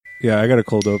Yeah, I got a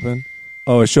cold open.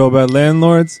 Oh, a show about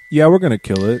landlords? Yeah, we're going to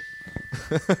kill it.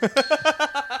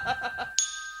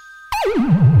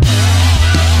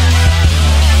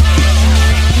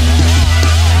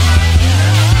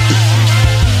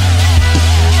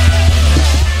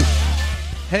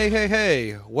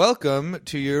 Hey. Welcome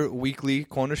to your weekly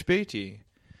Corner Spatey.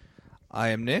 I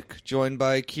am Nick, joined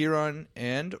by Kieran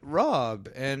and Rob.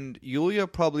 And Yulia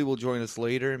probably will join us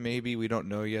later. Maybe, we don't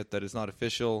know yet. That is not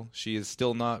official. She is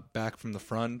still not back from the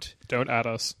front. Don't add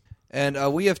us.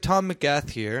 And we have Tom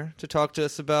McGath here to talk to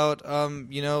us about,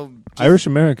 Irish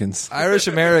Americans. Irish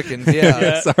Americans,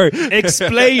 yeah. Sorry.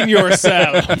 Explain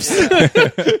yourselves.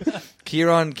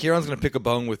 Kieran's going to pick a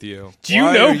bone with you. Do you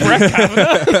know Brett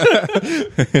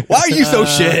Kavanaugh? Why are you so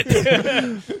shit?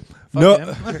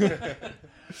 No.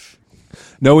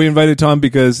 No, we invited Tom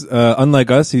because,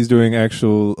 unlike us, he's doing a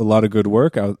lot of good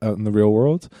work out in the real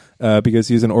world because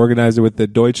he's an organizer with the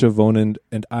Deutsche Wohnen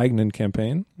and Eignen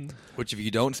campaign. Which, if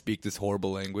you don't speak this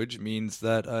horrible language, means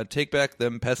that take back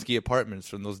them pesky apartments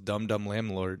from those dumb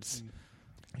landlords.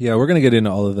 Yeah, we're going to get into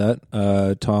all of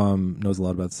that. Tom knows a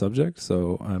lot about the subject,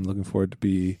 so I'm looking forward to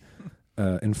be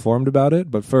informed about it.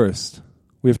 But first,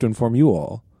 we have to inform you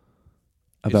all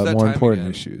about more important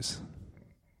issues.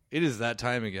 It is that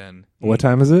time again. What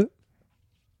time is it?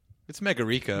 It's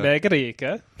Megarika.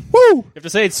 Megarika. Woo! You have to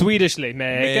say it Swedishly.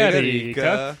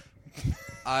 Megarika.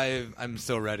 I'm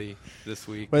so ready this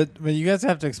week. But you guys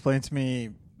have to explain to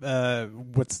me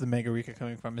what's the Megarika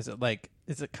coming from? Is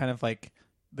it kind of like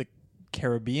the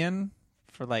Caribbean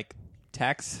for like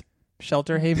tax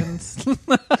shelter havens? No.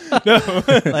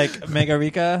 Like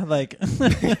Megarika, like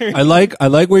I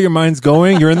like where your mind's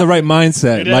going. You're in the right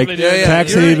mindset. Like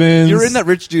tax havens. You're in that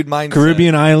rich dude mindset.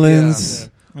 Caribbean islands.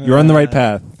 Yeah. You're on the right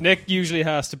path. Nick usually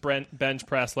has to bench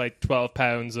press like 12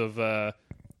 pounds of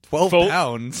 12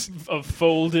 pounds of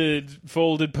folded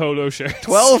polo shirts.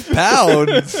 12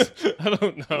 pounds. I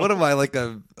don't know. What am I like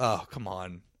oh, come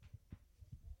on.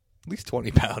 At least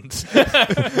 20 pounds.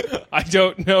 I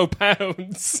don't know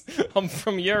pounds. I'm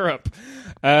from Europe.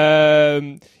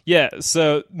 Yeah,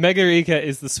 so Megarika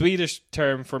is the Swedish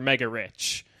term for mega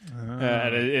rich.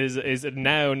 And it is a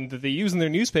noun that they use in their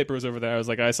newspapers over there. I was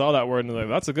like, I saw that word and I'm like,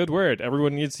 that's a good word.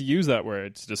 Everyone needs to use that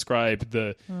word to describe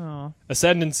the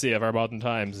ascendancy of our modern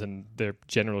times and their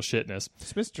general shitness.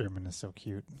 Swiss German is so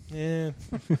cute. Yeah.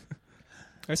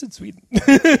 I said Sweden. I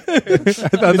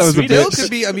thought that was a Still bit. could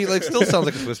be, still sounds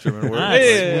like a Swiss German word.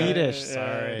 Swedish,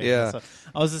 sorry. Yeah. So,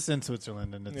 I was just in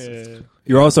Switzerland and it's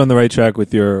You're also on the right track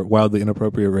with your wildly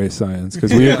inappropriate race science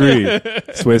because we agree.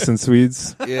 Swiss and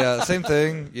Swedes. Yeah, same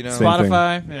thing. You know, Same thing.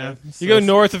 Spotify. Yeah. You go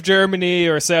north of Germany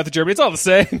or south of Germany, it's all the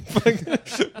same.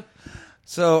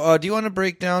 So, do you want to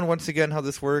break down once again how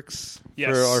this works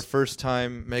Yes. for our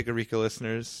first-time Megarika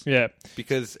listeners? Yeah.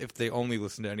 Because if they only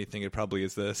listen to anything, it probably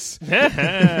is this.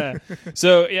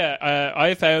 So, yeah,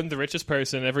 I found the richest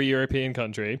person in every European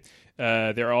country.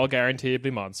 They're all guaranteed to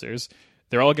be monsters.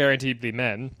 They're all guaranteed to be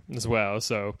men as well,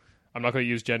 so I'm not going to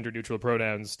use gender-neutral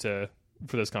pronouns for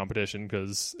this competition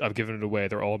because I've given it away.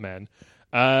 They're all men.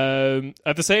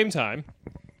 At the same time,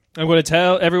 I'm going to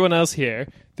tell everyone else here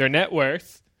their net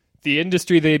worth, the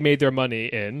industry they made their money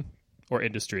in, or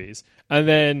industries, and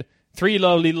then 3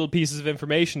 lovely little pieces of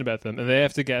information about them, and they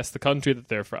have to guess the country that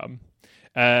they're from.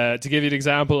 To give you an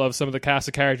example of some of the cast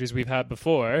of characters we've had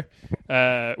before,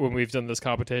 when we've done this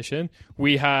competition,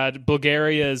 we had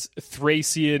Bulgaria's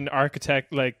Thracian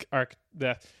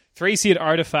Thracian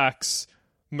artifacts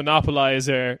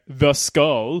monopolizer, the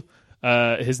Skull.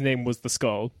 His name was the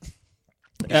Skull.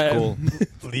 Cool.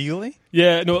 Legally?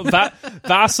 Yeah, no,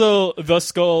 Vasil the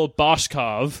Skull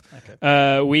Boshkov.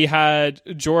 Okay. We had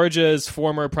Georgia's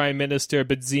former Prime Minister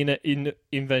Bidzina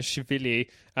Ivashvili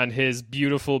and his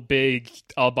beautiful big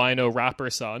albino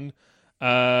rapper son.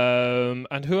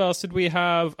 And who else did we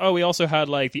have? Oh, we also had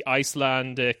like the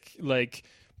Icelandic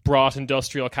brought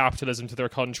industrial capitalism to their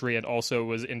country and also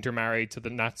was intermarried to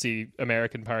the Nazi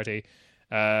American Party.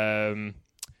 Thor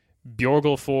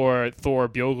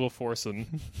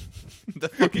Björgulfsson. The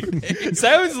fucking name. It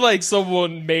sounds like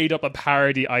someone made up a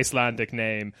parody Icelandic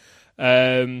name.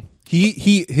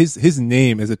 His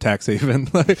name is a tax haven.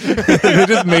 They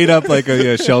just made up like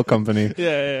a shell company.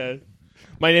 Yeah.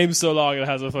 My name's so long it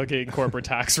has a fucking corporate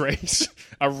tax rate.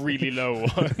 A really low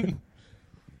one.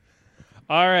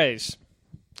 All right.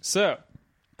 So.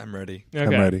 I'm ready. Okay.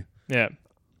 I'm ready. Yeah.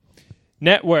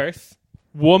 Net worth,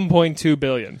 1.2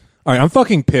 billion. All right, I'm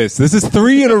fucking pissed. This is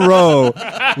 3 in a row.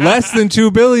 Less than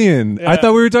 2 billion. Yeah. I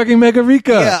thought we were talking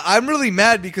Megarika. Yeah, I'm really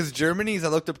mad because Germany's, I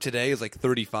looked up today, is like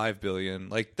 35 billion.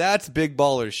 Like, that's big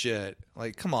baller shit.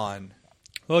 Like, come on.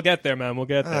 We'll get there, man. We'll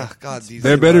get there. Ah, God, these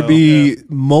There better be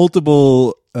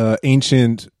multiple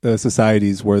ancient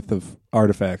societies worth of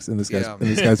artifacts in this guy's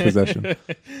possession.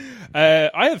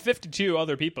 I have 52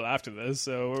 other people after this,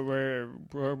 so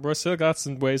we're still got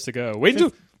some ways to go. Wait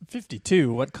until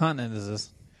 52. What continent is this?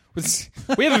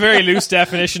 we have a very loose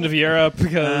definition of Europe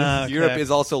because Okay. Europe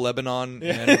is also Lebanon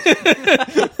and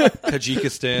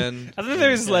Tajikistan. I think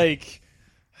there's like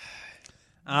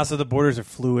So the borders are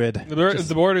fluid.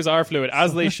 the borders are fluid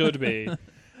as they should be.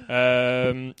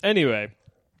 Anyway,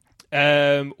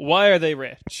 why are they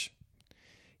rich?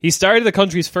 He started the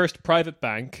country's first private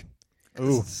bank.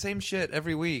 It's the same shit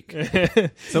every week.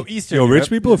 So Eastern Yo, Europe. rich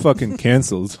people are fucking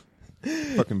cancelled.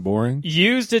 Fucking boring.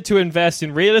 Used it to invest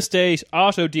in real estate,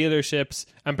 auto dealerships,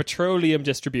 and petroleum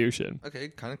distribution. Okay,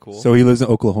 kind of cool. So he lives in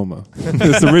Oklahoma.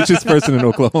 He's the richest person in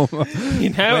Oklahoma. He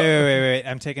now, Wait.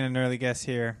 I'm taking an early guess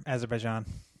here. Azerbaijan.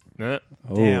 Nah.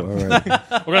 Oh, Damn. all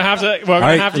right. We're gonna have to. We're All gonna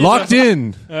right, have to locked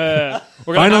in. We're gonna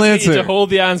Final have to, answer. to hold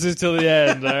the answers till the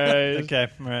end. All right. Okay.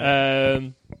 All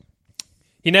right.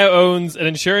 He now owns an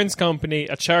insurance company,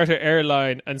 a charter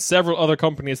airline, and several other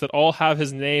companies that all have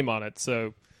his name on it.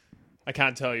 So I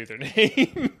can't tell you their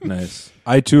name. Nice.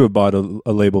 I too have bought a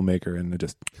label maker and it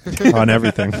just on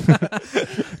everything.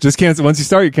 Just can't. Once you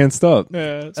start, you can't stop.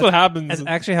 That's what happens, That's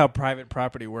actually how private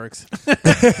property works.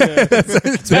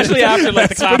 especially after like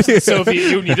the collapse of the Soviet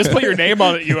Union. Just put your name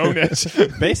on it, you own it.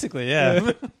 Basically,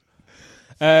 yeah.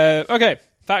 Okay,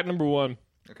 fact number 1.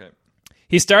 Okay.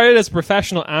 He started as a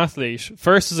professional athlete,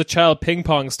 first as a child ping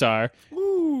pong star,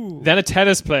 then a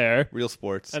tennis player, Real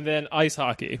sports. and then ice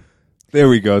hockey. There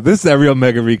we go. This is that real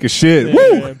Mega Rika shit.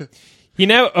 Woo! He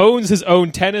now owns his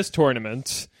own tennis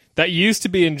tournament that used to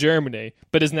be in Germany,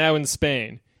 but is now in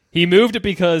Spain. He moved it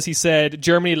because he said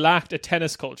Germany lacked a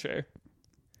tennis culture.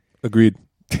 Agreed.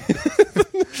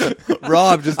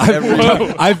 Rob, just every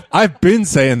Whoa. I've been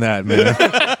saying that, man.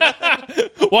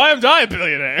 Why am I a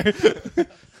billionaire?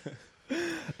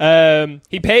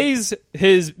 He pays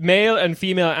his male and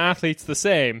female athletes the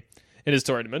same in his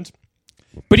tournament,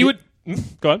 but he would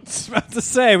go on. I was about to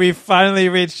say, we finally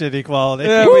reached it, equality.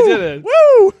 Yeah, we did it.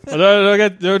 Woo! Well,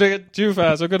 don't get too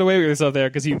fast. Don't get away with yourself there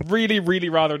because he really, really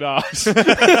rather not.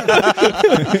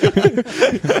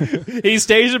 He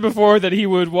stated before that he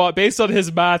would, based on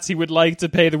his maths, he would like to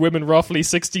pay the women roughly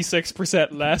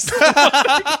 66% less.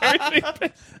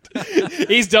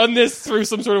 He's done this through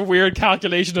some sort of weird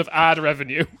calculation of ad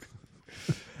revenue.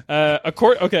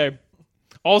 Okay.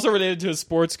 Also related to his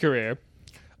sports career.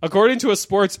 According to a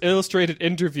Sports Illustrated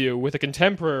interview with a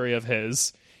contemporary of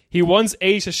his, he once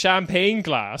ate a champagne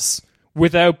glass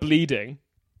without bleeding.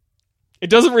 It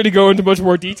doesn't really go into much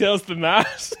more details than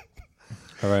that.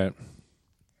 All right.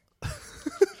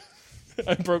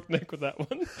 I broke Nick with that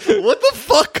one. What the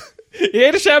fuck? He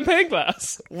ate a champagne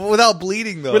glass Without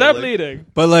bleeding, though. without like, bleeding.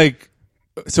 But like,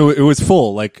 so it was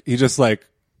full. Like he just like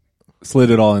slid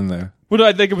it all in there. What do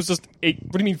I think it was just?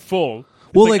 What do you mean full?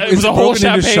 Well, Like, like, it was is a it whole broken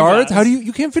into champagne shards? glass. How do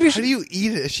you can't finish How it? do you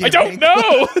eat it? I don't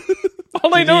know.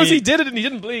 All I know is he- he did it and he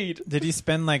didn't bleed. Did he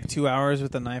spend like 2 hours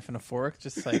with a knife and a fork,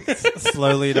 just like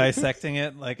slowly dissecting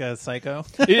it like a psycho?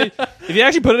 If you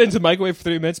actually put it into the microwave for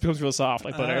 3 minutes, it becomes real soft,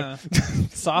 like butter.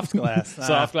 Soft glass.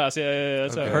 Soft glass, yeah.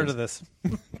 That's how it Heard works. of this?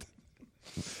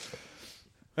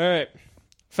 All right.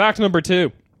 Fact number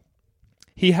 2.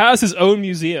 He has his own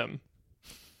museum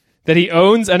that he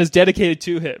owns and is dedicated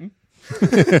to him.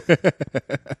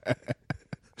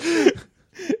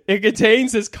 It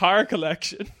contains his car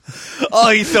collection, Oh,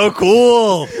 he's so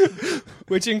cool.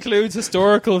 which includes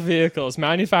historical vehicles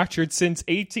manufactured since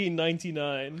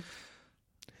 1899,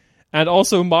 and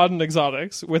also modern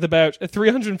exotics, with about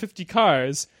 350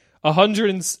 cars, 100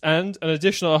 and an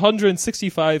additional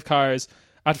 165 cars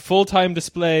at full-time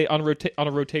display on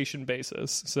a rotation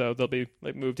basis. So they'll be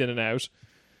like moved in and out.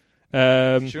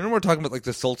 Sure, we're talking about like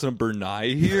the Sultan of Brunei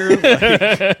here.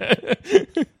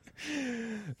 Like,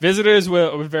 Visitors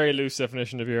will, a very loose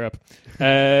definition of Europe.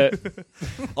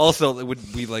 also, it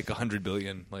would be like 100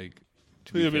 billion. Like,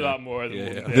 to It'll be a fair. lot more than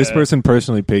Yeah. one. This person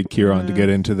personally paid Kieran to get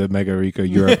into the Mega Rika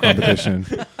Europe competition.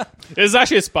 This is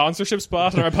actually a sponsorship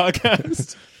spot on our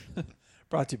podcast.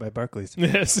 Brought to you by Barclays.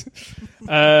 Yes.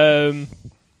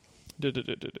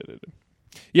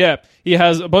 Yeah, he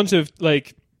has a bunch of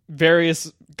like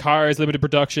various cars, limited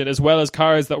production, as well as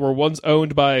cars that were once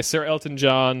owned by Sir Elton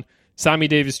John, Sammy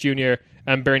Davis Jr.,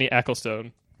 and Bernie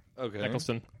Ecclestone. Okay.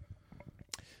 Eccleston.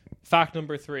 Fact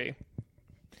number 3.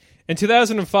 In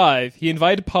 2005, he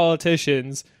invited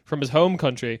politicians from his home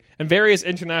country and various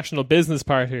international business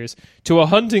partners to a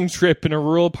hunting trip in a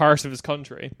rural part of his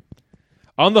country.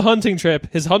 On the hunting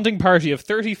trip, his hunting party of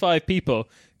 35 people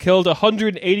killed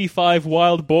 185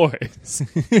 wild boars,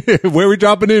 Where we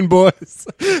dropping in, boys?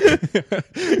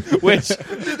 which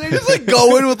Did they just like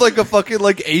go in with like a fucking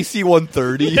like AC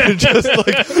 130 and just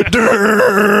like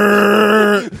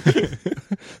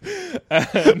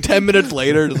 10 minutes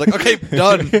later, it's like okay,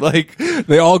 done. Like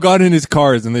They all got in his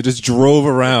cars and they just drove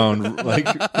around like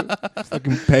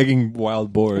fucking pegging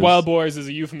wild boars. wild boars is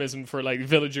a euphemism for like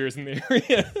villagers in the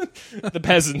area, the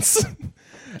peasants.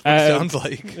 sounds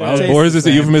like. Wild Tastes boars the is a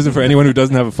same. euphemism for anyone who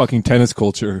doesn't have a fucking tennis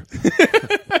culture.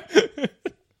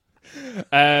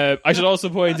 I should also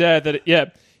point out that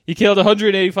he killed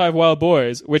 185 wild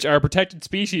boars, which are protected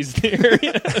species in the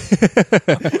area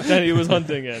that he was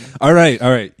hunting in. All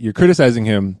right. You're criticizing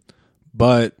him,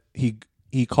 but he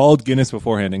called Guinness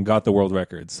beforehand and got the world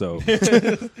record. So Guys,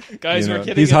 you we're know,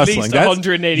 killing he's at hustling. least That's-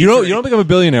 183. you don't become a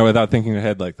billionaire without thinking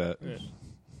ahead like that.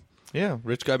 Yeah,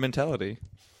 rich guy mentality.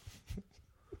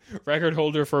 Record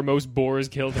holder for most boars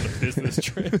killed in a business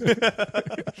trip.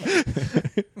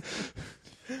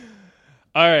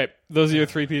 All right, those are your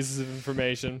 3 pieces of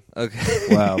information. Okay.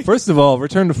 Wow. First of all,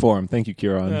 return to form. Thank you,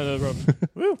 Kieran. No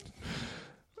problem.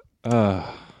 All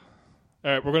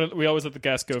right, we always let the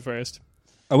guests go first.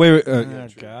 Wait. Oh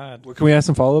God. Can we ask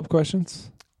some follow-up questions?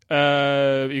 You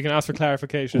can ask for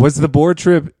clarification. Was the board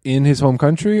trip in his home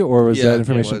country, or was Yeah, that it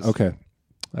information? was. Okay.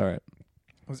 All right.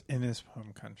 Was in his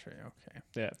home country. Okay.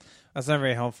 Yeah. That's not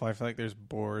very helpful. I feel like there's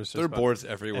boars. There are boards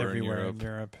everywhere in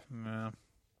Europe. No.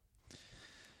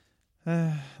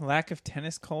 Lack of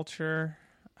tennis culture.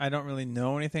 I don't really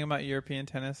know anything about European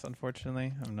tennis,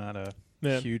 unfortunately. I'm not a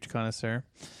huge connoisseur.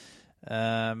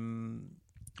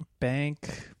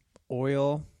 Bank,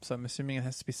 oil. So I'm assuming it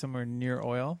has to be somewhere near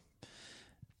oil.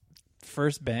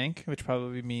 First bank, which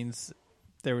probably means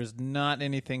there was not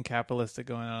anything capitalistic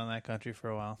going on in that country for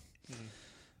a while.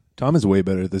 Tom is way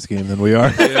better at this game than we are.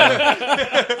 Which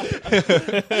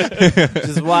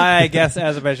is why I guess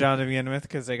Azerbaijan to begin with,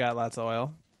 because they got lots of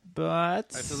oil.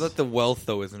 But I feel that the wealth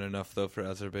though isn't enough though for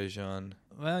Azerbaijan.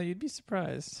 well, you'd be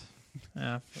surprised.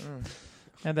 Yeah,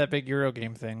 had that big Euro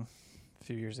game thing a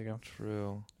few years ago.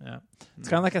 True. Yeah, it's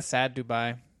kind of like a sad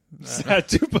Dubai. Sad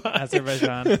Dubai.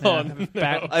 Azerbaijan. Oh,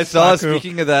 Yeah. no. I saw. Baku.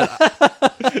 Speaking of that,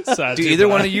 Sad do either Dubai.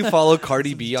 one of you follow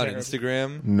Cardi B on terrible.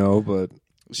 Instagram? No, but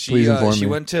She Please inform she me.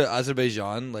 went to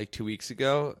Azerbaijan like 2 weeks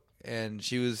ago, and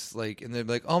she was like, and they're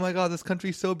like, "Oh my god, this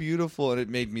country's so beautiful," and it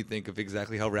made me think of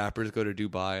exactly how rappers go to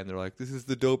Dubai, and they're like, "This is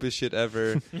the dopest shit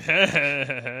ever."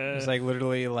 It's like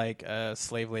literally like a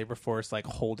slave labor force like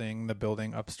holding the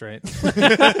building up straight.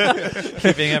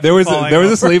 Keeping it there was from a, falling there was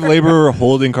a over. slave laborer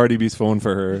holding Cardi B's phone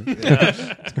for her.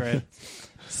 It's great.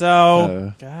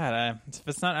 So, God, if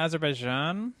it's not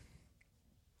Azerbaijan,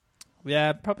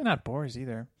 yeah, probably not boars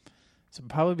either. So it'd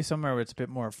probably be somewhere where it's a bit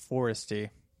more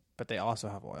foresty, but they also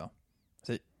have oil. Is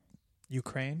it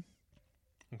Ukraine?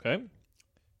 Okay.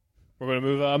 We're going to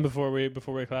move on before we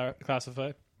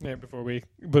classify. Yeah,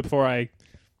 before I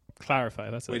clarify.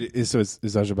 That's it. Wait,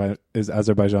 is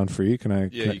Azerbaijan free? Can I?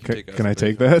 Yeah, you can take Can I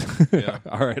take that? Yeah.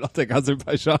 All right, I'll take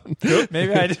Azerbaijan.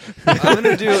 Maybe I. I'm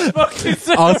gonna do.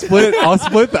 I'll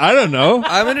split. I don't know.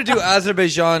 I'm gonna do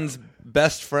Azerbaijan's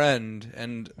best friend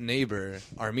and neighbor,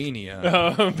 Armenia.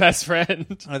 Oh, best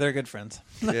friend. Oh, they're good friends.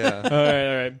 Yeah. All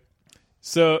right.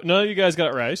 So none of you guys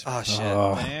got it right. Oh shit.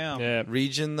 Damn. Yeah.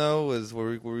 Region though was were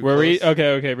we Were we close?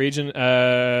 okay? Region.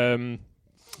 The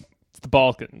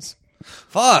Balkans.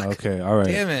 Fuck. Okay. All right.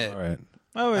 Damn it. All right.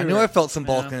 Oh, I knew I felt some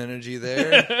Balkan energy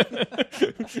there.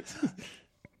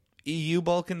 EU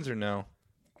Balkans or no?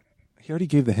 He already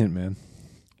gave the hint, man.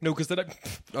 No, because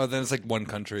Oh, then it's like one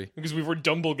country. we were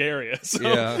dumb Bulgaria. So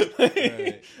Yeah.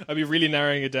 Right. I'd be really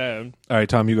narrowing it down. All right,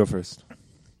 Tom, you go first.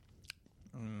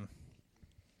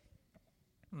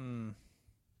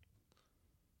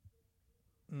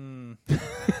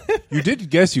 You did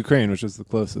guess Ukraine, which was the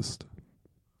closest.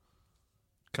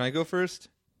 Can I go first?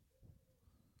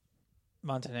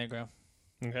 Montenegro.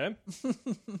 Okay.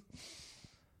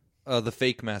 The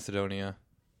fake Macedonia.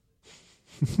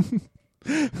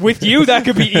 With you, that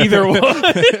could be either one.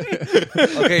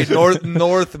 Okay,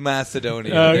 North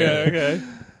Macedonia. Okay.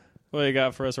 What do you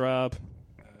got for us, Rob?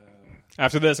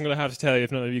 After this, I'm going to have to tell you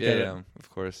if none of you get Yeah, it. of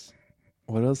course.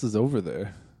 What else is over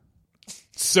there?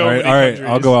 So all right, many all right. countries.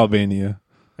 I'll go Albania.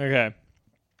 Okay.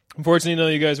 Unfortunately, none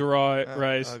of you guys were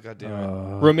right. Oh god damn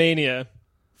it. Romania.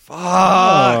 Fuck.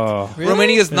 Oh.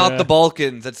 Romania's not Yeah. the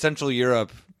Balkans. That's Central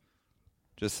Europe.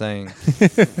 Just saying.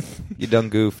 You done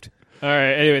goofed. All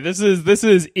right. Anyway, this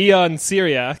is Ion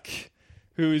Syriac,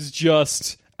 who is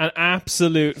just an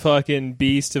absolute fucking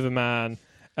beast of a man.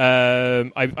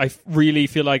 I really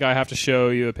feel like I have to show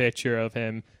you a picture of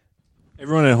him.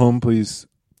 Everyone at home, please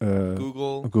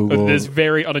Google. This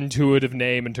very unintuitive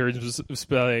name in terms of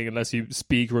spelling, unless you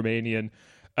speak Romanian.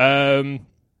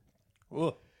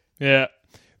 Yeah,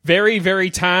 very very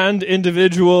tanned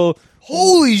individual.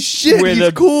 Holy shit, With he's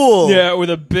a- cool. Yeah, with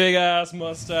a big ass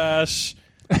mustache.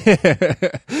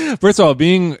 First of all,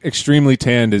 being extremely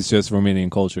tanned is just Romanian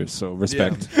culture, so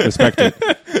respect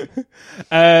it.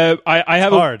 I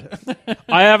have Hard.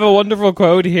 I have a wonderful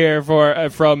quote here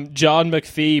from John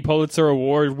McPhee, Pulitzer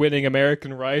Award-winning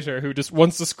American writer, who just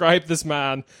once described this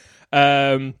man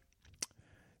that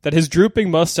his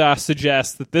drooping mustache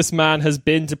suggests that this man has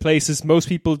been to places most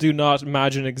people do not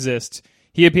imagine exist.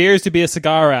 He appears to be a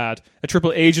cigar ad, a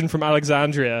triple agent from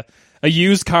Alexandria, a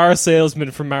used car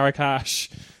salesman from Marrakesh.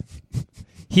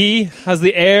 He has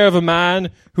the air of a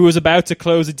man who is about to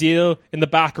close a deal in the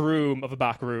back room of a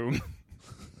back room.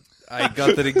 I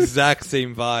got that exact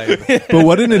same vibe. But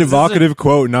what an evocative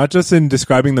quote, not just in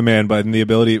describing the man, but in the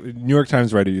ability. New York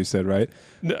Times writer, you said, right?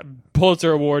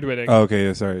 Pulitzer Award winning. Oh, okay,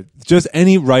 yeah, sorry. Just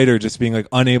any writer just being like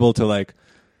unable to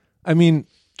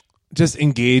just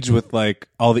engage with like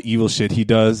all the evil shit he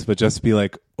does, but just be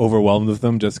like overwhelmed with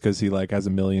them just because he like has a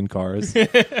million cars.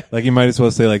 Like you might as well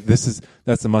say like that's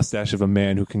the mustache of a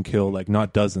man who can kill like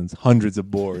not dozens, hundreds of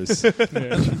boars.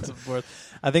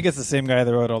 I think it's the same guy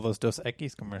that wrote all those Dos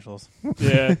Equis commercials.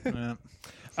 Yeah. Yeah.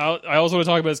 I also want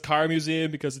to talk about his car museum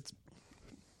because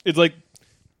it's like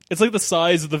the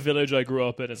size of the village I grew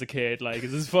up in as a kid. Like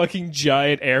it's this fucking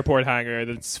giant airport hangar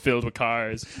that's filled with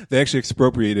cars. They actually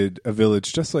expropriated a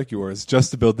village just like yours just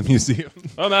to build the museum.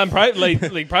 Oh man,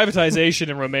 privatization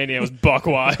in Romania was buck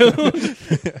wild.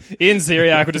 Ian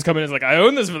Syriac would just come in and is like, I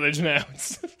own this village now.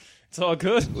 It's all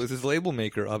good. It was his label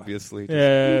maker, obviously.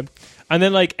 Yeah. And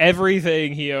then like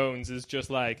everything he owns is just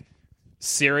like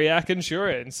Syriac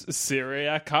Insurance,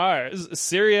 Syriac Cars,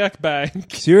 Syriac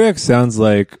Bank. Syriac sounds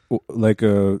like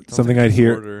something I'd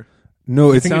hear. Order.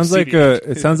 No, it think of sounds like CD.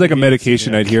 it sounds like a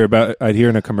medication Syriac. I'd hear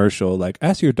in a commercial. Like,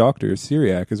 ask your doctor,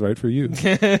 Syriac is right for you.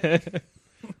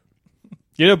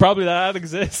 You know, probably that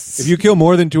exists. If you kill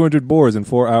more than 200 boars in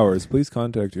 4 hours, please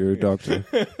contact your doctor.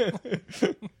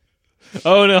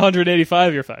 Oh, no,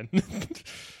 185, you're fine.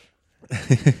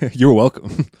 You're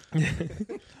welcome.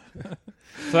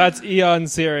 So that's Ion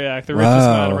Syriac, the richest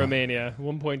man in Wow. Romania,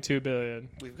 1.2 billion.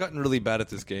 We've gotten really bad at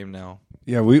this game now.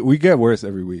 Yeah, we get worse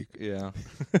every week. Yeah.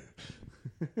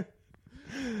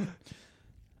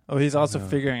 Oh, he's also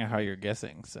figuring out how you're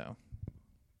guessing, so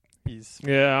he's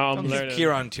Yeah, I'm Don't give learning.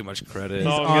 Kieran too much credit.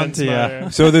 No, I'm on getting to ya.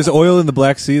 smarter. So there's oil in the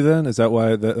Black Sea then? Is that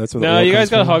why that's where the No, oil you guys comes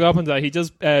got to from? hug up on that. He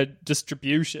does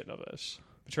distribution of it.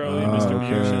 Petroleum Oh,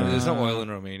 distribution. okay. There's no oil in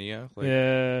Romania. Like,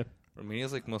 Yeah.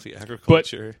 Romania's like mostly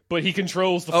agriculture. But he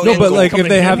controls the Oh, No, and but gold like if coming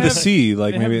they in. have They the have- sea,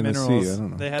 like they maybe have in the sea, minerals. I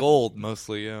don't know. They have, Gold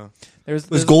mostly, yeah. there's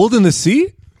There's gold in the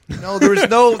sea? No, there's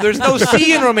no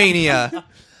sea in Romania.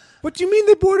 What do you mean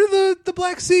they border the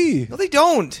Black Sea? No, they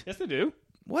don't. Yes, they do.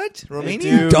 What? They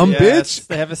Romania? do, Dumb yes. bitch.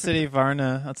 They have a city,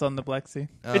 Varna. That's on the Black Sea.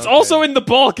 It's also in the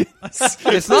Balkans.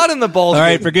 It's not in the Balkans. All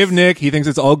right, forgive Nick. He thinks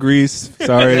it's all Greece.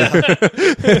 Sorry.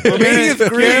 Romania's Kieran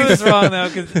Greece. was wrong though,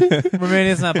 because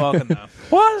Romania's not Balkan though.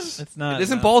 What? It's not. It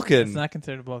isn't no. Balkan. It's not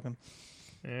considered Balkan.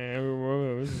 Yeah,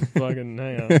 this is fucking,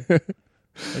 hang on.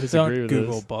 I disagree Don't with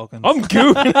Google this. Balkans. I'm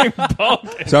Googling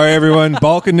Balkans. Sorry, everyone.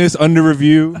 Balkanness under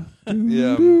review.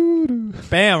 Yeah.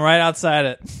 Bam! Right outside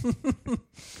it.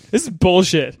 This is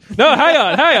bullshit. No, hang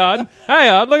on.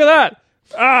 Look at that.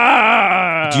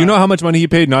 Ah! Do you know how much money he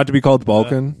paid not to be called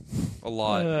Balkan? A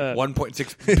lot. Uh.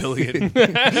 1.6 billion.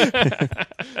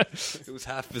 It was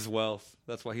half his wealth.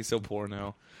 That's why he's so poor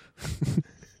now.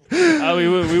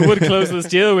 We would close this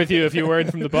deal with you if you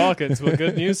weren't from the Balkans. Well,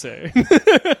 good news, sir.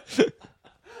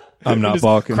 I'm not Just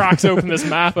Balkan. cracks open this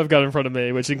map I've got in front of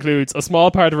me, which includes a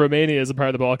small part of Romania as a part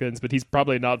of the Balkans, but he's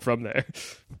probably not from there.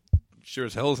 Sure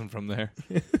as hell isn't from there.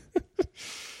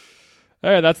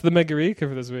 All right, that's the Megarika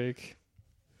for this week.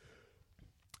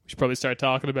 We should probably start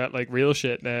talking about like real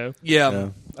shit now. Yeah.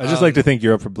 I just like to thank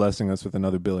Europe for blessing us with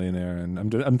another billionaire,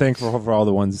 and I'm thankful for all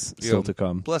the ones still to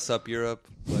come. Bless up, Europe.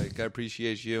 Like, I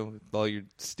appreciate you with all your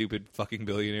stupid fucking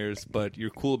billionaires, but you're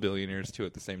cool billionaires too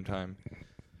at the same time.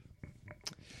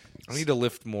 I need to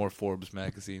lift more Forbes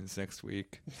magazines next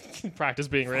week. Practice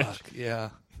being rich. Fuck, yeah.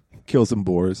 Kill some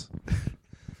boars.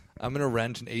 I'm gonna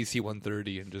rent an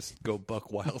AC-130 and just go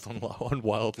buck wild on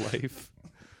wildlife.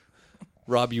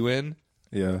 Rob, you in?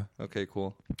 Yeah. Okay,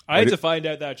 cool. I had to find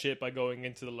out that shit by going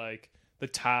into the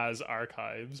Taz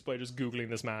archives by just googling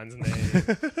this man's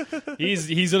name.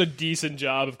 he's done a decent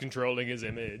job of controlling his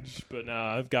image, but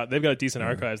no, they've got decent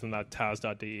archives on that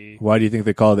Taz.de. Why do you think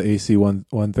they call the AC-130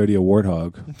 a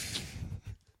warthog?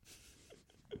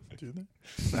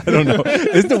 I don't know.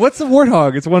 What's the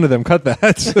warthog? It's one of them. Cut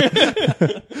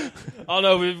that. Oh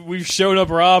no, we've shown up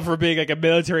Rob for being like a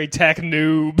military tech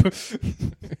noob.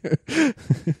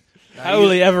 How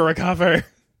will he ever recover?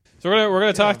 So we're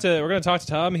gonna talk to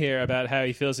Tom here about how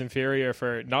he feels inferior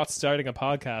for not starting a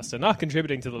podcast and not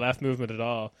contributing to the left movement at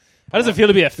all. How does it feel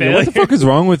to be a failure? What the fuck is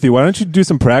wrong with you? Why don't you do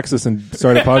some praxis and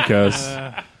start a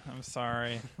podcast? I'm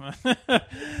sorry.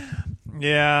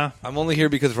 Yeah. I'm only here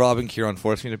because Rob and Kieran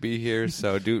forced me to be here.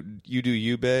 So do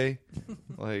you, Bay?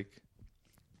 Like,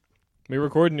 We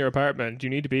record in your apartment. You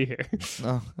need to be here.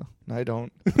 no, I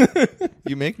don't.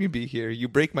 You make me be here. You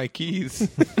break my keys.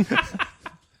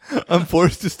 I'm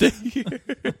forced to stay here.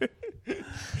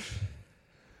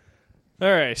 All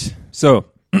right. So,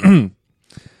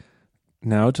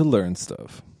 now to learn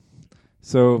stuff.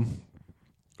 So,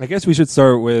 I guess we should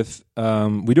start with,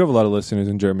 we do have a lot of listeners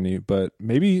in Germany, but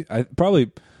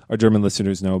probably our German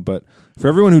listeners know, but for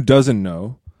everyone who doesn't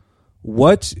know,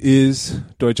 what is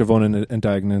Deutsche Wohnen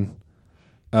Enteignen,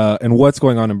 and what's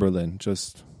going on in Berlin?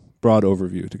 Just broad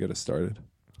overview to get us started.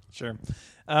 Sure.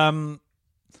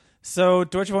 So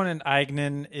Deutsche Wohnen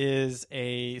Enteignen is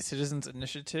a citizens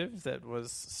initiative that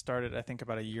was started, I think,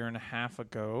 about a year and a half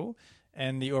ago.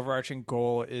 And the overarching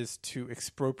goal is to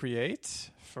expropriate,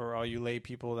 for all you lay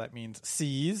people, that means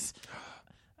seize,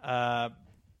 the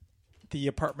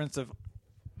apartments of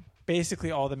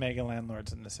basically all the mega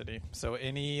landlords in the city. So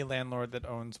any landlord that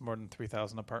owns more than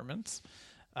 3,000 apartments.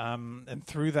 And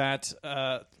through that,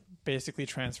 basically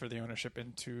transfer the ownership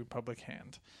into public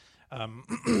hand.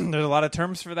 There's a lot of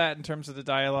terms for that in terms of the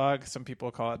dialogue. Some people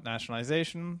call it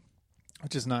nationalization,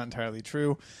 which is not entirely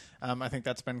true. I think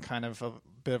that's been kind of a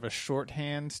bit of a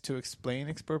shorthand to explain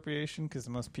expropriation, because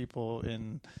most people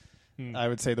in, I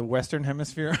would say, the Western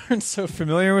Hemisphere aren't so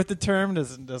familiar with the term.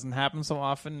 Doesn't happen so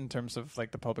often in terms of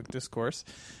like the public discourse.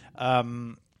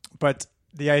 But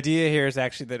the idea here is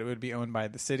actually that it would be owned by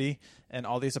the city, and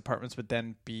all these apartments would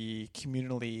then be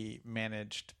communally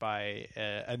managed by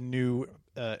a new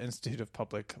Institute of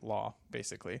Public Law,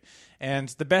 basically. And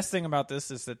the best thing about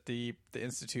this is that the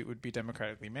institute would be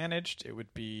democratically managed. It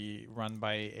would be run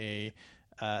by a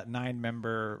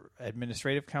 9-member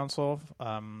administrative council,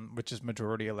 which is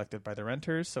majority elected by the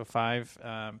renters. So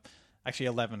 11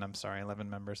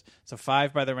 members. So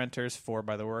 5 by the renters, 4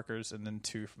 by the workers, and then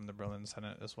 2 from the Berlin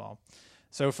Senate as well.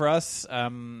 So for us,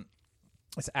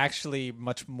 it's actually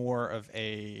much more of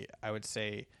a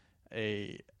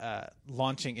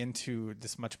launching into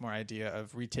this much more idea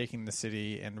of retaking the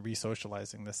city and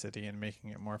re-socializing the city and making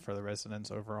it more for the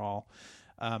residents overall.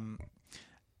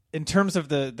 In terms of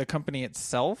the company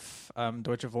itself,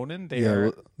 Deutsche Wohnen,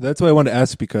 that's what I wanted to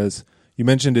ask, because you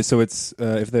mentioned it. So it's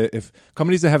if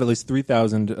companies that have at least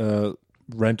 3,000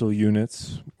 rental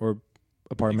units or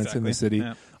apartments in the city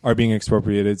are being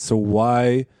expropriated. So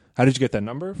how did you get that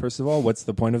number? First of all, what's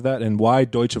the point of that, and why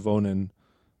Deutsche Wohnen,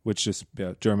 which is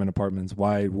German apartments?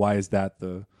 Why is that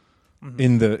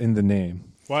in the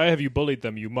name? Why have you bullied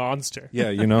them, you monster? Yeah,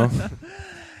 you know.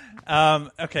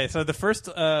 Okay, so the first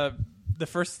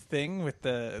thing with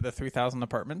the 3,000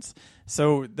 apartments.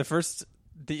 So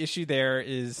the issue there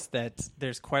is that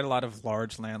there's quite a lot of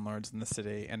large landlords in the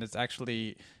city, and it's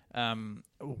actually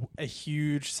a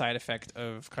huge side effect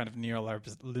of kind of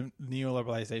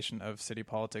neoliberalization of city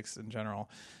politics in general.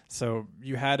 So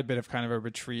you had a bit of kind of a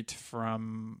retreat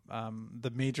from the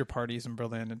major parties in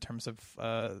Berlin in terms of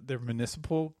their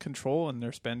municipal control and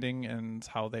their spending and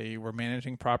how they were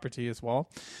managing property as well.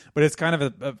 But it's kind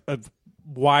of a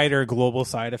wider global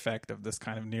side effect of this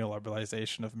kind of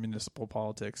neoliberalization of municipal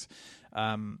politics.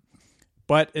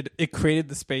 But it created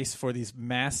the space for these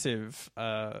massive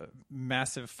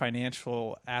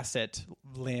financial asset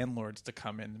landlords to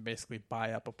come in and basically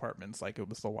buy up apartments like it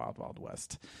was the Wild Wild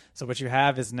West. So what you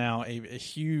have is now a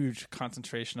huge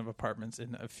concentration of apartments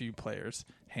in a few players'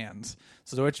 hands.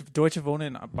 So Deutsche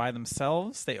Wohnen by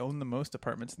themselves, they own the most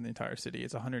apartments in the entire city.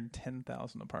 It's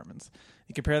 110,000 apartments.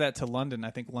 You compare that to London.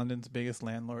 I think London's biggest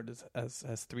landlord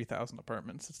has 3,000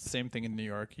 apartments. It's the same thing in New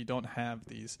York. You don't have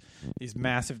these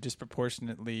massive disproportionately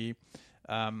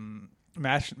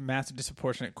massive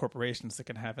disproportionate corporations that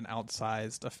can have an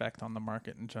outsized effect on the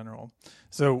market in general.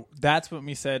 So that's when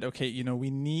we said, okay,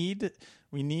 we need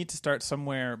to start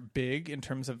somewhere big in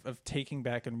terms of taking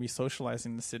back and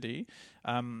re-socializing the city,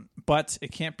 but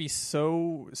it can't be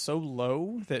so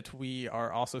low that we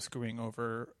are also screwing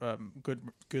over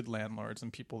good landlords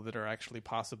and people that are actually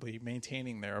possibly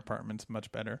maintaining their apartments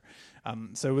much better.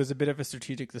 So it was a bit of a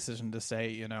strategic decision to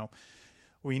say,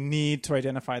 we need to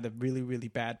identify the really, really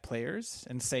bad players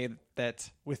and say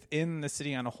that within the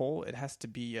city on a whole, it has to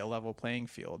be a level playing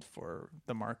field for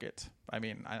the market. I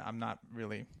mean, I'm not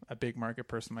really a big market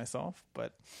person myself,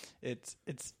 but it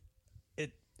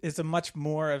is a much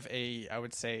more of a, I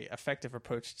would say, effective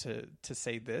approach to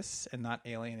say this and not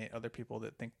alienate other people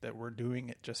that think that we're doing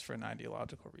it just for an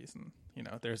ideological reason. You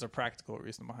know, there's a practical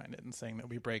reason behind it, and saying that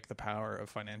we break the power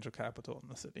of financial capital in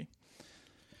the city.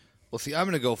 Well, see, I'm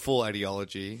going to go full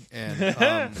ideology, and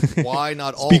why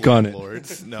not all Speak on it.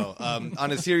 landlords? No,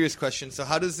 on a serious question. So,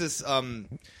 how does this?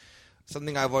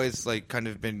 Something I've always like kind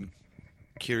of been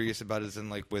curious about is in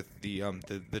like with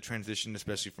the transition,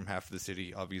 especially from half of the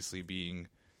city obviously being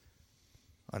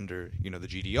under the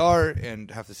GDR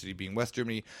and half the city being West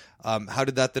Germany. How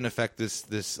did that then affect this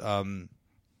kind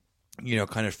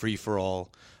of free for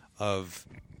all of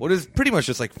what is pretty much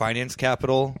just like finance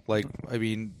capital? Like, I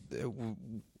mean.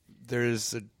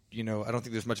 There's I don't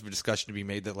think there's much of a discussion to be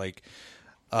made that like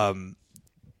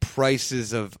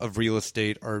prices of real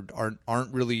estate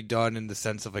aren't really done in the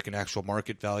sense of like an actual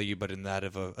market value, but in that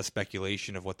of a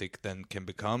speculation of what they then can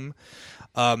become.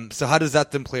 So how does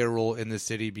that then play a role in the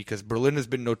city? Because Berlin has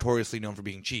been notoriously known for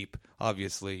being cheap.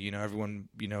 Obviously, everyone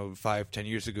 5-10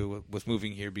 years ago was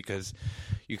moving here because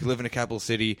you could live in a capital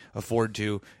city, afford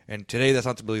to, and today that's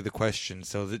not really the question.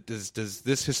 So does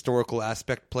this historical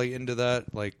aspect play into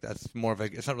that? Like that's more of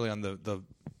it's not really on the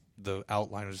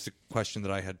outline. It was just a question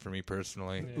that I had for me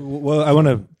personally. Well, I want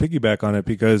to piggyback on it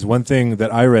because one thing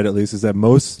that I read at least is that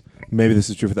maybe this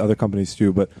is true for the other companies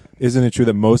too, but isn't it true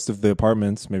that most of the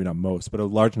apartments, maybe not most, but a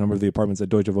large number of the apartments that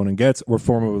Deutsche Wohnen gets were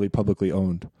formerly publicly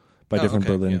owned by different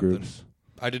Berlin groups?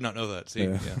 I did not know that.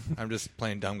 See, I'm just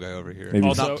playing dumb guy over here.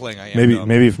 Maybe, not playing. I am dumb.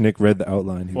 Maybe if Nick read the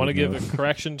outline, he want to give know. a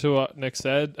correction to what Nick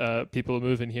said. People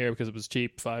move in here because it was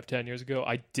cheap 5-10 years ago.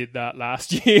 I did that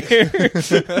last year.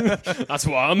 That's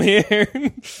why I'm here.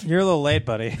 You're a little late,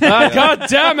 buddy. God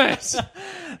damn it!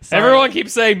 Everyone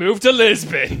keeps saying move to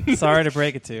Lisbon. Sorry to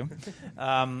break it to you.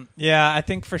 I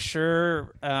think for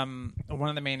sure one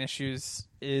of the main issues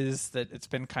is that it's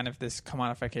been kind of this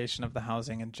commodification of the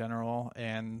housing in general,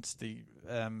 and the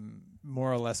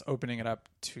more or less opening it up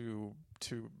to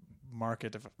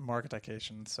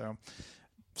marketification. So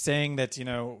saying that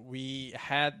we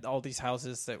had all these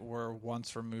houses that were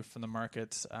once removed from the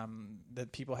markets,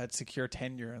 that people had secure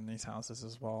tenure in these houses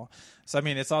as well. So I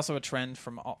mean, it's also a trend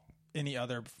from any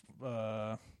other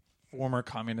former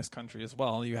communist country as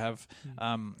well. You have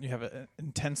an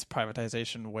intense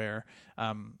privatization where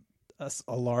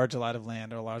a large lot of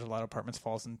land or a large lot of apartments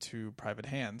falls into private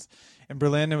hands. In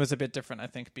Berlin, it was a bit different, I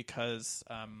think, because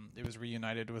it was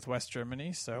reunited with West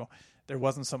Germany, so there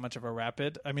wasn't so much of a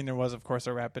rapid. I mean, there was, of course,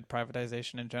 a rapid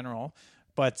privatization in general,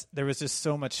 but there was just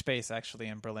so much space actually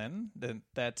in Berlin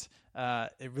that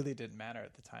it really didn't matter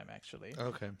at the time, actually.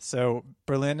 Okay. So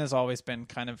Berlin has always been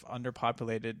kind of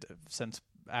underpopulated since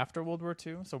after World War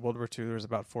II. So World War II, there was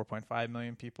about 4.5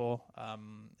 million people.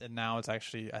 And now it's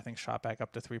actually, I think, shot back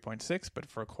up to 3.6. But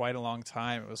for quite a long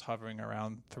time, it was hovering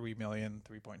around 3 million,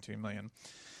 3.2 million.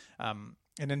 And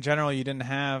in general, you didn't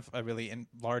have a really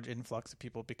large influx of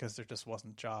people because there just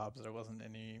wasn't jobs. There wasn't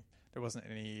any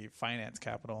finance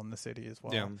capital in the city as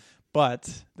well. Yeah.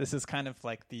 But this is kind of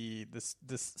like this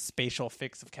spatial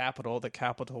fix of capital. The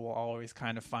capital will always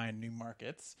kind of find new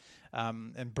markets.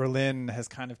 And Berlin has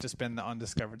kind of just been the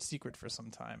undiscovered secret for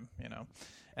some time,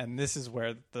 And this is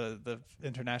where the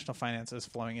international finance is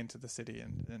flowing into the city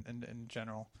in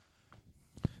general.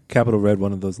 Capital read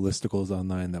one of those listicles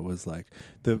online that was like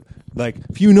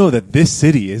if you know that this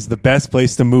city is the best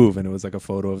place to move, and it was like a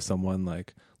photo of someone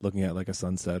like looking at like a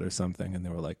sunset or something, and they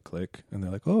were like click, and they're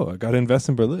like, oh, I got to invest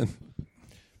in Berlin.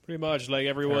 Pretty much like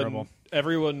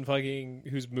everyone fucking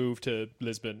who's moved to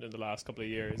Lisbon in the last couple of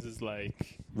years is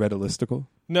like read a listicle.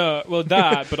 No, well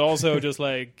that, but also just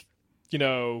like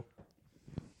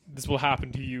this will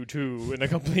happen to you too in a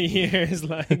couple of years.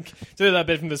 Like so that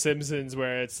bit from The Simpsons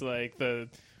where it's like the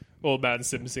old man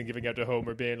Simpson giving out to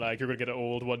Homer being like, you're going to get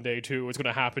old one day too. It's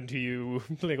going to happen to you.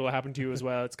 Like, it'll happen to you as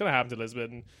well. It's going to happen to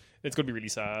Lisbon. It's going to be really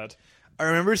sad. I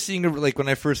remember seeing, like, when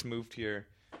I first moved here,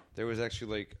 there was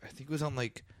actually, like, I think it was on,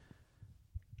 like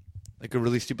a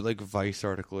really stupid, like, Vice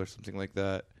article or something like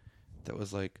that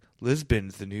was like,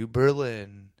 Lisbon's the new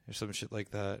Berlin or some shit like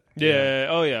that. Yeah.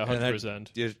 Oh, yeah,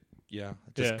 100%. It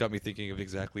just got me thinking of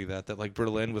exactly that, like,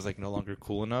 Berlin was, like, no longer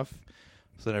cool enough,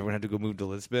 so then everyone had to go move to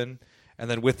Lisbon. And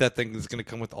then with that thing, it's going to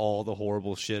come with all the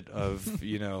horrible shit of,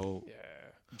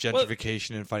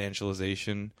 gentrification and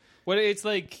financialization. Well, it's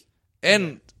like...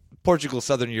 And Portugal,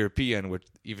 Southern European, which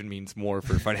even means more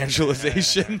for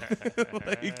financialization.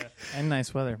 And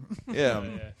nice weather. Yeah.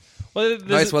 Well,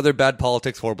 Nice weather, bad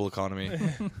politics, horrible economy.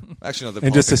 Actually, no. The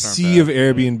And just a politics aren't sea bad. of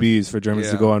Airbnbs for Germans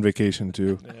to Yeah. go on vacation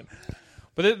to. Yeah.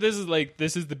 But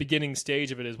this is the beginning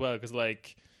stage of it as well, because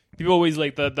like people always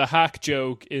like the hack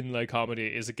joke in like comedy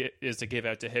is to give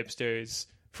out to hipsters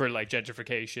for like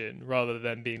gentrification rather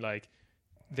than being like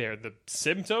they're the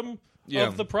symptom Yeah.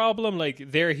 of the problem.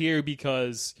 Like they're here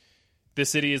because the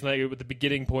city is like at the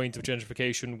beginning point of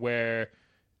gentrification where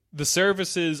the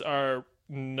services are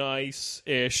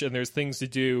nice-ish and there's things to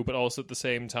do, but also at the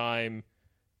same time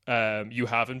you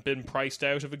haven't been priced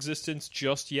out of existence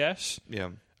just yet. Yeah.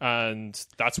 And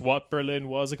that's what Berlin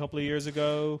was a couple of years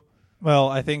ago. Well,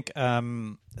 I think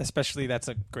especially that's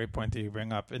a great point that you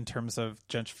bring up in terms of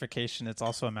gentrification. It's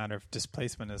also a matter of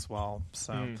displacement as well.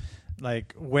 So,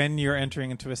 like when you're entering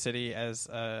into a city as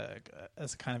a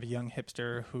kind of a young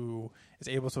hipster who is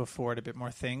able to afford a bit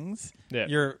more things, Yeah.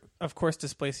 you're of course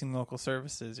displacing local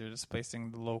services. You're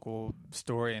displacing the local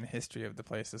story and history of the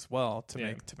place as well to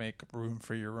Yeah. make room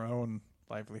for your own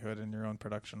livelihood and your own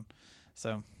production.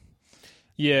 So.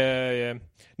 Yeah.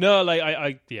 No, like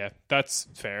I yeah, that's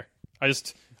fair. I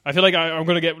feel like I'm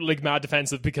gonna get like mad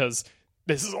defensive because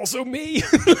this is also me.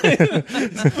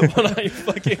 What I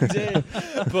fucking did,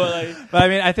 but I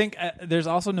mean, I think there's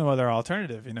also no other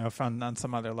alternative, on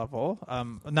some other level.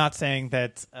 Not saying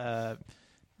that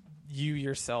you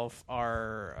yourself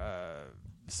are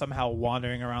somehow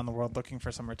wandering around the world looking for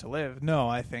somewhere to live. No,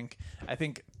 I think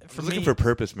for I'm me, looking for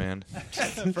purpose, man.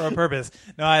 for a purpose.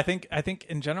 No, I think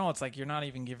in general, it's like you're not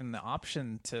even given the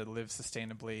option to live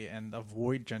sustainably and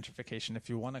avoid gentrification if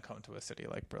you want to come to a city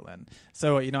like Berlin.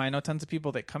 So, I know tons of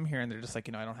people that come here and they're just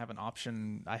like, I don't have an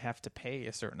option. I have to pay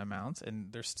a certain amount,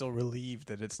 and they're still relieved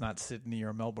that it's not Sydney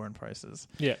or Melbourne prices.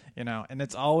 yeah. And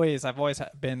I've always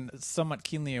been somewhat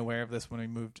keenly aware of this when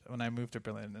I moved to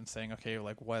Berlin and saying, okay,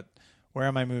 like where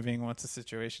am I moving? What's the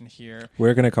situation here?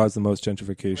 Where can I cause the most Where can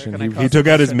I gentrification? He cause took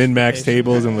the out most his min-max gentrification?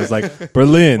 tables and was like,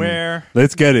 Berlin, Where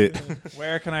let's get it.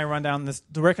 Where can I run down this?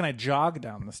 Where can I jog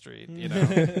down the street? I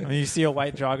mean, you see a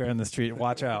white jogger in the street,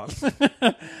 watch out.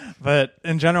 But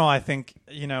in general, I think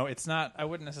it's not. I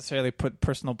wouldn't necessarily put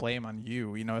personal blame on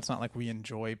you. It's not like we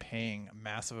enjoy paying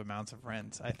massive amounts of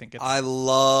rent. I think it's. I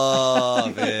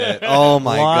love it. Oh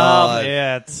my love god.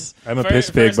 it. I'm a piss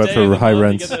pig, First but day for of the high month,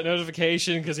 rents. You get that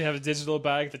notification because you have a digital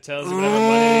bank that tells you whatever money.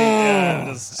 Yeah,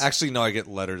 just, Actually, no. I get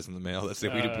letters in the mail that say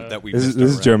we This missed is our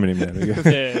rent. Germany, man.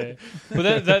 yeah.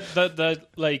 But that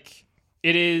like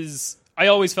it is. I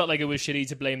always felt like it was shitty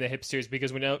to blame the hipsters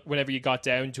because whenever you got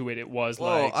down to it, it was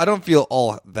Well, like I don't feel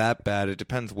all that bad. It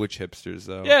depends which hipsters,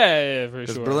 though. yeah, for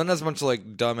Because sure. Berlin has a bunch of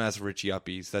like dumbass rich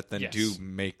yuppies that then Yes. do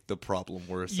make the problem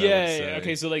worse. I would Yeah, say.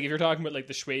 okay. So like, if you're talking about like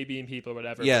the Schwabian people or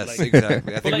whatever, Yes, but, like,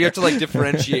 exactly. I think like- we have to like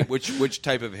differentiate which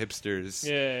type of hipsters.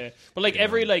 Yeah, but like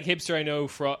every like hipster I know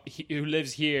who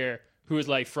lives here, who is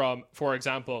like from, for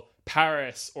example,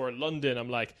 Paris or London, I'm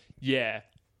like, yeah,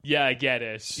 I get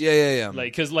it. Yeah.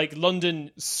 Like, because like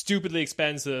London, stupidly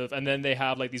expensive, and then they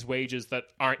have like these wages that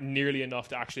aren't nearly enough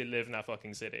to actually live in that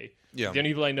fucking city. Yeah. The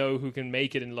only people I know who can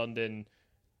make it in London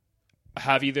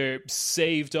have either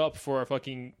saved up for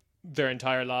fucking their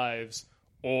entire lives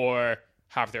or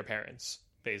have their parents,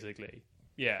 basically.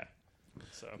 Yeah.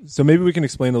 So maybe we can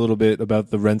explain a little bit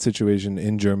about the rent situation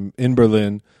in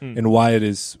Berlin and why it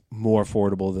is more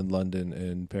affordable than London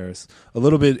and Paris. A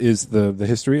little bit is the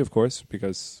history, of course,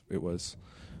 because it was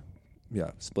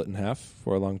split in half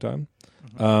for a long time.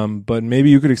 But maybe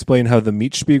you could explain how the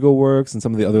Mietspiegel works and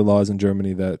some of the other laws in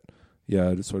Germany that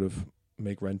to sort of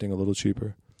make renting a little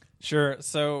cheaper. Sure.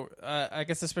 So I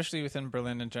guess especially within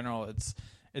Berlin in general,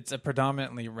 it's a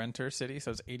predominantly renter city,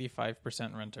 so it's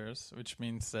 85% renters, which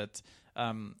means that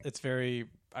it's very,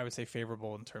 I would say,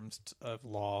 favorable in terms of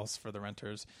laws for the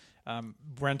renters.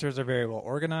 Renters are very well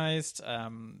organized.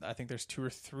 I think there's 2 or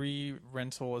 3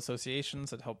 rental associations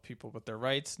that help people with their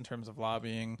rights in terms of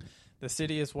lobbying the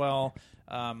city as well.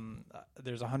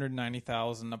 There's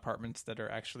 190,000 apartments that are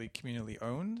actually communally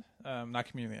owned, not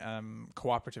communally,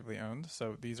 cooperatively owned.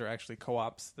 So these are actually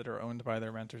co-ops that are owned by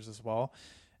their renters as well.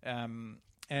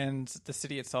 And the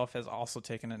city itself has also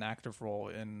taken an active role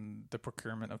in the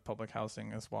procurement of public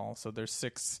housing as well. So there's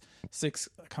six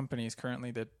companies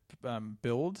currently that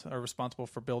are responsible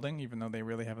for building, even though they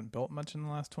really haven't built much in the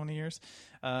last 20 years,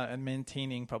 and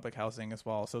maintaining public housing as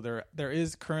well. So there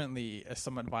is currently a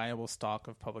somewhat viable stock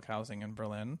of public housing in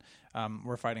Berlin.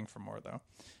 We're fighting for more, though.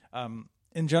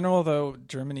 In general, though,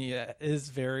 Germany is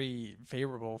very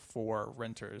favorable for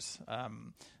renters.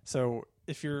 So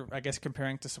if you're, I guess,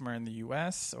 comparing to somewhere in the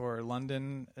U.S. or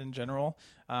London in general,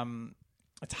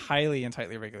 it's highly and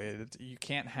tightly regulated. You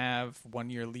can't have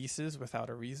 1-year leases without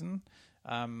a reason.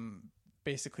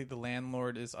 basically the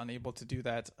landlord is unable to do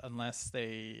that unless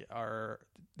they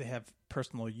have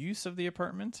personal use of the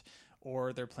apartment,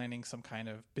 or they're planning some kind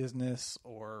of business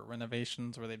or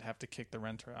renovations where they'd have to kick the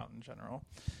renter out in general.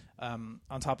 On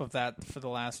top of that, for the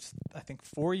last, I think,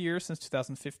 4 years since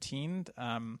 2015,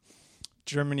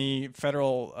 Germany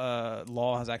federal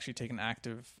law has actually taken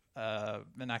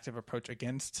an active approach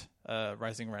against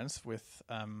rising rents with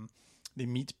the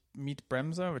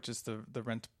Mietbremse, which is the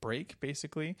rent brake,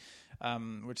 basically,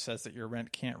 which says that your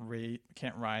rent can't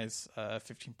rise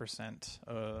 15%,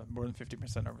 more than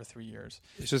 50% over 3 years.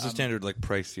 It's just a standard like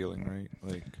price ceiling, right?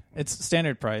 Like it's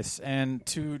standard price, and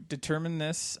to determine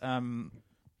this,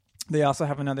 they also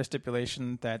have another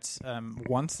stipulation that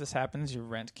once this happens, your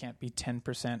rent can't be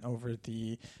 10% over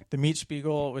the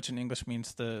Mietspiegel, which in English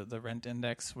means the rent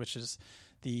index, which is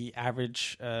the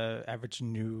average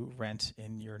new rent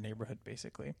in your neighborhood,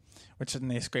 basically. Which then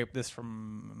they scrape this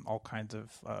from all kinds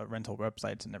of rental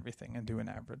websites and everything and do an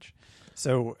average.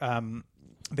 So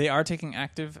they are taking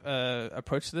active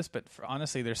approach to this, but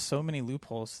honestly, there's so many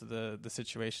loopholes to the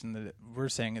situation that we're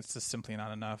saying it's just simply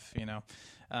not enough. You know,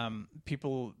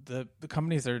 the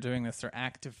companies that are doing this, they're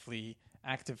actively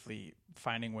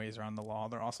finding ways around the law.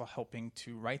 They're also helping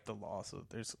to write the law, so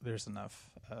there's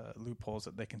enough loopholes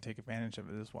that they can take advantage of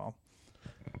it as well.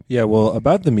 Yeah, well,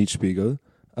 about the Mietspiegel,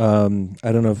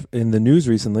 I don't know if in the news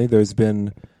recently there's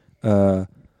been a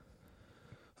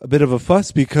bit of a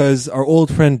fuss because our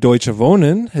old friend Deutsche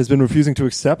Wohnen has been refusing to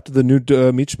accept the new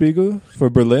Mietspiegel for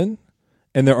Berlin.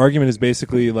 And their argument is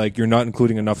basically like you're not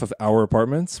including enough of our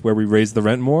apartments where we raise the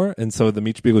rent more, and so the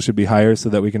Mietspiegel should be higher so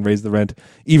that we can raise the rent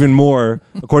even more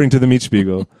according to the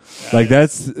Mietspiegel. Like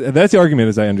that's the argument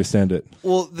as I understand it.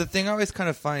 Well, the thing I always kind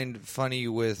of find funny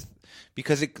with,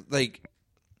 because it like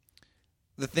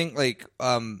the thing like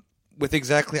with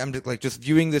exactly I'm just, like just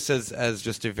viewing this as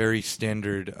just a very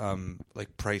standard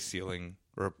like price ceiling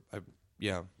or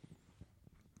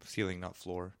ceiling, not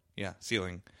floor. Yeah,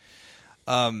 ceiling.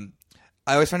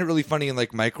 I always find it really funny in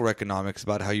like microeconomics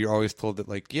about how you're always told that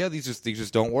like, yeah, these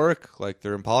just don't work. Like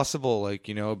they're impossible. Like,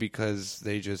 you know, because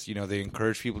they just, you know, they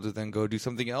encourage people to then go do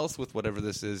something else with whatever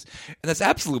this is. And that's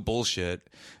absolute bullshit,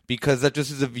 because that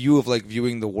just is a view of like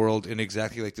viewing the world in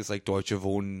exactly like this, like Deutsche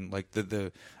Wohnen, like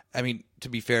I mean, to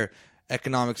be fair,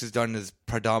 economics is done as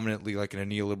predominantly like in a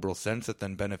neoliberal sense that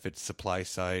then benefits supply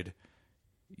side,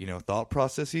 you know, thought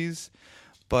processes.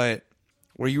 But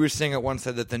where you were saying at one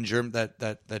side that then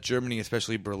that Germany,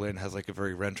 especially Berlin, has like a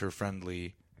very renter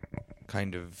friendly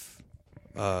kind of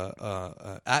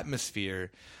atmosphere,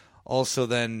 also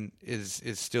then is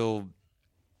still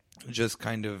just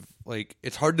kind of like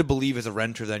it's hard to believe as a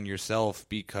renter then yourself,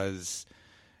 because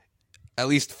at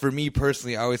least for me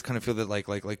personally, I always kind of feel that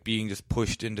like being just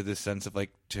pushed into this sense of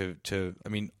like to I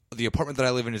mean, the apartment that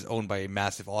I live in is owned by a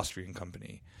massive Austrian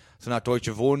company. So not Deutsche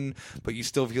Wohnen, but you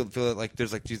still feel that like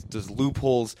there's like these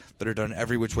loopholes that are done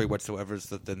every which way whatsoever,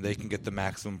 so that then they can get the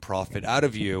maximum profit out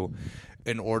of you,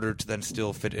 in order to then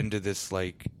still fit into this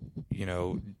like, you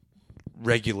know,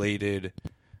 regulated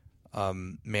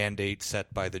mandate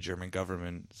set by the German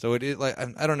government. So it is like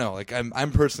I don't know, like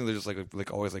I'm personally just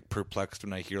like always like perplexed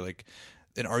when I hear like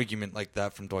an argument like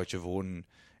that from Deutsche Wohnen.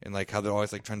 And like how they're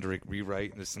always like trying to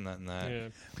rewrite this and that and that. Yeah.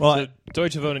 Well, so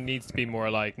Deutsche Wohnen needs to be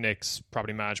more like Nick's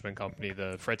property management company,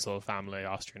 the Fritzl family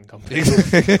Austrian company.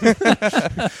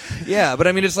 Yeah, but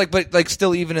I mean, it's like, but like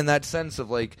still, even in that sense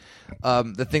of like,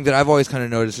 the thing that I've always kind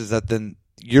of noticed is that then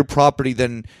your property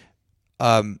then,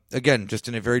 again, just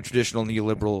in a very traditional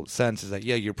neoliberal sense, is that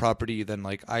yeah, your property then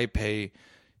like I pay,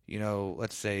 you know,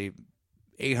 let's say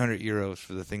 800 euros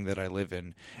for the thing that I live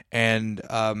in, and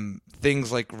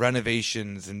things like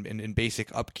renovations and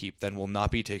basic upkeep then will not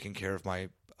be taken care of my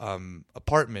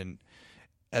apartment,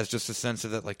 as just a sense of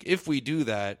that like if we do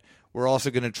that, we're also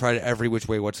going to try to every which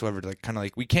way whatsoever to like kind of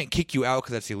like we can't kick you out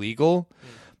because that's illegal,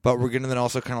 but we're going to then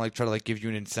also kind of like try to like give you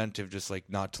an incentive just like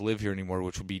not to live here anymore,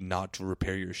 which would be not to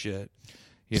repair your shit.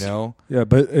 You know? Yeah,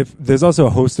 but if there's also a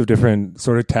host of different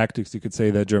sort of tactics you could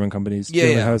say that German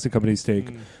housing companies take.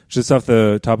 Just off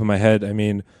the top of my head, I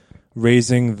mean,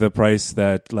 raising the price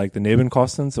that like the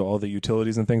Nebenkosten, so all the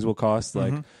utilities and things will cost.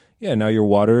 Like, yeah, now your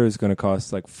water is going to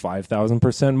cost like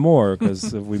 5,000% more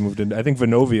because we moved in. I think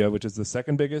Vonovia, which is the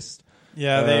second biggest.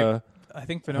 Yeah, I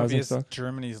think Vonovia is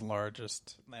Germany's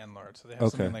largest landlord, so they have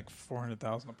something like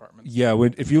 400,000 apartments. Yeah,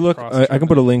 if you look, I can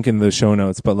put a link in the show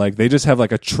notes, but like they just have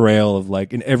like a trail of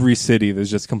like in every city, there's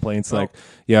just complaints like,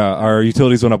 yeah, our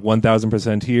utilities went up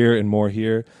 1,000% here and more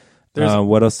here.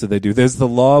 What else did they do? There's the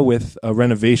law with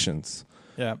renovations.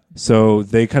 Yeah. So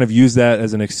they kind of use that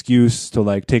as an excuse to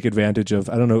like take advantage of,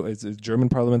 I don't know, it's a German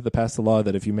parliament that passed the law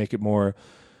that if you make it more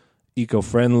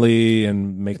eco-friendly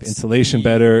and make the insulation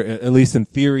better, at least in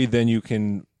theory, then you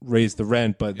can raise the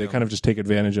rent, but they kind of just take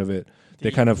advantage of it. They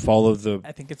kind of follow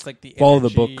I think it's like the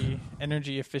book.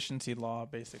 Energy efficiency law,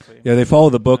 basically. Yeah, they follow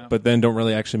the book, but then don't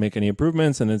really actually make any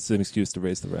improvements, and it's an excuse to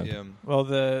raise the rent. Yeah. Well,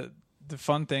 the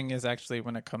fun thing is actually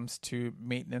when it comes to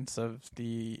maintenance of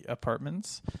the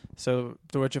apartments. So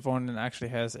Deutsche Wohnen actually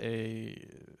has a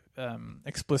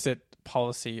explicit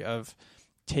policy of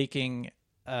taking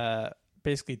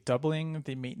basically doubling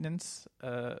the maintenance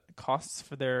costs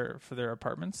for their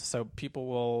apartments. So people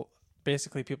will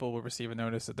receive a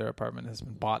notice that their apartment has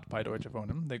been bought by Deutsche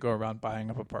Wohnen. They go around buying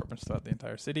up apartments throughout the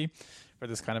entire city for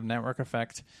this kind of network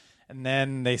effect. And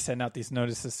then they send out these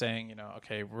notices saying,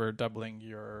 okay, we're doubling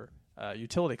your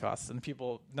utility costs. And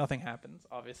nothing happens,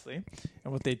 obviously.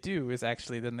 And what they do is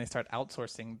actually then they start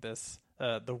outsourcing this,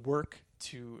 the work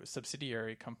to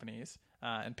subsidiary companies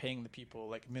and paying the people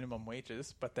like minimum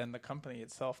wages. But then the company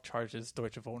itself charges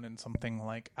Deutsche Wohnen something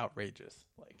like outrageous,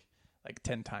 like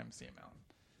 10 times the amount.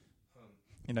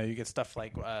 You get stuff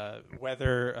like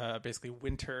weather, basically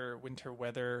winter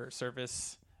weather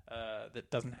service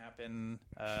that doesn't happen.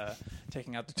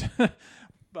 Taking out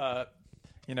the,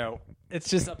 it's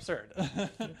just absurd.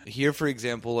 Here, for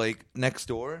example, like next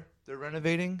door, they're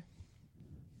renovating.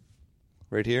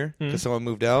 Right here, because someone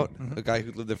moved out. A guy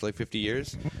who lived there for like 50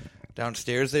 years.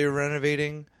 Downstairs, they were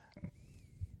renovating.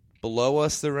 Below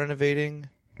us, they're renovating.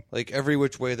 Like every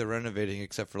which way, they're renovating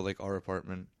except for like our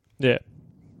apartment. Yeah.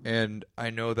 And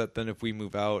I know that then if we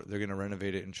move out, they're going to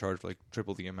renovate it and charge like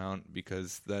triple the amount,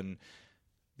 because then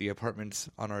the apartments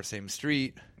on our same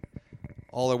street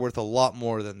all are worth a lot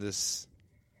more than this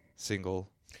single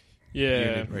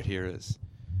unit right here is.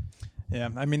 Yeah,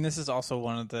 I mean, this is also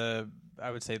one of the,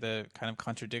 I would say, the kind of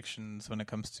contradictions when it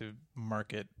comes to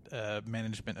market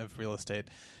management of real estate.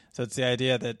 So it's the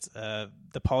idea that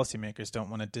the policymakers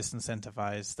don't want to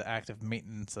disincentivize the active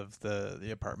maintenance of the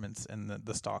apartments and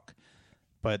the stock.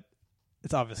 But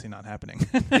it's obviously not happening.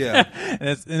 Yeah.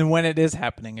 and when it is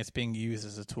happening, it's being used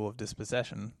as a tool of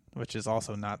dispossession, which is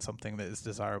also not something that is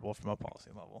desirable from a policy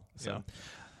level. So,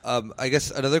 I guess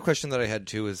another question that I had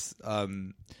too is,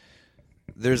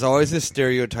 there's always this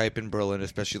stereotype in Berlin,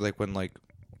 especially like when like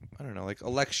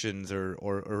elections or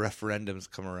referendums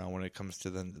come around. When it comes to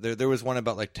them, there was one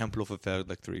about like Tempelhofer Feld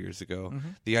like 3 years ago. Mm-hmm.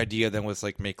 The idea then was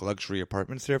like make luxury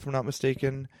apartments there, if I'm not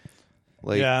mistaken.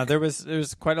 There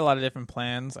was quite a lot of different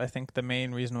plans. I think the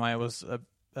main reason why it was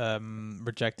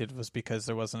rejected was because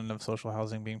there wasn't enough social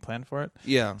housing being planned for it.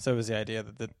 Yeah. So it was the idea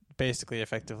that basically,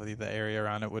 effectively, the area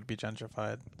around it would be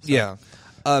gentrified. So. Yeah.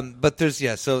 But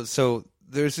so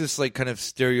there's this like kind of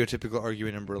stereotypical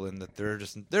argument in Berlin that there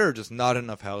are just not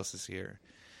enough houses here.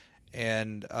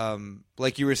 And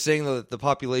like you were saying, the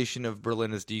population of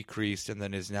Berlin has decreased and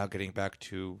then is now getting back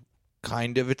to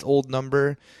kind of its old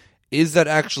number. Is that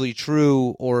actually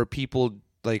true, or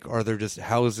are there just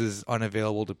houses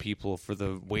unavailable to people for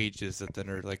the wages that then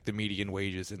are like the median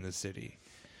wages in the city?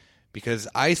 Because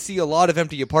I see a lot of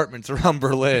empty apartments around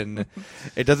Berlin.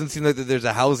 It doesn't seem like that there's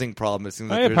a housing problem. It seems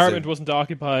my like apartment wasn't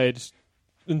occupied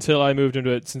until I moved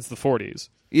into it since the 40s.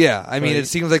 Yeah, I mean, it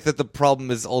seems like that the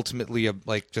problem is ultimately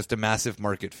just a massive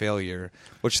market failure,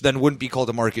 which then wouldn't be called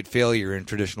a market failure in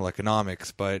traditional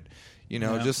economics, but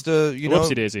just a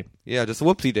whoopsie daisy. Yeah, just a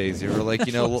whoopsie daisy, or like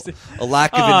a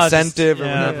lack of incentive or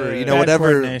whatever.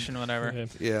 Whatever coordination, whatever.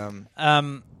 Yeah.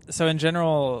 So in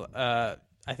general, I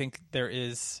think there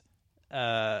is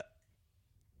a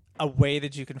way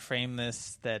that you can frame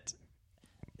this that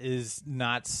is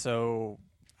not so,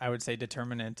 I would say,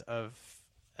 determinant of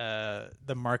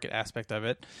the market aspect of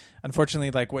it.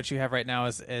 Unfortunately, like what you have right now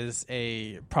is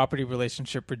a property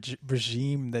relationship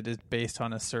regime that is based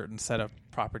on a certain set of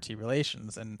property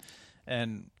relations,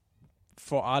 and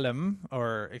for allem,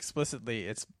 or explicitly,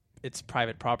 it's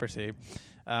private property,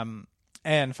 and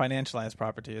financialized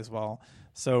property as well.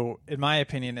 So in my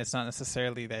opinion, it's not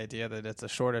necessarily the idea that it's a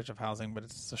shortage of housing, but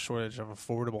it's a shortage of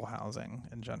affordable housing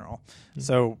in general. Mm-hmm.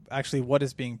 So actually what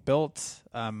is being built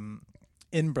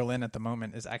in Berlin at the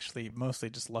moment is actually mostly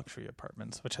just luxury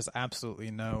apartments, which has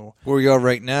absolutely no... Where we are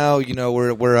right now,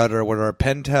 we're at our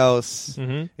penthouse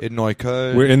in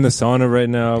Neukölln. We're in the sauna right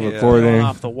now, recording.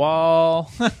 Off the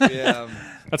wall. Yeah.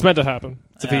 That's meant to happen.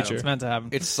 It's a feature. It's meant to happen.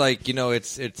 It's like,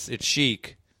 it's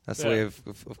chic. That's the way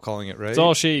of calling it, right? It's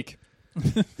all chic.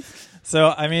 So,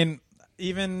 I mean,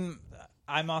 even...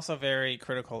 I'm also very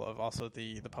critical of also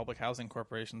the public housing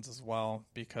corporations as well,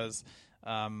 because...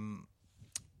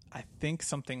 I think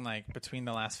something like between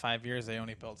the last 5 years, they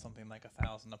only built something like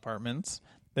 1,000 apartments.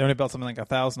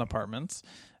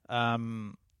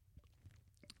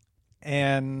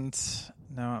 And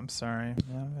No, I'm sorry.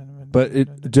 But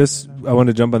I want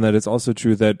to jump on that. It's also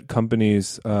true that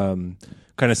companies kind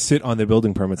of sit on their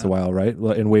building permits a while, right?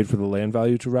 And wait for the land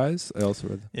value to rise. I also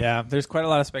read that. Yeah, there's quite a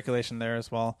lot of speculation there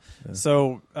as well. Yeah.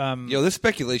 So, Yo, this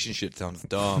speculation shit sounds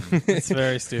dumb. it's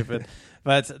very stupid.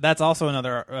 But that's also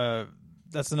another.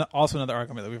 Also another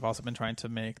argument that we've also been trying to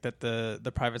make, that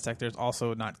the private sector is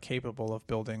also not capable of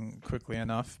building quickly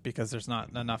enough because there's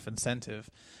not enough incentive.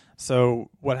 So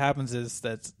what happens is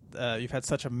that you've had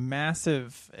such a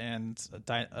massive and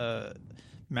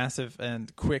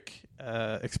quick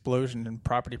explosion in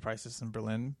property prices in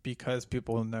Berlin because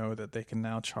people know that they can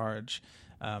now charge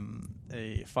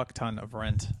a fuck ton of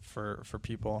rent for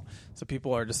people. So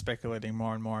people are just speculating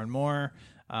more and more and more.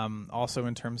 Also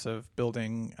in terms of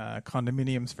building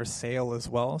condominiums for sale as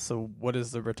well. So what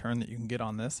is the return that you can get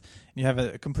on this? And you have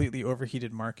a completely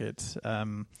overheated market.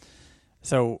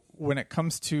 So when it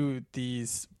comes to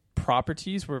these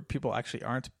properties where people actually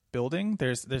aren't building,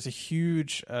 there's a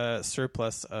huge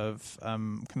surplus of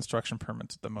construction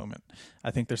permits at the moment.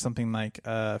 I think there's something like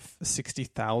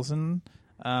 60,000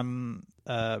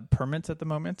 permits at the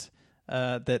moment.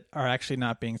 That are actually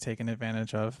not being taken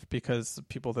advantage of because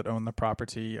people that own the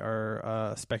property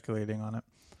are speculating on it.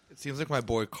 It seems like my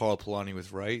boy Carl Polanyi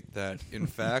was right, that in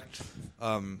fact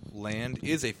land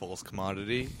is a false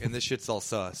commodity and this shit's all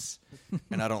sus.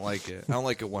 And I don't like it. I don't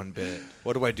like it one bit.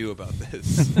 What do I do about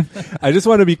this? I just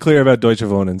want to be clear about Deutsche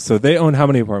Wohnen. So they own how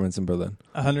many apartments in Berlin?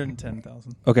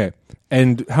 110,000. Okay.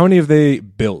 And how many have they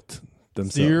built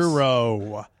themselves?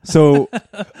 0. So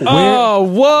Oh,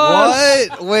 what?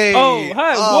 What? Wait. Oh,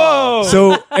 hi, whoa.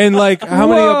 So and like how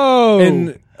Whoa. many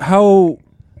and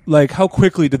how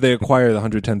quickly did they acquire the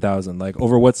 110,000? Like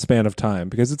over what span of time?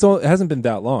 Because it hasn't been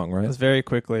that long, It right? was very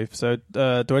quickly. So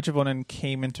Deutsche Wohnen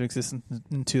came into existence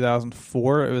in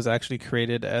 2004. It was actually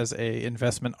created as a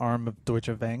investment arm of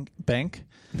Deutsche Bank.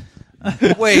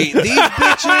 Wait, these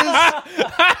bitches?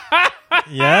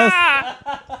 Yes.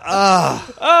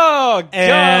 Oh, God.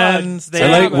 And they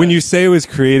I like when you say it was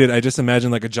created, I just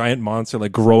imagine like a giant monster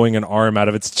like growing an arm out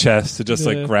of its chest to just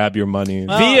like grab your money.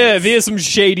 Via some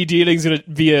shady dealings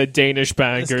via Danish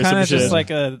bank it's or kind some of shit. just like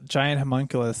a giant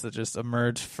homunculus that just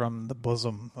emerged from the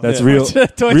bosom. Of That's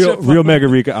Deutsche real Mega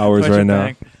Rika hours Deutsche right now.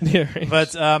 Bank. Yeah, right.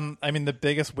 But I mean, the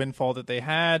biggest windfall that they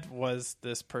had was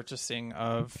this purchasing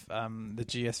of the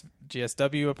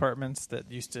GSW apartments that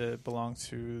used to belong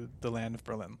to the land of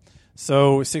Berlin.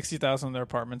 So 60,000 of their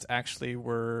apartments actually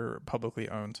were publicly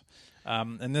owned.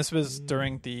 And this was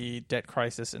during the debt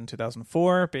crisis in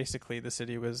 2004. Basically, the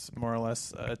city was more or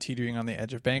less teetering on the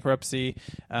edge of bankruptcy.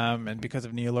 And because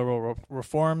of neoliberal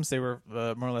reforms, they were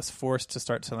more or less forced to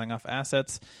start selling off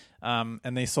assets.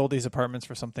 And they sold these apartments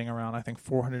for something around, I think,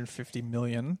 450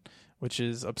 million, which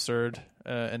is absurd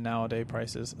in nowadays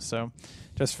prices. So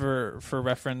just for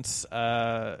reference,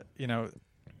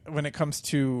 when it comes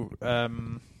to,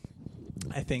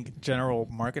 I think, general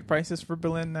market prices for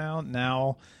Berlin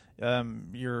now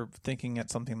you're thinking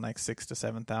at something like 6,000 to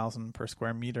 7,000 per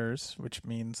square meters, which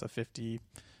means a 50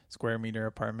 square meter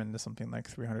apartment is something like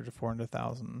 300 to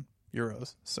 400,000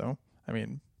 euros. So, I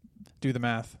mean, do the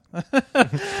math.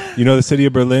 You know, the city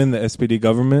of Berlin, the SPD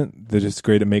government, they're just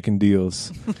great at making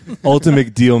deals.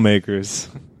 Ultimate deal makers.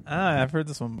 I've heard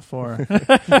this one before.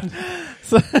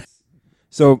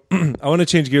 So I want to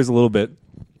change gears a little bit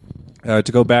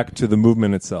to go back to the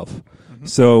movement itself. Mm-hmm.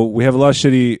 So we have a lot of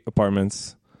shitty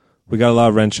apartments. We got a lot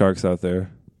of rent sharks out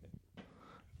there.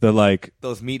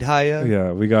 Those meat haya?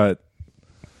 Yeah, we got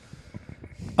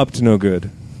up to no good.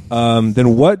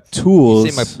 Then what tools?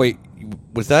 You say wait,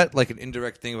 was that like an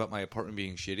indirect thing about my apartment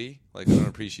being shitty? Like, I don't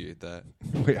appreciate that.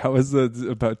 Wait, how is that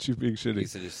about you being shitty? You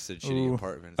said just said shitty Ooh.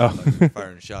 apartment. Oh. Like you're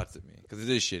firing shots at me. Because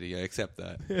it is shitty. I accept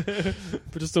that.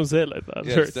 But just don't say it like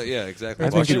that. Yeah, exactly. I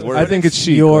Watch think, your words. I think it's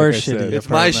chic. Your like I said. shitty. It's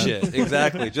my apartment. shit.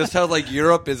 Exactly. Just how like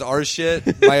Europe is our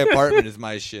shit, my apartment is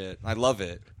my shit. I love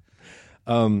it.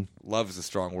 Love is a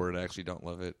strong word. I actually don't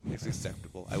love it. It's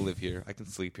acceptable. I live here. I can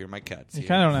sleep here. My cat's You here.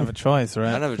 kind of don't have a choice, I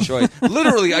right? don't have a choice.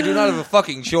 Literally, I do not have a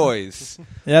fucking choice.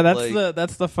 Yeah,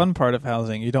 that's the fun part of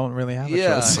housing. You don't really have a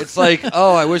Yeah, choice. it's like,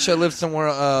 oh, I wish I lived somewhere.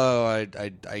 Oh,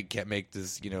 I can't make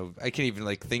this. I can't even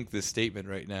like think this statement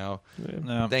right now.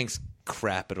 No. Thanks,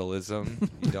 capitalism,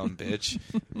 you dumb bitch.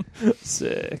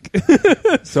 Sick.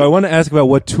 So I want to ask about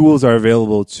what tools are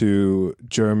available to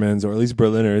Germans or at least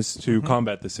Berliners to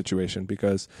combat this situation,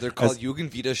 because They're called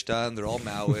Jugendwiderstand. They're all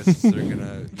Maoists.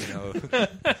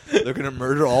 They're gonna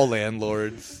murder all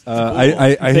landlords.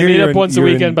 I They hear meet you're up once a you're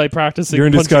weekend by practicing. You're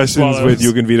in punching discussions swallows. with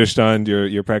Jugendwiderstand.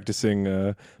 You're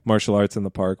practicing martial arts in the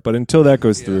park, but until that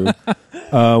goes through,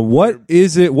 what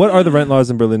is it? What are the rent laws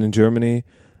in Berlin and Germany?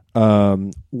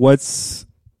 What's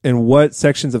in what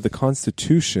sections of the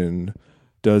Constitution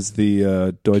does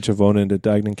the Deutsche Wohnen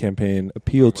Enteignen campaign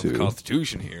appeal The to?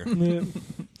 Constitution here. Do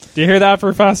you hear that,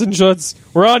 for Fassenschutz?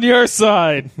 We're on your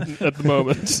side at the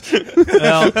moment.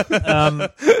 Well,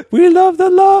 We love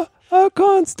the law, our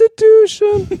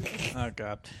Constitution. oh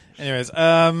god. Anyways,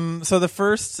 so the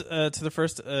first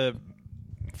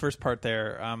part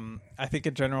there, I think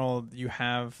in general you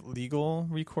have legal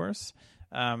recourse.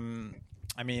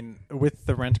 I mean, with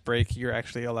the rent break, you're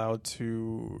actually allowed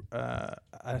to.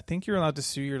 I think you're allowed to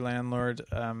sue your landlord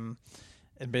and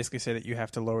basically say that you have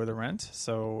to lower the rent.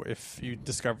 So if you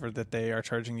discover that they are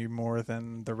charging you more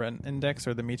than the rent index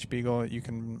or the Mietspiegel, you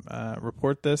can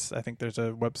report this. I think there's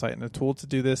a website and a tool to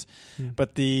do this.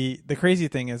 But the crazy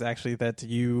thing is actually that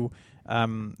you.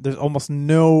 There's almost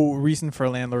no reason for a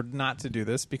landlord not to do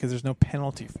this because there's no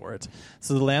penalty for it.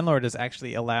 So the landlord is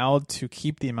actually allowed to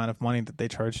keep the amount of money that they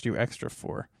charged you extra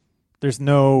for. There's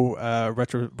no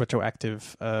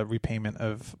retroactive repayment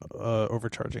of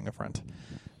overcharging of rent.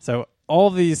 So all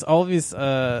of these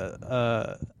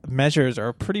measures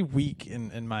are pretty weak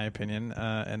in my opinion,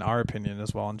 in our opinion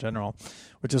as well in general,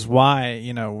 which is why,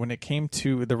 when it came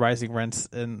to the rising rents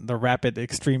and the rapid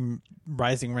extreme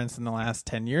rising rents in the last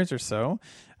 10 years or so,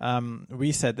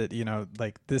 we said that,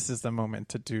 this is the moment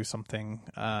to do something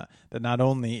that not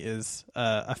only is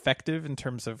effective in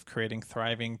terms of creating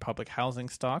thriving public housing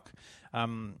stock,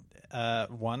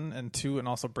 one, and two, and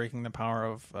also breaking the power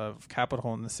of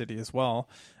capital in the city as well.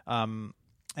 And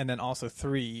then also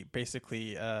three,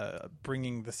 basically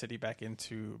bringing the city back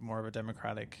into more of a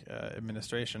democratic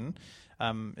administration,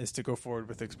 is to go forward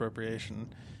with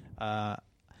expropriation.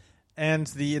 And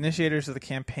the initiators of the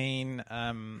campaign,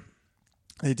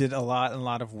 they did a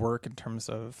lot of work in terms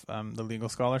of the legal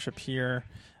scholarship here.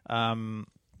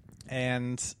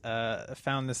 And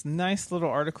found this nice little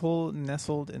article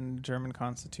nestled in the German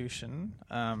Constitution.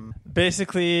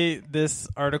 Basically, this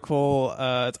article,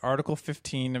 it's Article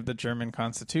 15 of the German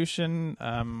Constitution,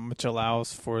 which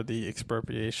allows for the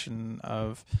expropriation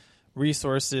of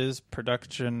resources,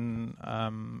 production,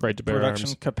 Right to bear production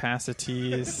arms.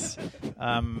 capacities,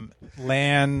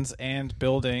 lands, and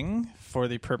building for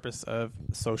the purpose of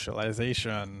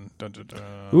socialization. Dun, dun, dun.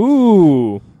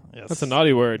 Ooh, Yes. that's a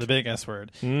naughty word. The big S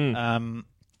word. Mm.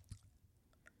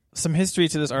 Some history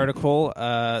to this article.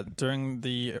 During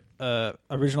the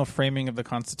original framing of the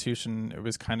Constitution, it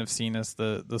was kind of seen as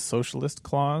the socialist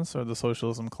clause or the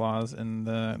socialism clause in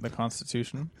the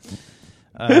Constitution.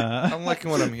 I'm liking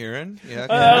what I'm hearing. Yeah.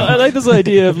 I like this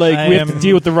idea of we have to am-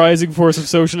 deal with the rising force of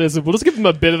socialism. We'll just give them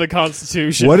a bit of the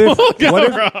Constitution. What if? We'll go What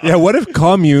wrong. if? Yeah. What if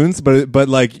communes?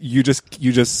 But you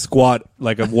just squat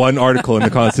like a one article in the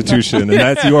Constitution, and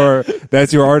that's your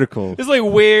article. It's like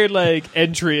weird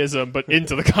entryism, but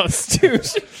into the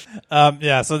Constitution.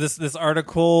 So this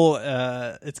article,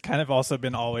 it's kind of also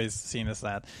been always seen as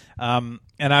that. And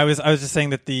I was just saying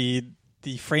that the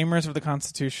framers of the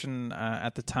Constitution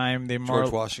at the time, they more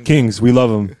George Washington. Kings, we love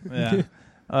them.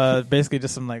 yeah. Basically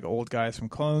just some old guys from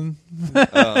Cologne.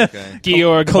 Oh, okay.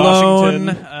 Georg Cologne,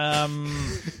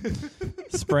 Washington.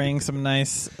 spraying some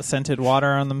nice scented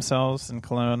water on themselves in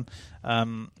Cologne.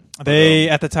 They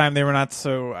at the time they were not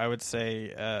so. I would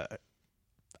say, I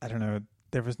don't know.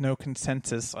 There was no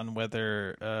consensus on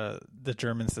whether the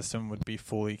German system would be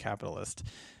fully capitalist.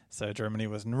 So Germany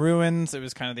was in ruins. It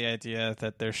was kind of the idea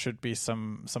that there should be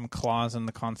some clause in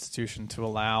the Constitution to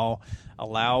allow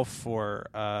for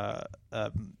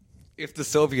If the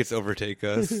Soviets overtake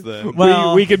us, then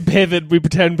Well- we can pivot. We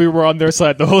pretend we were on their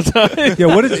side the whole time. Yeah,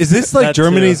 what is this like That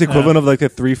Germany's too, equivalent of a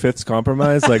 3/5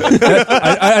 compromise? Like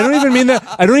I don't even mean that.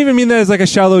 I don't even mean that as a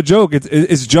shallow joke.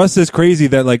 It's just as crazy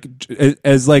that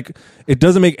as it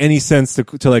doesn't make any sense to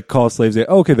call slaves.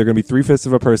 Okay, they're going to be 3/5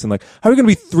 of a person. Like, how are we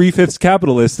going to be 3/5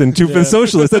 capitalist and 2/5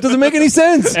 socialist? That doesn't make any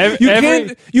sense.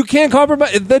 You can't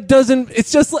compromise. That doesn't.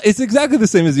 It's exactly the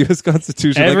same as the U.S.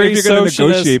 Constitution. Like, Every if you're going to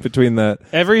socialist- negotiate between that.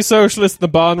 Every socialist in the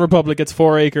Bonn Republic gets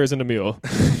 4 acres and a mule.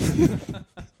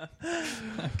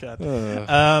 God.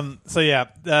 That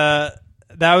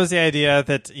was the idea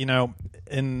that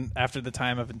after the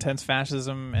time of intense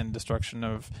fascism and destruction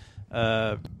of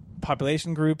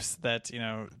population groups, that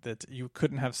that you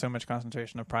couldn't have so much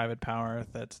concentration of private power,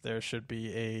 that there should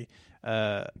be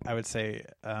I would say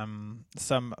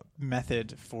some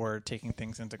method for taking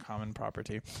things into common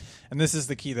property. And this is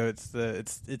the key, though. It's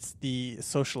the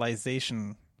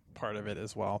socialization part of it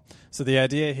as well. So the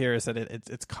idea here is that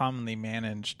it's commonly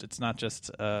managed. It's not just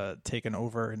taken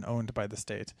over and owned by the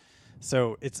state.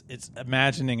 So it's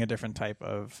imagining a different type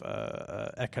of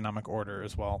economic order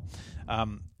as well.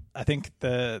 I think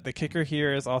the kicker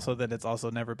here is also that it's also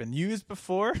never been used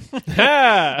before.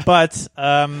 Ha! But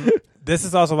this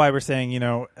is also why we're saying,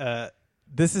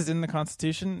 this is in the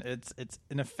Constitution. It's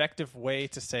an effective way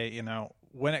to say,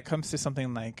 when it comes to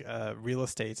something like real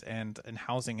estate and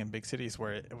housing in big cities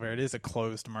where it is a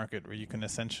closed market where you can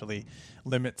essentially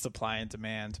limit supply and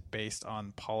demand based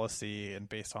on policy and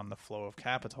based on the flow of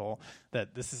capital,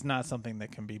 that this is not something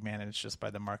that can be managed just by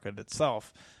the market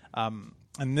itself.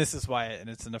 And this is why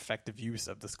it's an effective use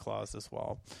of this clause as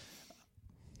well.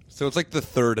 So it's like the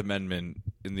Third Amendment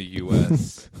in the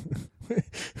U.S.,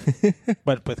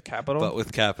 But with capital? but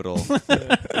with capital.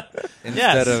 Instead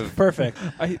Yes, of perfect.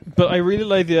 But I really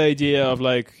like the idea of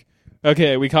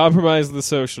okay, we compromised the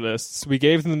socialists. We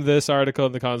gave them this article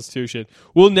in the Constitution.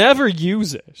 We'll never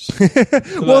use it.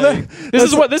 This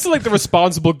is like the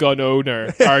responsible gun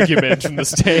owner argument from the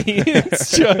state.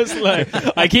 It's just like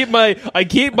I keep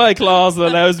my clause that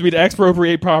allows me to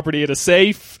expropriate property in a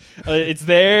safe. It's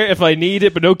there if I need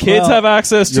it, but no kids have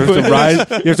access to it.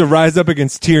 You have to rise up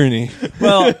against tyranny.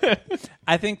 Well,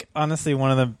 I think honestly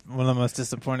one of the most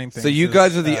disappointing things. so you is,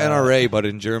 guys are the NRA, but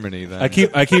in Germany. Then I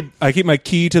keep my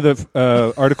key to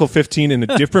the Article 15 in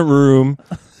a different room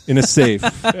in a safe.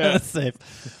 That's safe.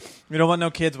 We don't want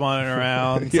no kids wandering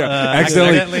around.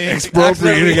 Accidentally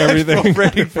expropriating everything.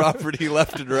 Expropriating property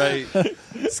left and right.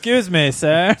 Excuse me,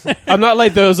 sir. I'm not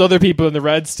like those other people in the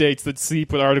red states that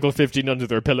sleep with Article 15 under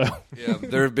their pillow. Yeah,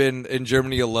 there have been in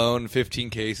Germany alone 15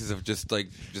 cases of just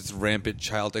rampant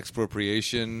child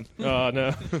expropriation. Oh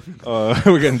no!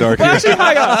 We're getting dark But here. actually,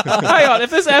 hang on.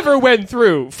 If this ever went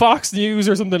through, Fox News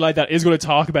or something like that is going to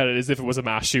talk about it as if it was a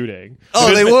mass shooting. Oh,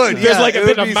 Because they would. There's Yeah, like it been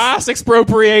would a be mass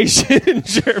expropriation in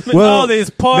Germany. Well, These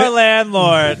poor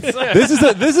landlords. this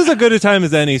is a good a time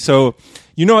as any. So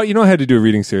I had to do a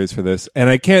reading series for this, and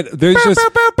I can't. There's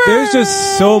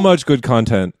just so much good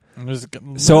content.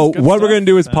 So what we're going to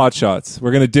do is pot shots.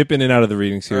 We're going to dip in and out of the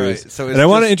reading series. Right, so and I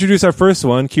want to introduce our first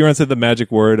one. Kieran said the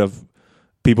magic word of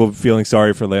people feeling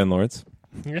sorry for landlords.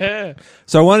 Yeah.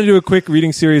 So I want to do a quick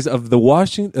reading series of the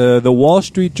Wall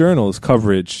Street Journal's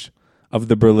coverage of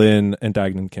the Berlin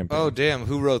Enteignen campaign. Oh damn!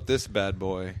 Who wrote this bad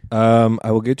boy?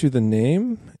 I will get you the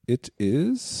name. It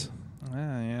is.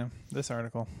 Yeah, this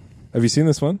article. Have you seen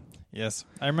this one? Yes,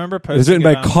 I remember posting. It's written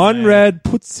by on Konrad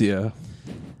Putzia.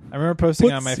 I remember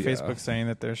posting on my Putzia. Facebook saying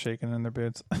that they're shaking in their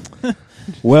boots.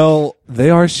 Well, they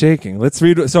are shaking. Let's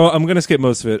read. So I'm going to skip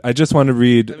most of it. I just want to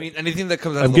read. I mean, anything that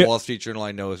comes out I'm of the gi- Wall Street Journal,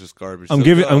 I know is just garbage. I'm So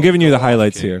giving you go the on,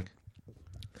 highlights King. here.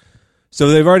 So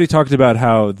they've already talked about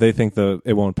how they think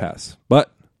it won't pass,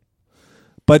 but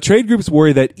trade groups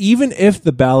worry that even if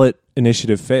the ballot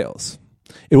initiative fails,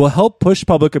 it will help push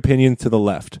public opinion to the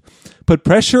left, put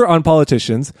pressure on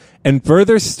politicians, and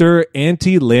further stir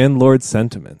anti-landlord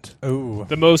sentiment. Ooh.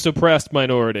 The most oppressed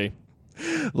minority.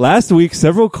 Last week,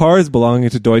 several cars belonging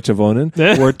to Deutsche Wohnen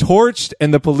were torched,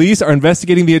 and the police are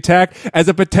investigating the attack as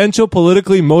a potential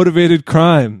politically motivated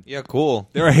crime. Yeah, cool.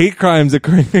 There are hate crimes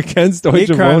occurring against Deutsche Hate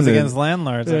crimes Wohnen. against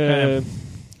landlords. Okay.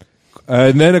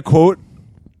 And then a quote.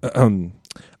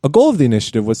 A goal of the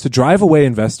initiative was to drive away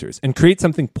investors and create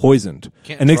something poisoned.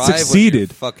 Can't And it drive when your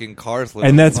succeeded. fucking cars lit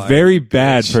And on that's fire, very you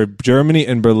bad bitch. for Germany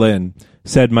and Berlin,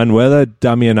 said Manuela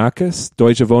Damianakis,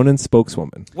 Deutsche Wohnen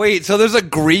spokeswoman. Wait, so there's a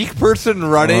Greek person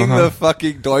running the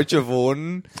fucking Deutsche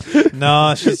Wohnen?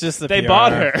 No, she's just the They PR.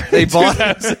 bought her. They bought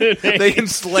her. 2008. They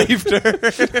enslaved her.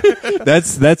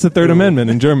 That's the Third Amendment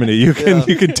in Germany. You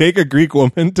can take a Greek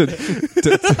woman to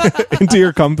into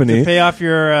your company. Pay off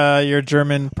your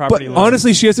German But property loan.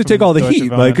 honestly, she has to take all the Deutsche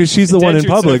heat, Wohnen. because she's the one in Indentured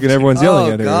public and servitude. everyone's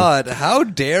yelling at her. God, how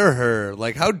dare her?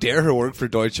 Like, how dare her work for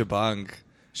Deutsche Bank?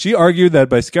 She argued that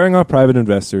by scaring off private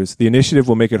investors, the initiative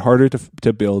will make it harder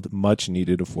to build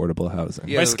much-needed affordable housing.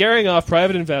 Yeah, By scaring off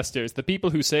private investors, the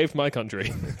people who saved my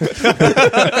country.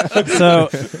 So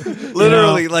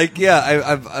literally, like, yeah,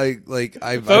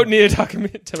 I've Vote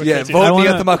Neo-Democracy. yeah, vote I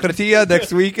wanna- Nia Demokratia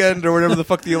next weekend or whatever the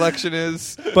fuck the election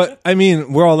is. But, I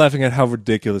mean, we're all laughing at how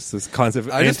ridiculous this concept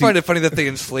of I just find it funny that they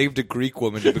enslaved a Greek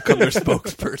woman to become their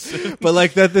spokesperson. But,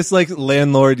 like, that this, like,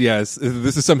 landlord, this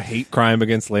is some hate crime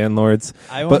against landlords.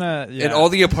 I But- want to. And all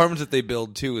the apartments that they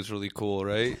build, too, is really cool,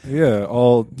 right? Yeah,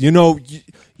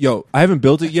 yo, I haven't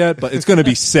built it yet, but it's going to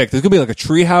be sick. There's going to be, like, a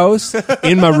tree house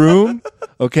in my room,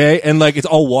 okay? And, like, it's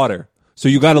all water. So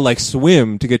you got to, like,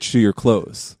 swim to get to your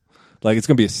clothes. Like, it's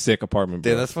going to be a sick apartment,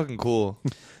 bro. Yeah, that's fucking cool.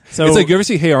 So It's like, you ever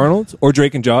see Hey Arnold or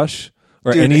Drake and Josh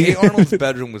or Dude, any. Hey Arnold's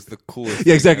bedroom was the coolest.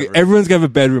 Yeah, exactly. thing ever. Everyone's gonna have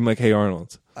a bedroom like Hey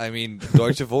Arnold. I mean,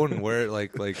 Deutsche Wohnen, where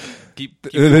like keep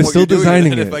They're doing what still you're doing,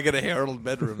 designing and it. If I get a Hey Arnold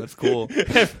bedroom, that's cool.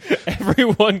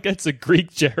 Everyone gets a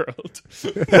Greek Gerald.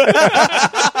 Every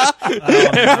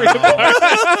apartment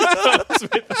comes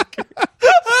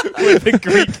with a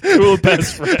Greek cool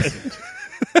best friend.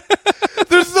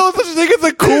 There's no such thing as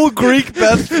a cool Greek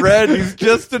best friend. He's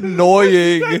just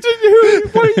annoying. Why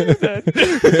are you then?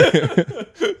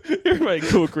 You're my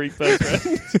cool Greek best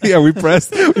friend. Yeah, we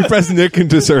pressed Nick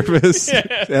into service.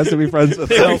 Yeah. He has to be friends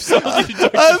with Yeah, him. we've sold you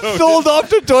Deutsche I'm Wohnen. sold off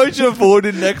to Deutsche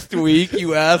Wohnen next week,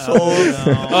 you assholes.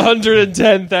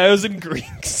 110,000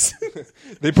 Greeks.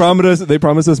 They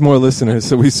promised us more listeners,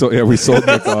 so we sold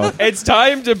Nick off. It's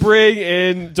time to bring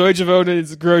in Deutsche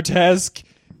Wohnen's grotesque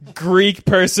Greek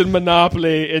person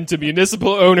monopoly into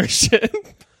municipal ownership.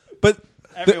 But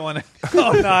Everyone.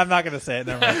 Oh no, I'm not going to say it.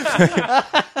 Never mind.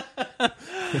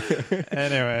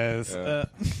 Anyways, a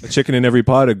chicken in every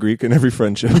pot, a Greek in every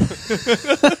friendship. you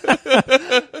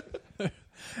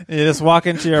just walk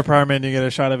into your apartment and you get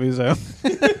a shot of ouzo.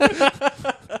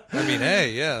 I mean,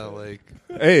 hey, yeah, like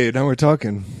Hey, now we're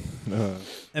talking.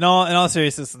 In all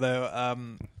seriousness, though,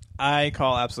 I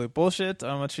call absolute bullshit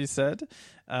on what she said.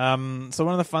 So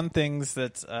one of the fun things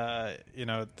that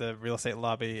the real estate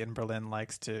lobby in Berlin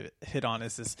likes to hit on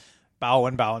is this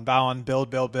bauen,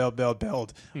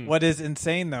 build. What is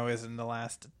insane though is in the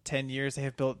last 10 years they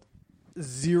have built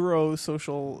 0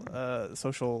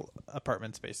 social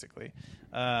apartments basically.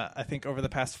 I think over the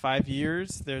past 5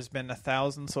 years there's been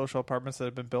 1,000 social apartments that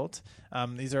have been built.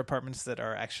 These are apartments that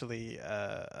are actually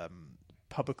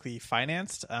publicly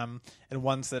financed, and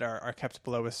ones that are kept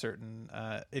below a certain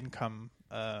income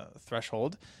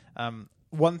threshold.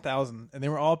 1,000, and they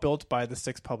were all built by the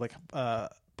 6 public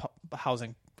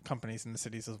housing companies in the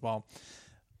cities as well.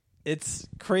 It's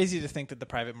crazy to think that the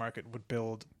private market would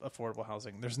build affordable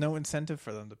housing. There's no incentive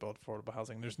for them to build affordable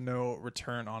housing. There's no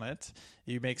return on it.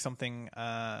 You make something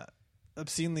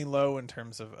obscenely low in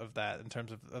terms of that, in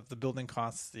terms of the building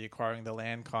costs, the acquiring the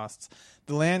land costs.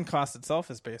 The land cost itself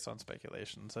is based on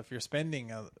speculation. So if you're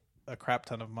spending a crap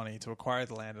ton of money to acquire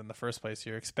the land in the first place,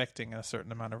 you're expecting a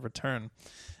certain amount of return.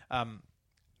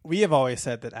 We have always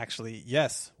said that actually,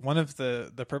 yes, one of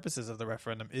the purposes of the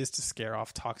referendum is to scare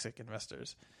off toxic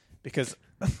investors, because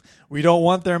we don't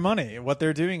want their money. What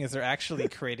they're doing is they're actually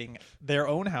creating their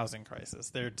own housing crisis.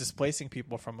 They're displacing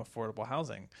people from affordable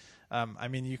housing. I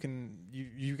mean,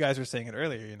 you guys were saying it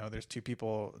earlier, there's 2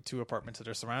 apartments that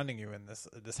are surrounding you in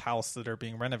this house that are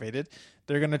being renovated.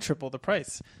 They're going to triple the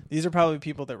price. These are probably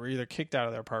people that were either kicked out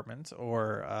of their apartment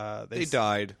or they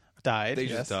died. They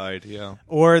just died, yeah.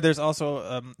 Or there's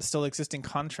also still existing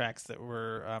contracts that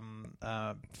were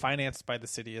financed by the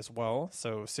city as well.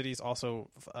 So cities also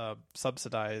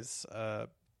subsidize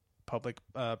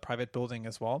private building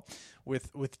as well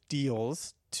with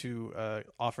deals to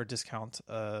offer discount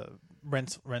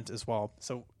rent as well.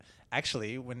 So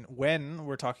actually, when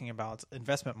we're talking about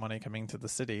investment money coming to the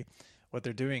city, what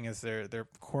they're doing is they're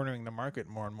cornering the market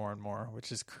more and more and more,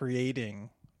 which is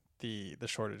creating the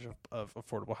shortage of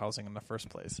affordable housing in the first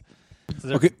place.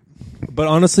 So Okay, but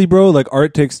honestly, bro, like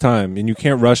art takes time, and you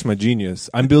can't rush my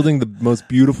genius. I'm building the most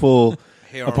beautiful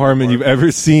Hey Arnold apartment you've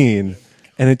ever seen,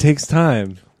 and it takes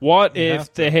time. What You have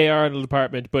if the Hey Arnold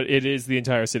apartment, but it is the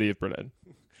entire city of Berlin?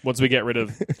 Once we get rid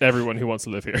of everyone who wants to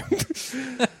live here.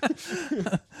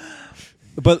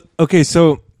 But okay,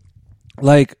 so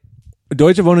like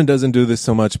Deutsche Wohnen doesn't do this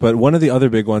so much, but one of the other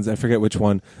big ones, I forget which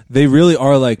one, they really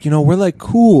are like, we're like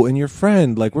cool and your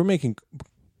friend, like we're making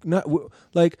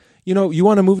like, you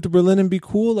want to move to Berlin and be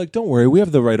cool, like don't worry, we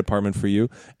have the right apartment for you.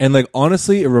 And like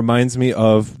honestly, it reminds me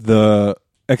of the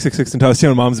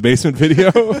XXXTentacion Mom's Basement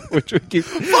video, which we keep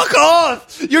Fuck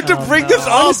off! You have to bring this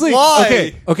up. honestly.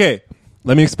 Why? Okay,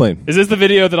 let me explain. Is this the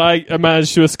video that I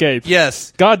managed to escape?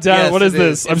 Yes. God damn, Yes, what is it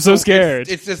this? I'm It's so the- scared.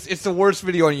 It's the worst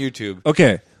video on YouTube.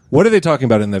 Okay, what are they talking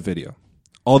about in that video?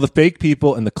 All the fake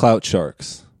people and the clout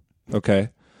sharks. Okay,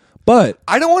 but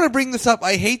I don't want to bring this up.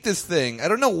 I hate this thing. I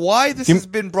don't know why this has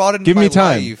been brought into give my me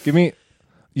time. life. Give me.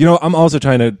 I'm also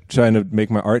trying to make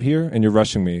my art here, and you're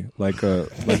rushing me. Like you're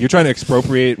trying to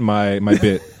expropriate my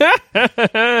bit.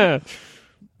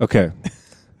 Okay,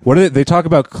 what are they talk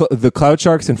about the cloud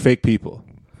sharks and fake people,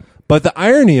 but the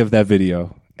irony of that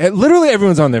video. Literally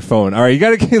everyone's on their phone. All right, you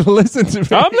got to listen to me.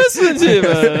 I'm listening to you,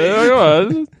 man. Oh,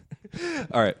 come on.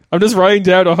 All right. I'm just writing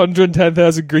down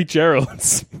 110,000 Greek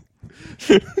Geralds.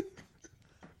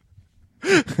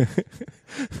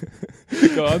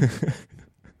 Go on.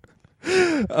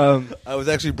 I was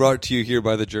actually brought to you here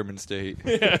by the German state.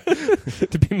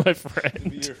 To be my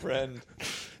friend. Be your friend.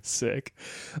 Sick.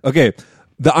 Okay,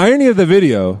 the irony of the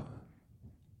video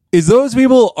is those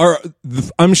people are,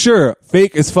 I'm sure,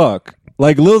 fake as fuck.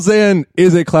 Like, Lil Xan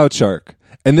is a cloud shark.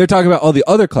 And they're talking about all the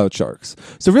other cloud sharks.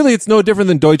 So really, it's no different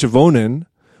than Deutsche Wohnen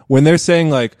when they're saying,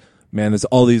 like, man, there's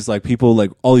all these, like, people, like,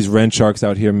 all these rent sharks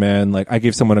out here, man. Like, I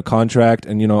gave someone a contract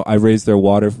and, you know, I raised their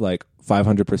water, like,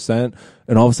 500%.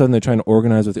 And all of a sudden, they're trying to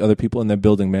organize with the other people in their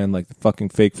building, man. Like, fucking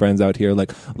fake friends out here.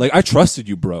 Like, I trusted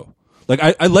you, bro. Like,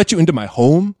 I let you into my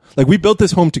home. Like, we built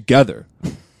this home together.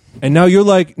 And now you're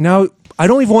like, now, I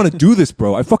don't even want to do this,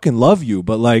 bro. I fucking love you.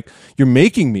 But, like, you're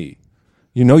making me.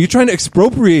 You know, you're trying to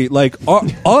expropriate, like,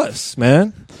 us,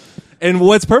 man. And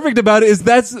what's perfect about it is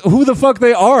that's who the fuck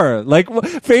they are. Like,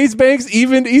 FaZe Banks,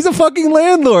 even, he's a fucking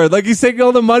landlord. Like, he's taking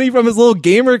all the money from his little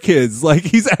gamer kids. Like,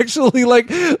 he's actually,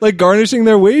 like garnishing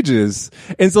their wages.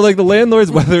 And so, like, the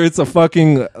landlords, whether it's a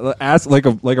fucking ass, like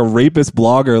a rapist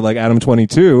blogger like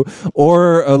Adam22,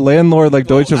 or a landlord like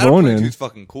Deutsche Wohnen. Adam22's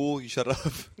fucking cool. You shut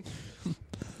up.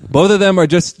 Both of them are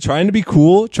just trying to be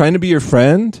cool, trying to be your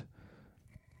friend.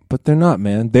 But they're not,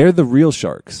 man. They're the real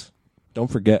sharks. Don't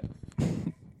forget.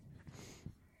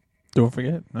 Don't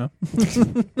forget, no.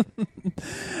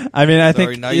 I mean, I Sorry,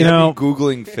 think, now you have know, me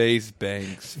Googling FaZe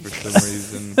Banks for some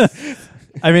reason.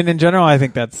 I mean, in general, I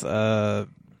think that's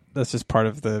just part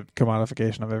of the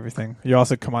commodification of everything. You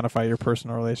also commodify your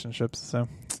personal relationships. So,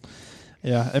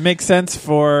 yeah, it makes sense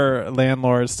for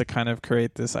landlords to kind of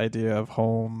create this idea of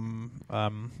home.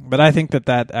 But I think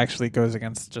that actually goes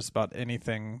against just about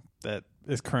anything that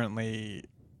is currently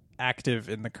active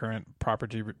in the current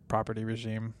property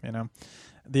regime. You know,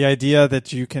 the idea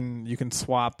that you can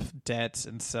swap debt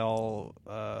and sell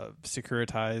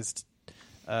securitized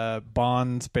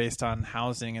bonds based on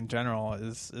housing in general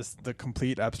is the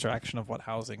complete abstraction of what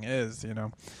housing is. You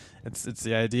know, it's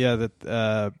the idea that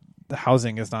the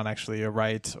housing is not actually a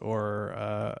right or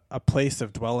a place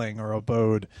of dwelling or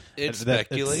abode. It's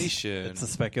speculation. It's a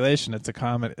speculation. It's a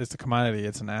commodity.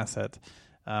 It's an asset.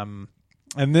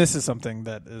 And this is something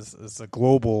that is a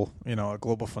global, a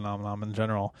global phenomenon in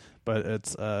general. But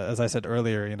it's, as I said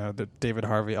earlier, that David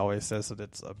Harvey always says that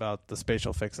it's about the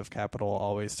spatial fix of capital,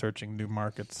 always searching new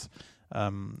markets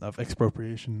of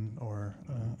expropriation or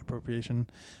appropriation,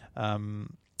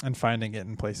 and finding it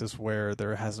in places where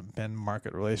there hasn't been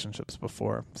market relationships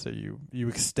before. So you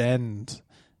extend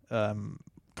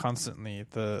constantly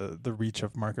the reach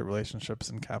of market relationships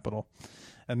in capital,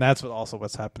 and that's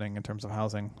what's happening in terms of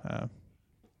housing.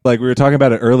 Like we were talking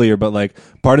about it earlier, but like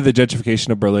part of the gentrification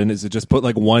of Berlin is to just put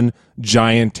like one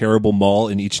giant terrible mall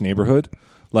in each neighborhood.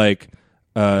 Like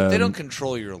they don't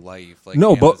control your life. Like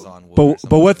no, Amazon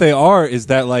but what they are is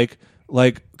that like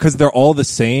because they're all the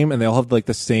same and they all have like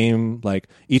the same, like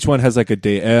each one has like a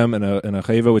DM and a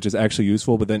Geva, which is actually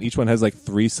useful, but then each one has like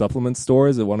 3 supplement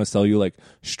stores that want to sell you like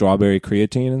strawberry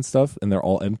creatine and stuff, and they're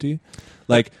all empty.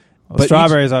 Like. But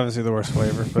strawberry is obviously the worst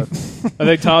flavor, but I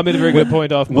think Tom made a very good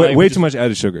point off mine. Way too much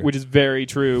added sugar. Which is very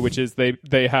true, which is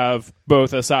they have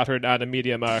both a Saturn and a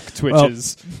Media Markt, which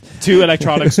is 2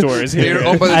 electronic stores here. They're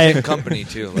owned by the same company,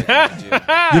 too.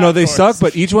 Like, they suck,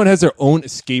 but each one has their own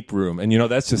escape room, and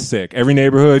that's just sick. Every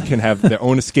neighborhood can have their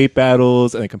own escape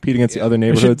battles, and they compete against the other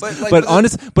neighborhoods.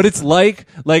 But it's like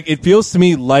it feels to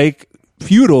me like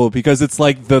feudal, because it's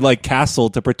like the castle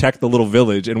to protect the little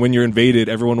village, and when you're invaded,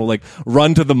 everyone will like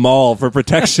run to the mall for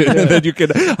protection, and then you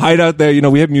can hide out there.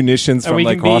 We have munitions from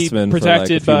like Hossman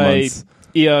protected for like a few by months.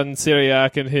 Eon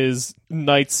Syriac and his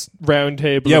Knights Round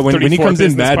Table. Yeah, of when he 34 comes in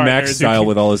business Mad partners Max who style keep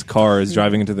with all his cars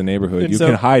driving into the neighborhood, And you so-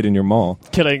 can hide in your mall.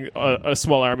 killing a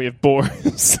small army of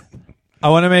boars. I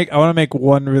want to make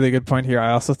one really good point here.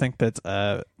 I also think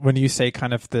that when you say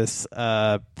kind of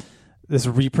this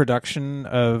reproduction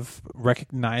of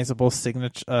recognizable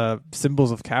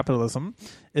symbols of capitalism,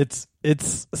 it's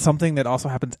something that also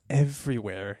happens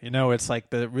everywhere. It's like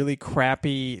the really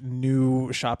crappy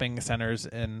new shopping centers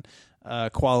in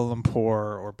Kuala Lumpur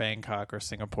or Bangkok or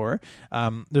Singapore.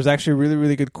 There's actually a really,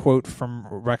 really good quote from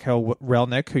Raquel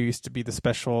Relnick, who used to be the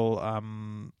special,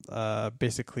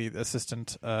 basically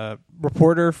assistant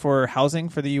reporter for housing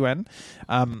for the UN.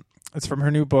 It's from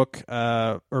her new book,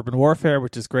 Urban Warfare,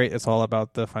 which is great. It's all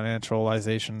about the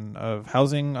financialization of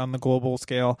housing on the global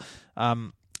scale.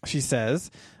 She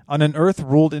says, on an earth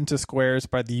ruled into squares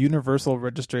by the universal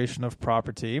registration of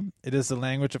property, it is the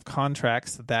language of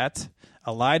contracts that,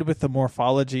 allied with the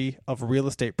morphology of real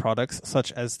estate products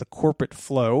such as the corporate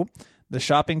flow, the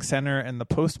shopping center, and the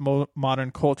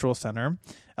postmodern cultural center,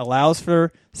 allows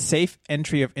for safe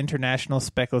entry of international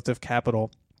speculative capital.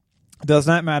 It does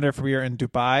not matter if we are in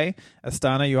Dubai,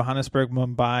 Astana, Johannesburg,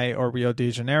 Mumbai, or Rio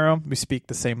de Janeiro. We speak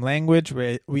the same language.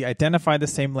 We identify the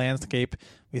same landscape.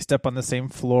 We step on the same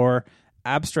floor.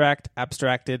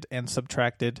 abstracted, and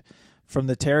subtracted from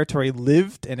the territory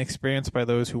lived and experienced by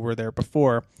those who were there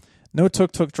before. No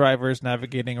tuk-tuk drivers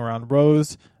navigating around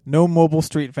rows, no mobile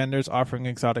street vendors offering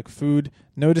exotic food,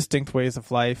 no distinct ways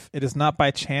of life. It is not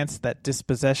by chance that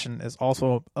dispossession is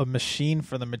also a machine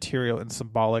for the material and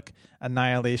symbolic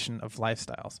annihilation of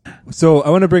lifestyles. So I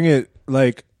want to bring it,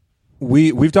 like,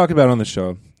 we've talked about it on the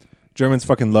show. Germans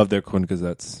fucking love their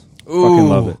Grundgesetz. Fucking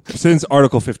love it. Since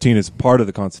Article 15 is part of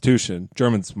the Constitution,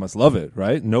 Germans must love it,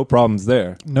 right? No problems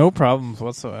there. No problems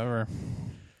whatsoever.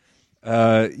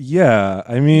 Yeah,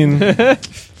 I mean, I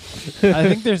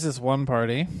think there's this one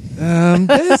party.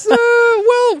 there's,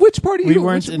 well, which party? We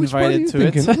weren't invited to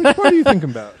it. Which party are you thinking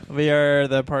about? We are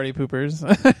the party poopers.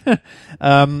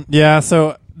 Yeah,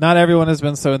 so not everyone has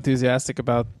been so enthusiastic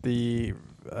about the,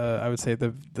 I would say,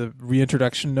 the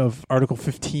reintroduction of Article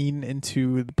 15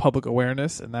 into the public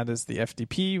awareness, and that is the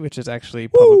FDP, which is actually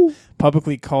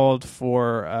publicly called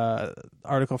for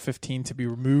Article 15 to be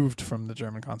removed from the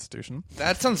German Constitution.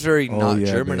 That sounds very not yeah,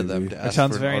 German of baby. them to It ask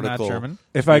sounds for an very not article. German.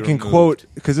 If I be can removed. quote,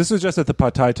 because this was just at the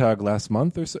Parteitag last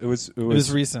month or so. It was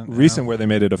recent. Recent, where they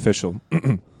made it official.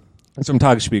 It's from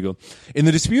Tagesspiegel. In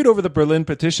the dispute over the Berlin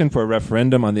petition for a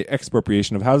referendum on the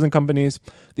expropriation of housing companies,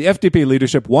 the FDP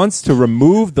leadership wants to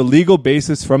remove the legal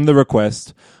basis from the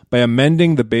request by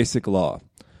amending the basic law.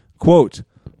 Quote,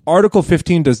 Article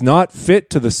 15 does not fit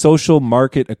to the social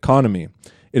market economy.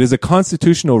 It is a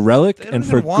constitutional relic don't and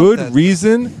even for want good that.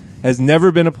 reason has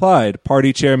never been applied,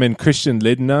 Party Chairman Christian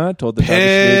Lindner told the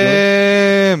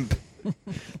Tagesspiegel. Pimp.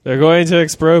 They're going to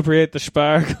expropriate the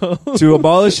Sparkle. To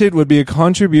abolish it would be a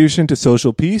contribution to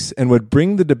social peace and would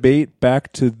bring the debate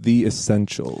back to the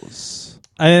essentials.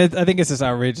 I think it's just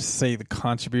outrageous to say the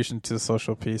contribution to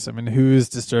social peace. I mean, who's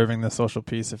disturbing the social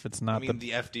peace if it's I not mean,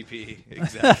 the FDP.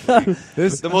 Exactly.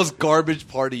 the most garbage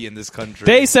party in this country.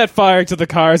 They set fire to the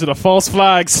cars in a false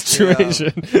flag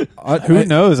situation. Who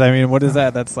knows? I mean, what is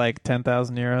that? That's like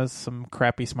 10,000 euros, some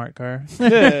crappy smart car. Yeah,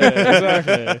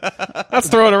 exactly. That's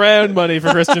throwing around money for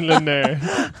Christian Lindner.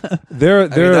 There I are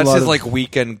mean, a that's lot his of like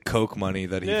weekend Coke money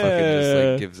that he fucking just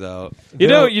Yeah. like gives out.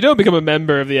 You don't become a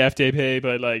member of the FDP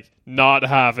by like not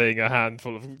having a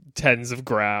handful of tens of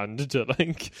grand to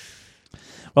like.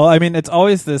 Well, I mean, it's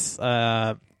always this.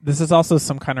 This is also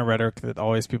some kind of rhetoric that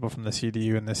always people from the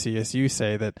CDU and the CSU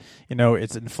say that, you know,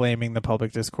 it's inflaming the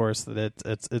public discourse, that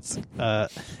it's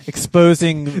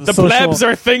exposing The plebs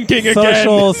are thinking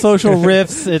again. social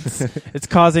rifts. It's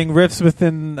causing rifts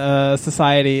within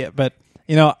society. But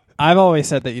you know, I've always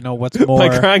said that, you know, what's more. My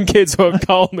grandkids won't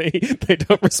call me. They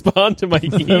don't respond to my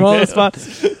emails. They won't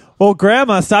respond. Well,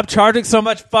 Grandma, stop charging so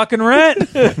much fucking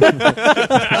rent. Get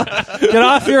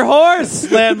off your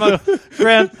horse, landlord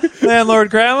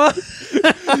Grandma.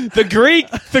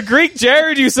 The Greek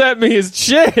Jared you sent me is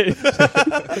shit.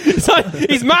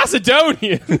 He's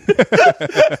Macedonian.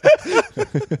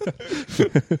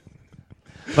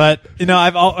 But you know,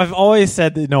 I've always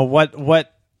said that, you know,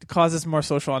 what causes more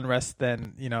social unrest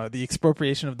than, you know, the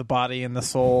expropriation of the body and the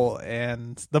soul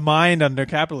and the mind under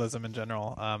capitalism in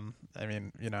general. I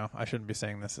mean, you know, I shouldn't be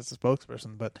saying this as a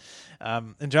spokesperson, but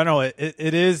in general,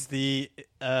 it is the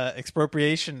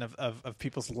expropriation of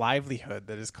people's livelihood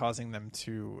that is causing them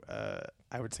to,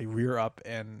 I would say, rear up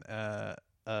and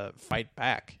fight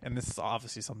back. And this is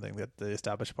obviously something that the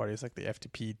established parties like the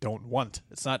FDP don't want.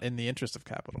 It's not in the interest of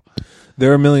capital.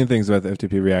 There are a million things about the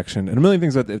FDP reaction and a million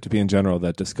things about the FDP in general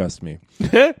that disgust me.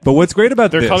 But what's great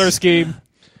about Their this, color scheme.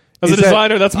 As a Is that-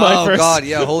 designer, that's my Oh first. god,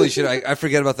 yeah, holy shit! I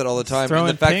forget about that all the time. And throwing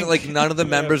the fact pink. that like none of the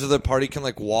members of the party can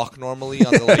like walk normally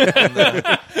on the like.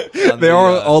 on they the,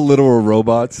 are all literal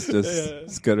robots just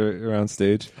scutter around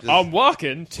stage. I'm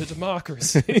walking to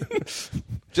democracy.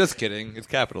 Just kidding. It's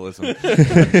capitalism. It's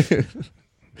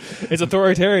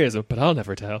authoritarianism, but I'll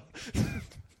never tell.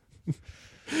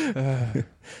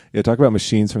 Yeah, talk about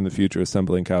machines from the future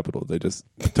assembling capital. They just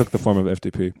took the form of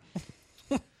FDP.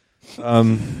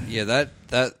 Yeah,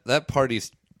 that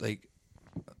party's like.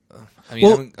 I mean,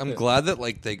 Well- I'm glad that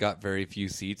like they got very few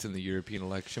seats in the European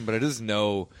election, but I just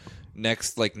know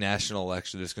next like national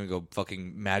election they're just gonna go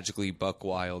fucking magically buck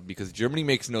wild because Germany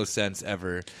makes no sense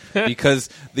ever because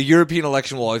the European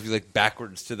election will always be like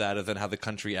backwards to that of then how the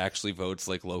country actually votes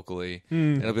like locally,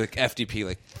 and it'll be like FDP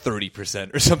like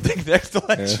 30% or something next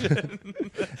election.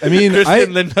 I mean,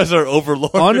 Christian Lindner's our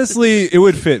overlord. honestly, it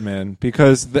would fit, man,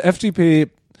 because the FDP,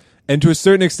 and to a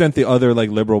certain extent, the other like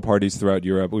liberal parties throughout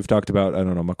Europe. We've talked about, I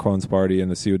don't know, Macron's party and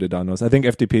the Ciudadanos. I think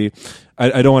FDP.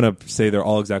 I don't want to say they're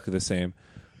all exactly the same,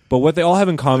 but what they all have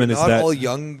in common is not that all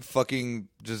young fucking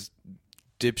just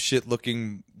dipshit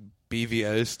looking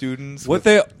BVS students What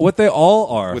they all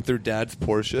are with their dad's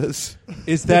Porsches.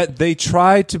 is that they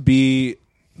try to be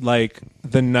like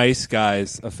the nice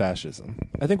guys of fascism.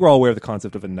 I think we're all aware of the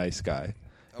concept of a nice guy.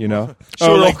 You know,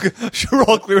 Sure, we're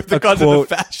all clear with the concept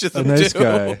quote, of fascism. a nice too.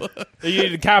 guy. You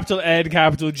need capital N,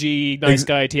 capital G, nice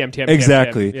guy, TM.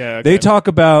 Exactly. Yeah, okay. They talk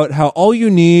about how all you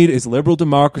need is liberal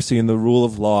democracy and the rule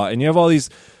of law, and you have all these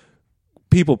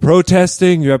people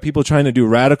protesting. You have people trying to do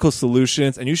radical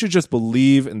solutions, and you should just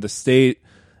believe in the state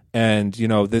and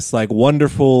this like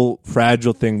wonderful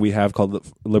fragile thing we have called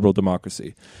liberal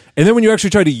democracy. And then when you actually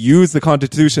try to use the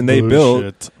constitution they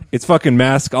built, it's fucking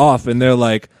mask off, and they're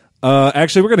like,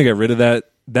 actually, we're going to get rid of that.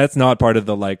 That's not part of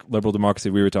the like liberal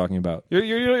democracy we were talking about.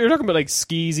 You're talking about like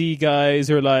skeezy guys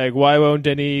who are like, why won't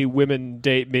any women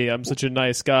date me? I'm such a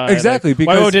nice guy. Exactly. Like,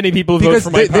 Because, why won't any people vote because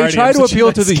for my party? They try I'm to such a appeal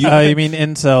nice to the guy. youth. You mean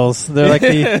incels? They're like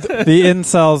the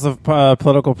incels of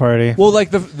political party. Well,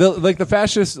 like the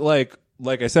fascists, like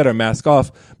I said, are mask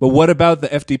off. But what about the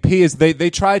FDP? Is they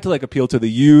try to like appeal to the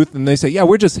youth, and they say, yeah,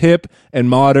 we're just hip and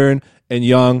modern and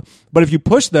young. But if you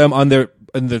push them on the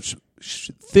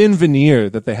thin veneer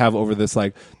that they have over this,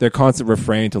 like their constant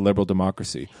refrain to liberal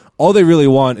democracy, all they really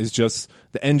want is just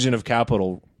the engine of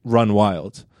capital run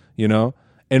wild,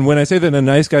 And when I say that the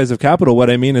nice guys of capital, what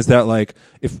I mean is that like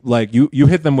if like you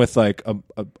hit them with like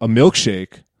a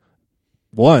milkshake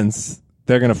once,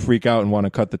 they're gonna freak out and want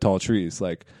to cut the tall trees.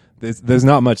 Like there's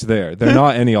not much there. They're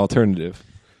not any alternative.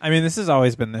 I mean, this has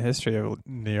always been the history of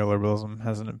neoliberalism,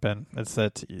 hasn't it been? It's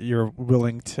that you're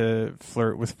willing to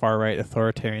flirt with far-right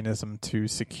authoritarianism to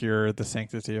secure the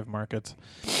sanctity of markets.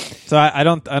 So I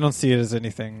don't see it as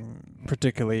anything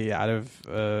particularly out of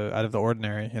the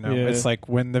ordinary. Yeah. It's like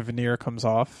when the veneer comes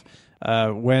off,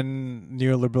 when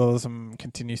neoliberalism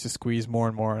continues to squeeze more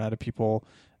and more out of people.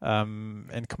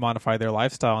 And commodify their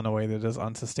lifestyle in a way that is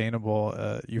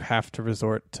unsustainable, you have to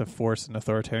resort to force and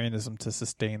authoritarianism to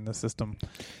sustain the system.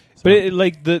 So,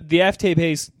 But the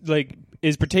FTP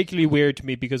is particularly weird to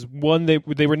me because one, they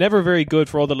were never very good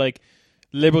for all the like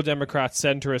liberal democrat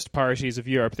centrist parties of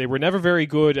Europe. They were never very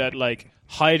good at like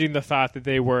hiding the fact that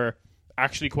they were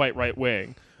actually quite right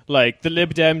wing. Like the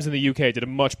Lib Dems in the UK did a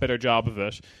much better job of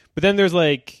it. But then there's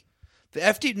like The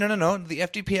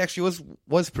FDP actually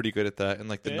was pretty good at that in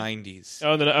like the 90s.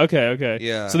 oh no, okay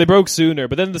Yeah. so they broke sooner.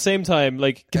 But then at the same time,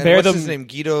 like And compare what's them. his name?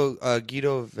 Guido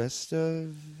Vesta.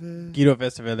 Guido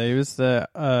Westerwelle, he was the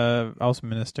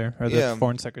Außenminister or the Yeah.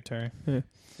 foreign secretary.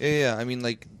 Yeah. I mean,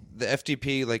 like the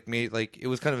FDP made it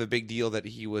was kind of a big deal that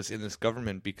he was in this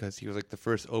government because he was like the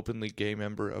first openly gay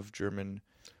member of German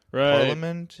Right.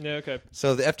 parliament. Yeah, okay.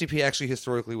 So the FDP actually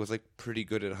historically was like pretty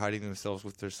good at hiding themselves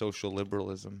with their social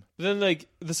liberalism. But then, like,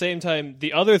 at the same time,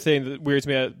 the other thing that weirds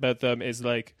me out about them is,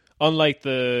 like, unlike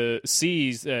the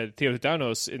C's,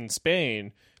 Ciudadanos in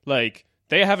Spain, like,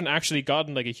 they haven't actually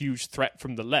gotten, like, a huge threat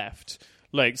from the left.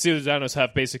 Like, Ciudadanos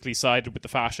have basically sided with the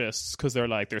fascists because they're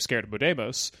scared of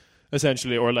Podemos,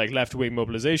 essentially, or, like, left-wing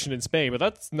mobilization in Spain. But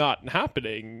that's not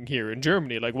happening here in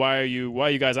Germany. Like, why are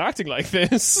you guys acting like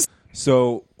this?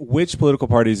 So, which political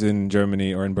parties in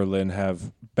Germany or in Berlin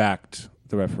have backed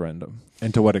the referendum,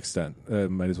 and to what extent?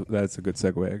 That's a good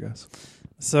segue, I guess.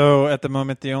 So at the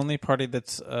moment, the only party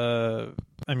that's in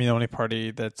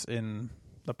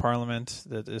the parliament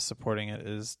that is supporting it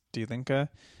is Die Linke,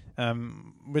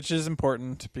 which is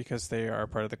important because they are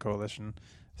part of the coalition.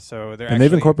 So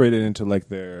they've incorporated it into like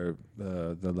their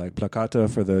the like placata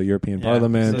for the European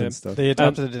Parliament so and stuff. They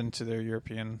adopted it into their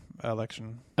European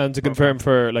election. And to confirm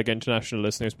for, like, international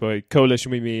listeners, by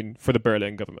coalition we mean for the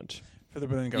Berlin government. For the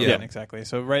Berlin government, Yeah. exactly.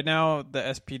 So right now, the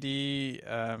SPD,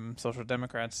 Social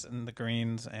Democrats, and the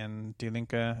Greens and Die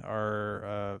Linke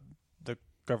are the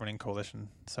governing coalition.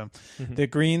 So the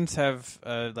Greens have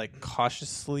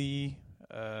cautiously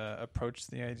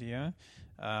approached the idea.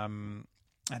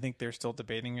 I think they're still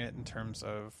debating it in terms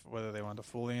of whether they want to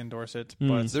fully endorse it.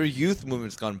 But Their youth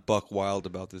movement's gone buck wild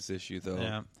about this issue, though.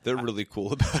 Yeah. They're really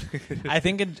cool about it. I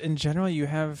think in general you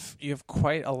have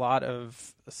quite a lot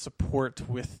of support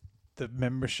with the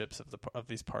memberships of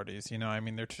these parties. I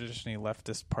mean, they're traditionally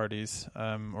leftist parties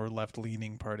or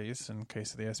left-leaning parties in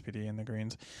case of the SPD and the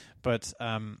Greens, but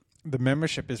the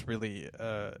membership is really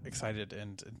excited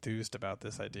and enthused about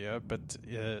this idea. But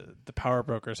the power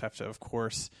brokers have to, of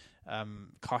course,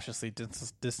 cautiously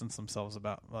distance themselves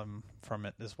from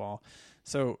it as well.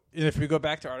 So if we go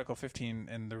back to Article 15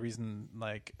 and the reason,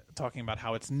 like, talking about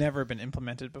how it's never been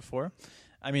implemented before,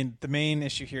 I mean, the main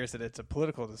issue here is that it's a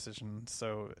political decision.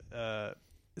 So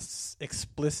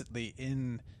explicitly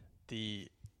in the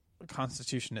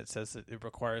Constitution, it says that it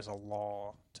requires a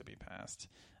law to be passed.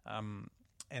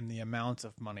 And the amount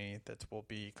of money that will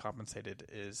be compensated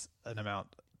is an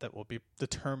amount that will be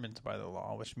determined by the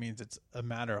law, which means it's a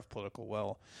matter of political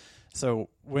will. So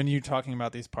when you're talking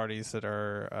about these parties that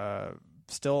are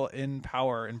still in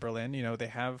power in Berlin, they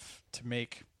have to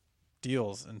make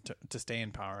deals and to stay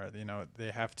in power.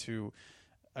 They have to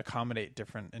accommodate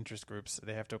different interest groups.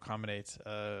 They have to accommodate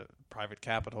private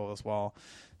capital as well.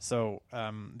 So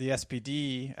the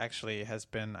SPD actually has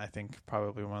been, I think,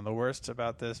 probably one of the worst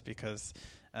about this, because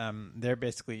they're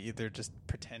basically either just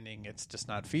pretending it's just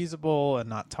not feasible and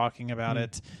not talking about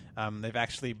it. They've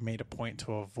actually made a point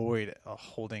to avoid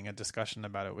holding a discussion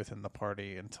about it within the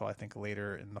party until I think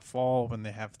later in the fall when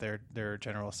they have their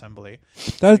general assembly.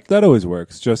 That always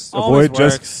works. Just Always avoid.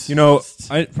 works. Just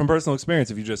from personal experience,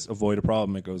 if you just avoid a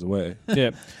problem, it goes away.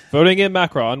 Yeah, voting in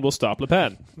Macron will stop Le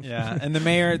Pen. Yeah, and the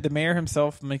mayor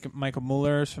himself, Michael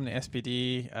Muller, is from the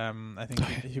SPD. I think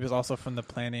he was also from the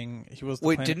planning. He was.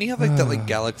 Didn't he have like that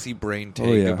galaxy brain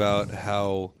take about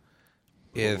how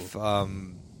if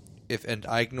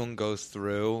Enteignung goes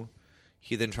through,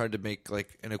 he then tried to make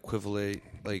like an equivalent,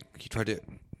 like he tried to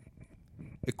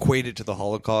equate it to the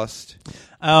Holocaust.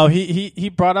 Oh, he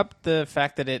brought up the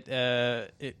fact that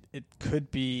it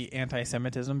could be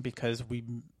anti-Semitism because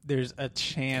there's a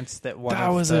chance that one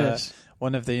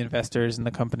of the investors in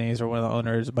the companies or one of the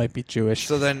owners might be Jewish.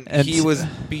 So then he was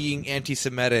being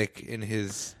anti-Semitic in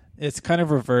his. It's kind of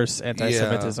reverse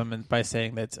anti-Semitism by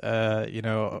saying that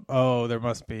there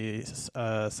must be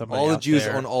somebody. All the out Jews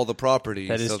there own all the property,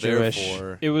 that is so Jewish.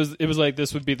 Therefore, It was like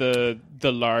this would be the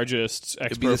largest be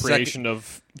the expropriation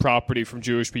of property from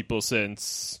Jewish people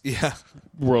since yeah.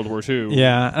 World War II.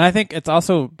 Yeah, and I think it's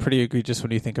also pretty egregious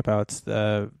when you think about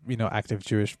active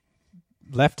Jewish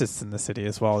leftists in the city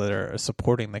as well that are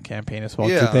supporting the campaign as well.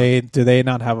 Yeah. Do they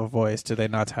not have a voice? Do they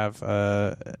not have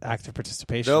active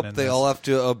participation? Nope, in they this? all have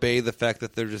to obey the fact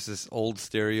that they're just this old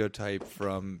stereotype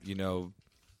from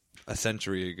a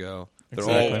century ago.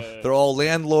 They're all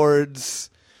landlords.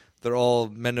 They're all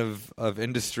men of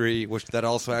industry, which that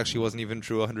also actually wasn't even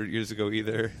true 100 years ago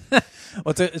either.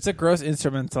 Well, it's a gross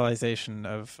instrumentalization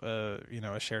of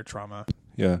a shared trauma.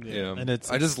 Yeah. Yeah, And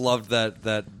I just loved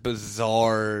that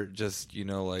bizarre, just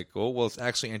it's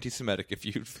actually anti-Semitic if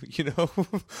you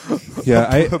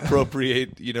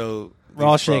appropriate We're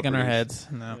all shaking our heads.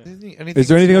 No. Is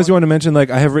there anything else you want to mention? Like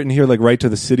I have written here, like right to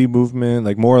the city movement,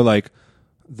 like more like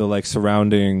the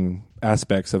surrounding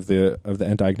aspects of the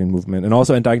Enteignen movement, and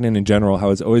also Enteignen in general. How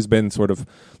it's always been sort of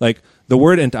like the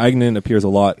word Enteignen appears a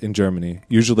lot in Germany.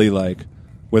 Usually, like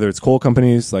whether it's coal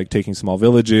companies like taking small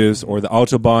villages, or the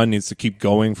Autobahn needs to keep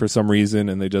going for some reason,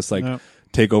 and they just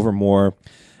take over more.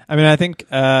 I mean, I think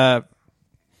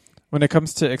when it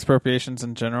comes to expropriations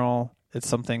in general, it's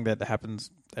something that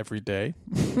happens every day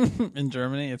in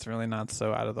Germany. It's really not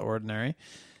so out of the ordinary.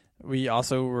 We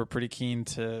also were pretty keen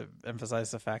to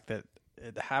emphasize the fact that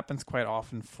it happens quite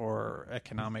often for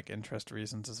economic interest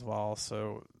reasons as well.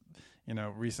 So,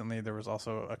 recently there was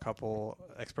also a couple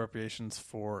expropriations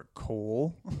for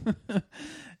coal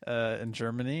in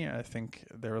Germany. I think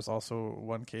there was also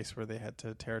one case where they had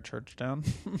to tear a church down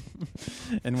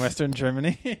in Western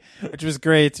Germany, which was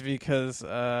great because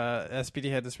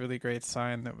SPD had this really great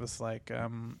sign that was like,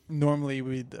 normally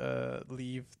we'd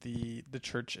leave the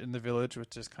church in the village,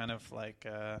 which is kind of like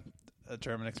a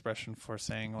German expression for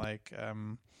saying like,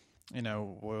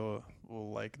 we'll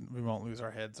we won't lose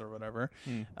our heads or whatever.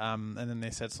 And then they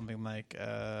said something like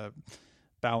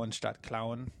bauen statt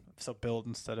klauen, so build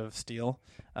instead of steal.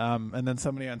 And then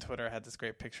somebody on Twitter had this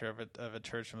great picture of a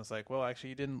church and was like, well,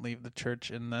 actually you didn't leave the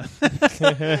church in the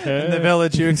in the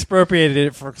village, you expropriated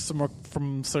it for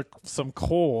some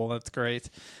coal. That's great.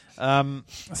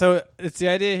 So it's the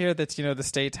idea here that the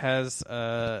state has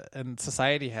and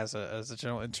society has a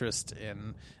general interest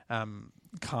in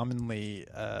commonly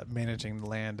managing the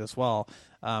land as well.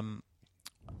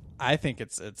 I think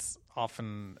it's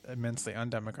often immensely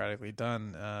undemocratically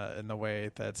done in the way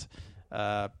that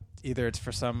either it's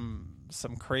for some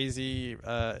crazy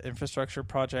infrastructure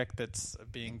project that's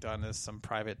being done as some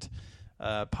private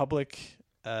public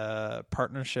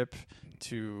partnership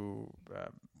to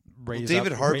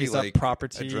David Harvey raise up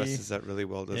property. addresses that really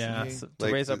well, doesn't he? So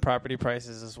to raise up property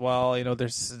prices as well.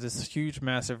 There's this huge,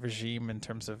 massive regime in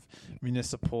terms of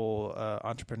municipal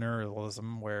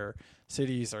entrepreneurialism where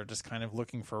cities are just kind of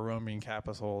looking for roaming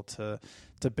capital to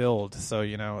build. So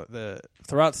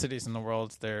throughout cities in the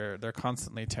world, they're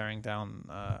constantly tearing down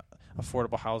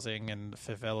affordable housing and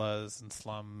favelas and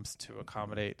slums to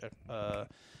accommodate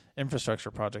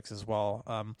infrastructure projects as well.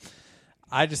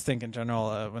 I just think in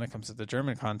general, when it comes to the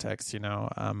German context,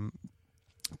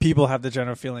 people have the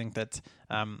general feeling that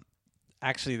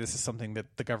actually this is something that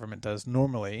the government does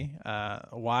normally.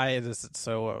 Why is it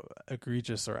so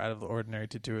egregious or out of the ordinary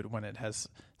to do it when it has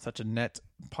such a net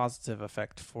positive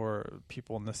effect for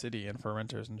people in the city and for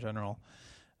renters in general?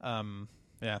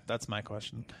 Yeah, that's my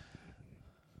question.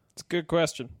 It's a good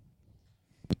question.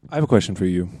 I have a question for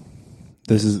you.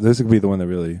 This could be the one that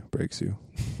really breaks you.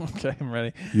 Okay, I'm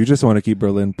ready. You just want to keep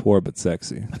Berlin poor but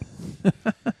sexy.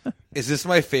 Is this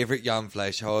my favorite Jan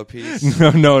Fleischhauer piece?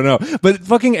 No. But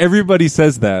fucking everybody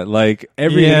says that. Like,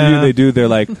 every Yeah. interview they do, they're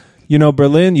like,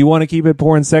 Berlin, you want to keep it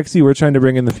poor and sexy? We're trying to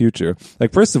bring in the future.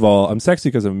 Like, first of all, I'm sexy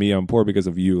because of me. I'm poor because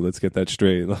of you. Let's get that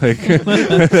straight. Like,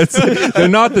 they're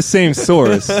not the same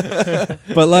source.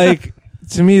 But, like,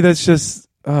 to me, that's just,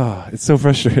 it's so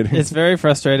frustrating. It's very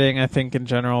frustrating, I think, in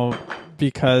general,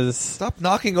 because Stop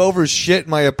knocking over shit in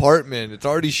my apartment. It's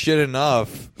already shit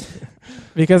enough.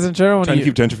 in general, when trying you,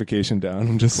 to keep gentrification down.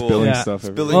 I'm just Cool. spilling Yeah. stuff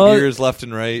everywhere. Spilling Well- beers left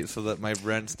and right so that my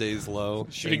rent stays low.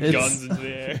 Shooting It's- guns into the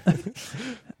air.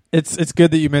 It's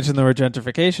good that you mentioned the word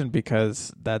gentrification,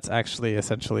 because that's actually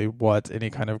essentially what any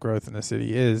kind of growth in the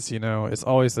city is. It's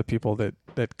always the people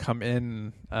that come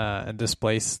in and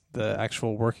displace the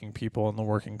actual working people and the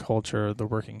working culture, the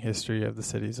working history of the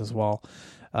cities as well.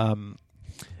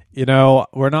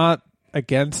 We're not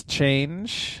against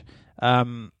change.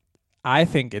 I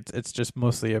think it's just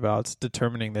mostly about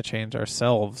determining the change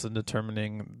ourselves and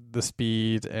determining the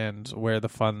speed and where the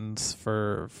funds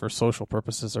for social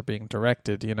purposes are being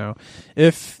directed.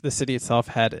 If the city itself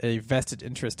had a vested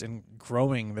interest in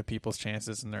growing the people's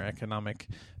chances and their economic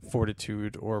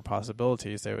fortitude or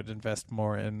possibilities, they would invest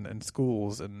more in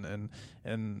schools and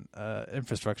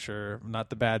infrastructure,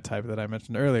 not the bad type that I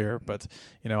mentioned earlier, but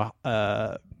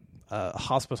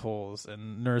hospitals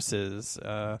and nurses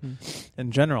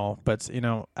in general. But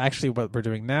actually what we're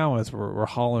doing now is we're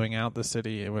hollowing out the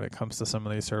city when it comes to some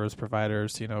of these service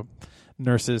providers.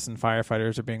 Nurses and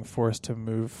firefighters are being forced to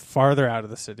move farther out of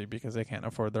the city because they can't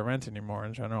afford their rent anymore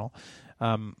in general.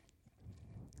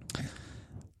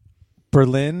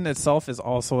 Berlin itself is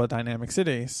also a dynamic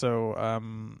city. So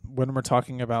when we're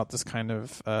talking about this kind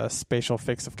of spatial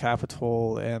fix of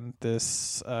capital and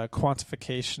this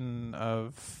quantification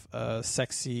of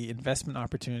sexy investment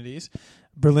opportunities,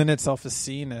 Berlin itself is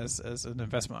seen as an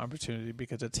investment opportunity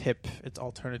because it's hip, it's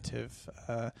alternative.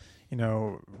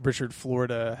 Richard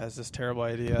Florida has this terrible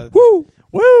idea.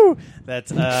 Woo!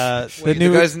 That's Wait, the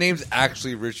guy's name's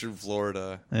actually Richard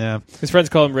Florida. Yeah, His friends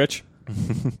call him Rich.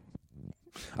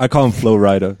 I call him Flo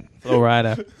Rida.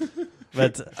 Florida.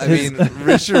 But I mean,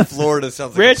 Richard Florida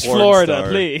sounds like Rich a porn Florida, star.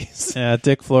 please. yeah,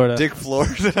 Dick Florida. Dick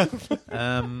Florida.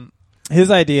 His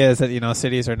idea is that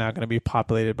cities are now going to be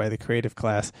populated by the creative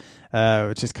class,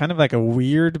 which is kind of like a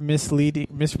weird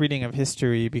misreading of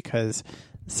history, because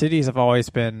cities have always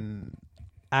been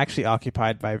actually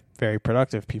occupied by very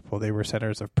productive people. They were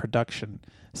centers of production.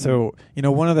 So,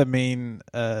 one of the main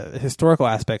historical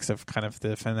aspects of kind of the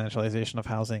financialization of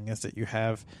housing is that you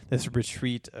have this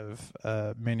retreat of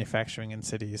manufacturing in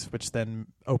cities, which then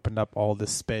opened up all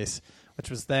this space, which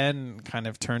was then kind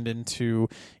of turned into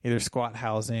either squat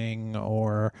housing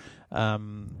or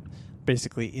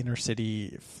basically inner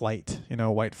city flight,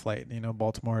 white flight,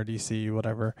 Baltimore, DC,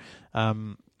 whatever.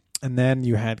 And then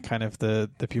you had kind of the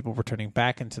people returning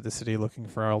back into the city looking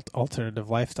for alternative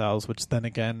lifestyles, which then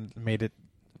again made it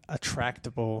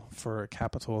attractable for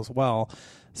capital as well.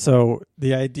 So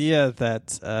the idea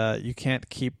that you can't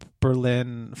keep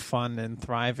Berlin fun and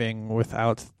thriving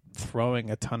without throwing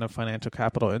a ton of financial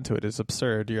capital into it is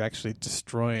absurd. You're actually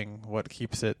destroying what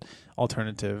keeps it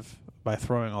alternative by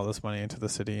throwing all this money into the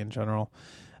city in general.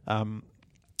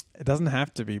 It doesn't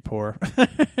have to be poor.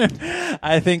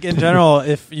 I think in general,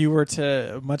 if you were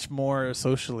to much more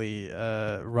socially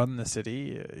run the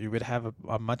city, you would have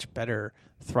a much better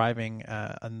thriving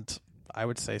and I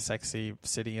would say sexy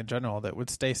city in general that would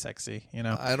stay sexy.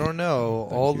 I don't know.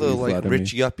 Thank All you. the You like flatter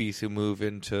rich me. yuppies who move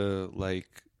into like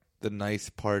the nice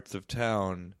parts of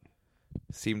town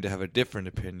seem to have a different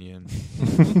opinion.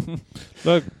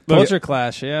 Look, Culture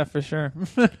clash, yeah, for sure.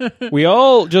 we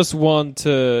all just want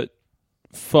to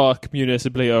fuck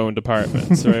municipally owned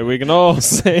apartments, right? We can all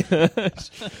say that.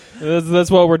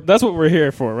 That's what we're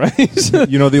here for, right?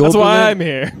 The old That's why Berlin, I'm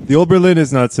here. The old Berlin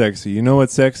is not sexy. You know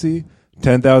what's sexy?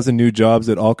 10,000 new jobs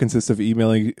that all consist of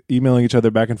emailing each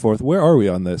other back and forth. Where are we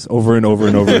on this? Over and over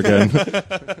and over again.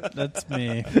 That's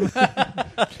me.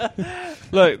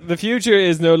 Look, the future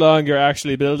is no longer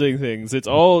actually building things. It's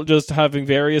all just having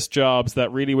various jobs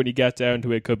that really, when you get down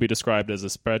to it, could be described as a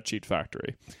spreadsheet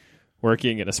factory.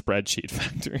 Working in a spreadsheet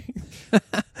factory.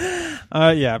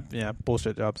 Yeah,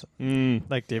 bullshit jobs, Mm.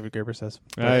 like David Gerber says.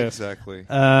 Ah, yes. Exactly.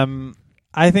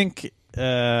 I think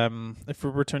if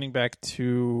we're returning back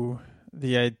to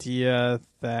the idea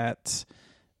that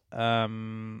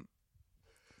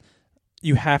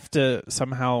you have to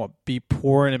somehow be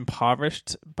poor and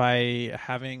impoverished by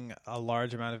having a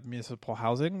large amount of municipal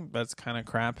housing, that's kind of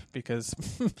crap because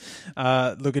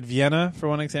look at Vienna, for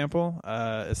one example,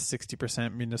 is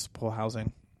 60% municipal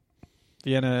housing.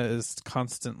 Vienna is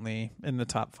constantly in the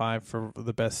top 5 for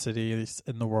the best cities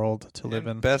in the world to live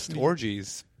in. Best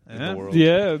orgies in the world.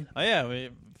 Yeah. Oh yeah,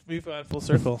 we've gone full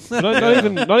circle.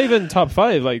 not even top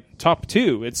 5, like top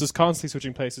 2. It's just constantly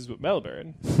switching places with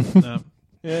Melbourne. No.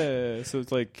 Yeah, so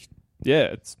it's like,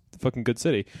 yeah, it's a fucking good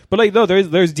city. But like, no,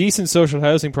 there's decent social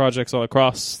housing projects all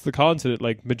across the continent.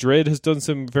 Like Madrid has done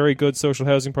some very good social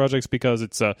housing projects because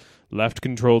it's a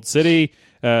left-controlled city,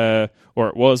 or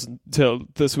it was until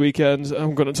this weekend.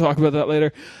 I'm going to talk about that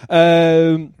later.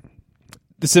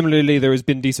 Similarly, there has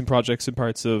been decent projects in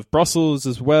parts of Brussels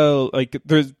as well. Like,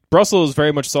 Brussels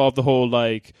very much solved the whole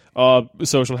like,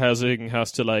 social housing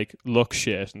has to like look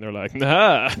shit, and they're like,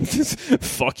 nah,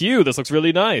 fuck you, this looks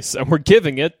really nice, and we're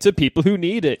giving it to people who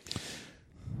need it.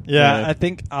 Yeah, I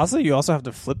think also you also have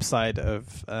the flip side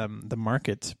of the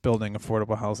market building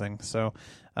affordable housing. So,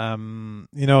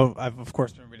 I've of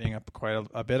course been reading up quite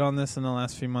a bit on this in the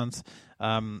last few months.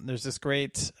 There's this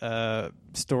great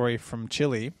story from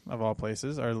Chile, of all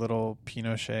places, our little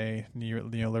Pinochet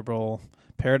neoliberal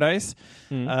paradise.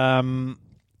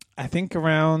 I think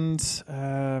around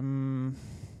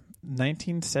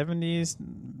 1970s,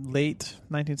 late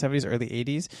 1970s, early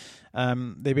 80s,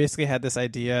 they basically had this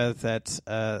idea that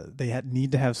they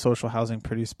need to have social housing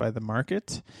produced by the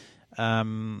market.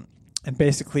 And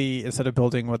basically, instead of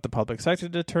building what the public sector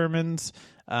determines,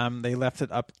 they left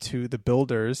it up to the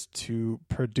builders to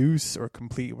produce or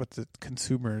complete what the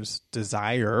consumers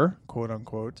desire, quote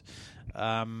unquote.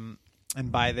 And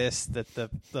by this, that the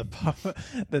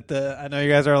I know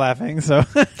you guys are laughing, so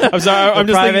I'm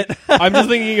sorry. I'm just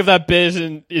thinking of that bit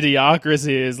in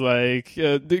Idiocracy is like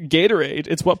the Gatorade.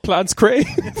 It's what plants crave.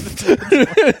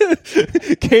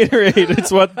 Gatorade.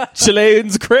 It's what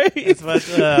Chileans crave. It's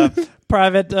what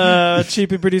private,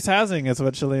 cheaply produced housing is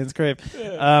what Chileans crave.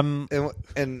 And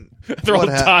they're all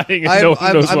dying. And no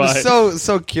one knows why. I'm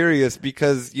so curious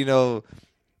because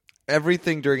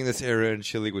everything during this era in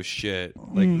Chile was shit.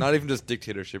 Like, not even just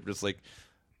dictatorship, just like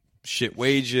shit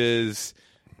wages.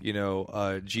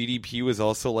 GDP was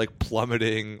also like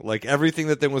plummeting. Like everything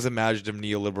that then was imagined of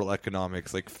neoliberal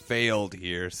economics like failed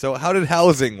here. So how did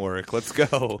housing work? Let's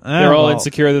go. They're all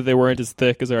insecure that they weren't as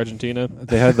thick as Argentina.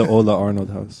 They had the Ola Arnold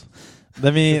house.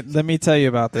 Let me tell you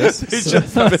about this. They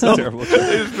just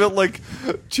built like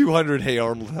 200 Hey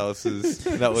Arnold houses.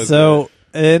 That was so.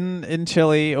 In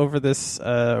Chile over this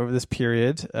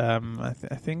period, I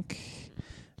think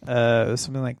it was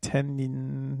something like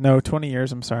 20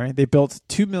 years. I'm sorry. They built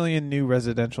 2 million new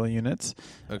residential units.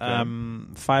 Okay.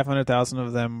 500,000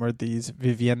 of them were these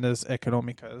viviendas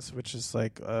económicas, which is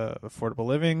like affordable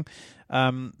living.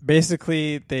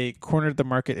 Basically, they cornered the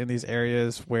market in these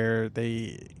areas where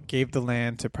they gave the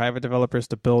land to private developers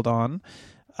to build on.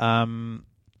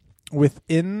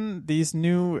 Within these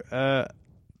new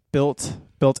built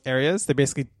areas, they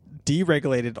basically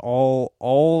deregulated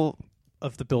all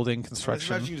of the building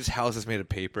construction. Imagine just houses made of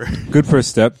paper. Good first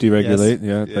step, deregulate.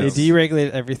 Yes. They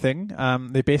deregulated everything.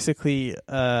 They basically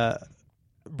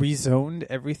rezoned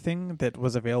everything that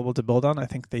was available to build on. I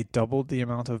think they doubled the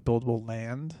amount of buildable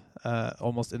land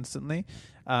almost instantly.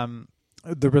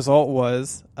 The result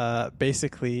was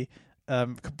basically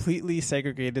completely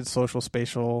segregated social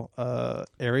spatial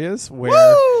areas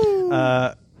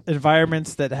where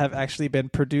environments that have actually been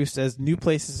produced as new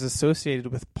places associated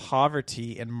with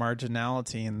poverty and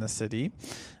marginality in the city.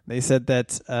 They said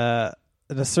that a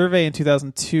survey in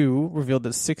 2002 revealed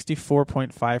that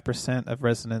 64.5% of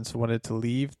residents wanted to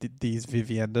leave these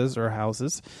viviendas or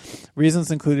houses.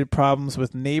 Reasons included problems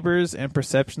with neighbors and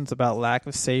perceptions about lack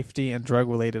of safety and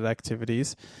drug-related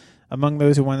activities. Among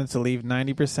those who wanted to leave,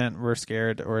 90% were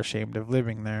scared or ashamed of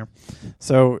living there.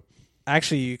 So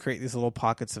actually, you create these little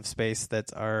pockets of space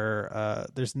that are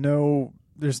there's no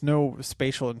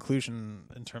spatial inclusion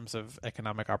in terms of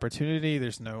economic opportunity.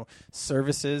 There's no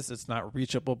services. It's not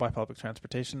reachable by public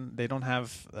transportation. They don't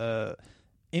have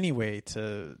any way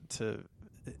to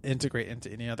integrate into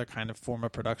any other kind of form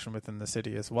of production within the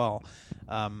city as well.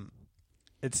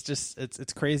 It's just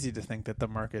it's crazy to think that the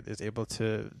market is able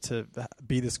to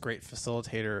be this great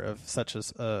facilitator of such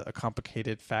as a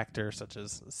complicated factor such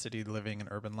as city living and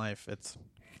urban life. It's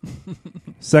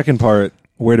second part.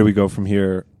 Where do we go from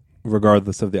here,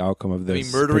 regardless of the outcome of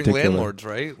this? murdering particular... landlords,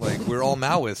 right? Like we're all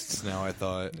Maoists now. I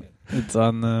thought it's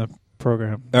on the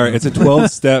program. All right, it's a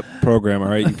 12-step program. All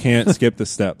right, you can't skip the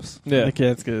steps. Yeah. The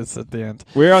kids get it's at the end.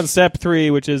 We're on step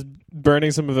 3, which is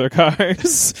burning some of their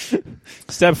cars.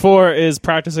 Step 4 is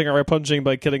practicing our punching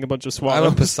by killing a bunch of I'm a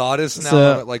swallows. Posadas now.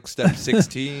 So- I'm at like step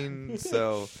 16.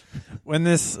 So When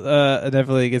this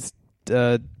inevitably gets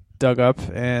dug up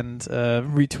and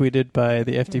retweeted by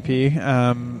the FDP,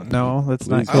 no, let's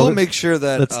not. Please I will kill it. make sure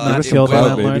that Let's not it kill the will,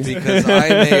 landlords. because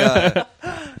I'm a.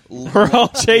 We're all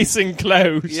chasing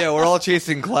clout. Yeah, we're all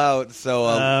chasing clout.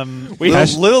 So We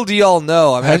little do y'all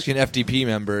know, I'm actually an FDP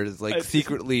member. It's like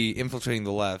secretly infiltrating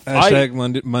the left.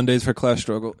 Hashtag Mondays for class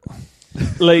struggle.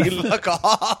 like Fuck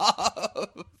off.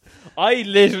 I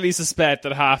literally suspect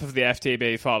that half of the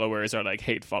FTB followers are like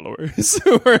hate followers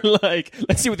who are like,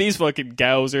 let's see what these fucking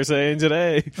gals are saying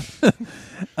today.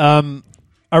 Are we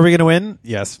going to win?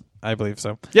 Yes, I believe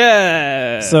so.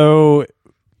 Yeah. So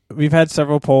we've had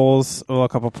several polls, well, a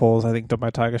couple polls, I think, done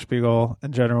by Tagesspiegel.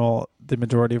 In general, the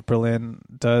majority of Berlin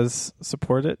does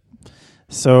support it.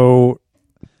 So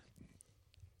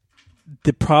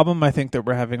the problem I think that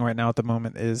we're having right now at the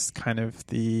moment is kind of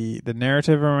the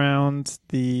narrative around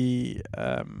the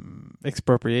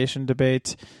expropriation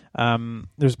debate.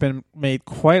 There's been made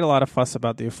quite a lot of fuss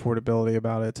about the affordability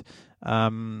about it.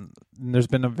 There's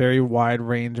been a very wide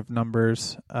range of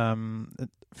numbers from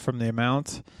the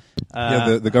amount.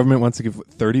 Yeah, the government wants to give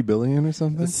 $30 billion or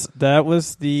something. That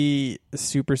was the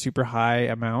super high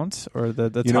amount, or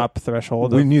the top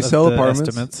threshold. When you of sell the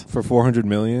apartments estimates. for $400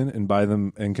 million and buy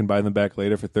them and can buy them back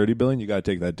later for $30 billion, you got to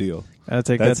take that deal. Gotta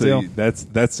take That's that deal.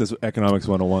 that's just economics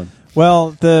 101.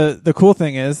 Well, the cool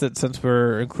thing is that since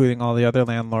we're including all the other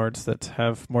landlords that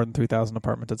have more than 3,000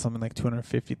 apartments, it's something like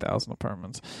 250,000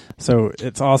 apartments. So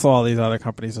it's also all these other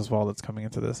companies as well that's coming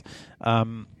into this.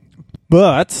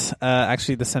 But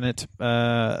actually, the Senate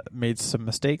made some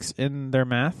mistakes in their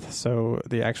math. So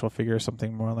the actual figure is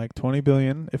something more like 20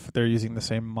 billion if they're using the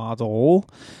same model.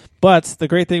 But the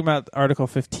great thing about Article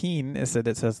 15 is that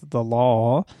it says that the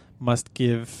law must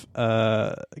give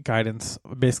guidance.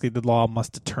 Basically, the law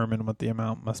must determine what the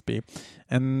amount must be.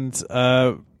 And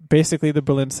basically, the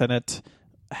Berlin Senate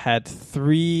had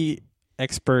 3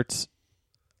 experts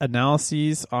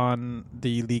analyses on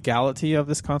the legality of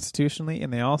this constitutionally,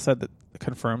 and they all said that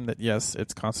confirmed that yes,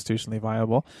 it's constitutionally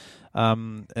viable.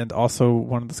 And also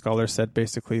one of the scholars said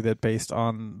basically that based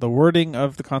on the wording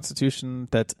of the Constitution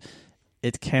that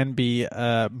it can be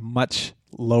much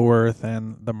lower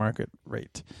than the market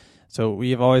rate. So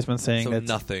we have always been saying So that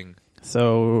nothing.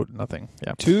 So nothing.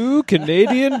 Yeah. $2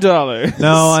 Canadian.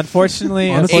 No,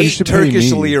 unfortunately, Honestly, you 8 should pay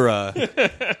Turkish me. lira.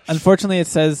 unfortunately, it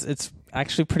says it's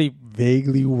actually pretty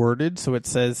vaguely worded. So it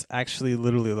says actually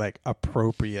literally like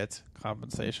appropriate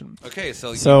compensation. Okay,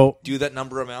 so So you do that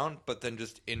number amount, but then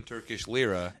just in Turkish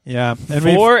lira. yeah, and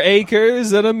 4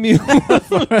 acres and a mule.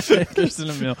 4 acres and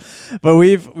a mule. But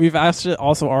we've actually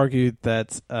also argued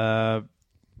that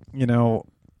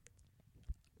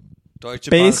Deutsche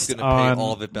Bank's Based going to on- pay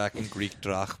all of it back in Greek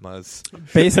drachmas.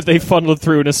 that they funneled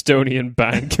through an Estonian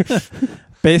bank.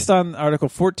 Based on Article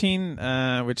 14,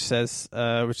 which says,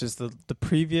 which is the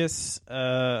previous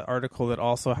article that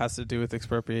also has to do with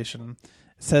expropriation,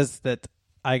 says that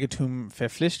Eigentum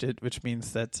verpflichtet, which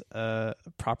means that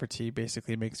property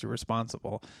basically makes you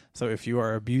responsible. So if you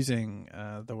are abusing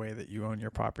the way that you own your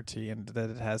property and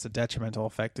that it has a detrimental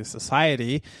effect to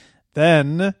society,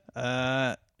 then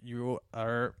you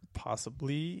are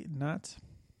possibly not,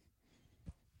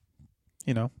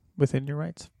 within your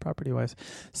rights, property-wise.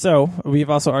 So we've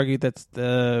also argued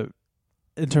that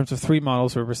in terms of 3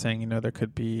 models where we're saying, there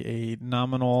could be a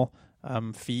nominal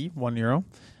fee, €1,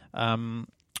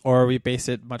 or we base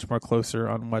it much more closer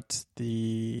on what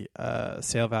the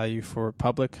sale value for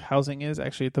public housing is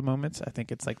actually at the moment. I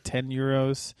think it's like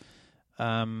 €10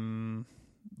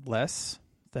 less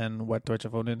than what Deutsche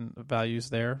Wohnen values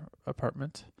their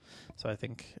apartment. So I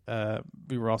think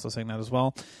we were also saying that as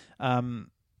well.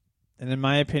 And in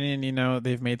my opinion,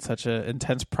 they've made such an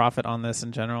intense profit on this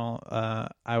in general.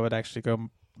 I would actually go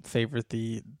favor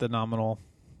the nominal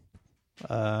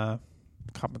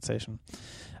compensation.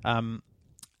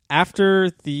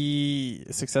 After the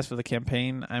success of the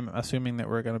campaign, I'm assuming that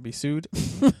we're going to be sued.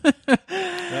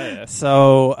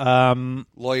 So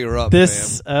Lawyer up,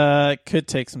 this fam. could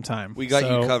take some time. We got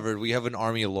So- you covered. We have an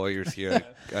army of lawyers here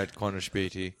at Corner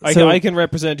Späti. I can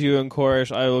represent you in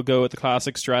court. I will go with the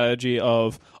classic strategy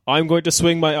of I'm going to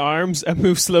swing my arms and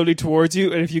move slowly towards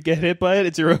you, and if you get hit by it,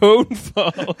 it's your own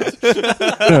fault. I'm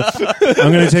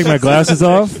going to take my glasses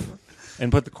off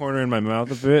and put the corner in my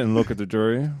mouth a bit and look at the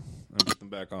jury and put them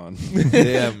back on.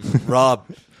 Damn, Rob,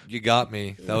 You got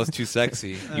me. That was too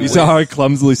sexy. You saw how I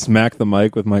clumsily smacked the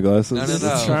mic with my glasses? No.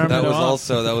 charm That it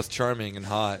was off. that was charming and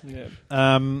hot. Yeah.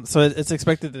 So it's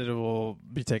expected that it will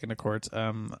be taken to court.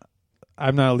 I'm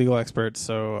not a legal expert,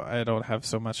 so I don't have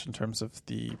so much in terms of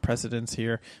the precedents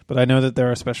here. But I know that there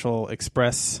are special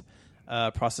express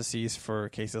processes for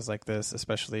cases like this,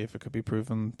 especially if it could be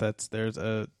proven that there's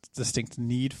a distinct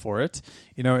need for it.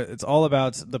 You know, it's all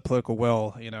about the political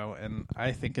will, you know, and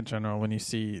I think in general when you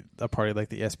see a party like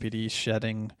the SPD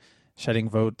shedding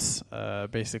votes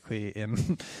basically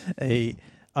in a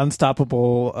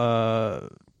unstoppable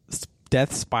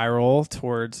death spiral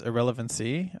towards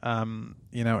irrelevancy,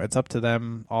 you know, it's up to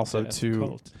them also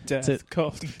Death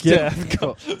cult.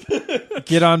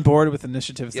 get on board with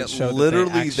initiatives Yeah, that show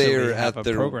literally that they they're actually have at a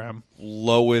their program.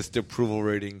 lowest approval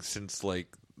rating since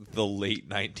like the late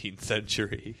 19th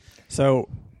century. So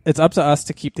it's up to us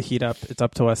to keep the heat up. It's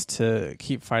up to us to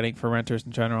keep fighting for renters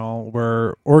in general.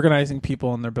 We're organizing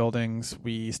people in their buildings.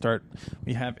 We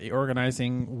have a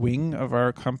organizing wing of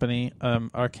our company,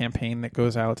 our campaign that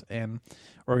goes out and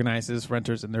organizes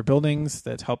renters in their buildings,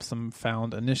 that helps them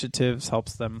found initiatives,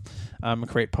 helps them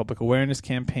create public awareness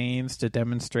campaigns to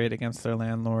demonstrate against their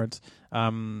landlords.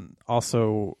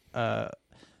 Also,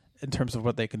 in terms of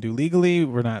what they can do legally,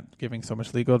 we're not giving so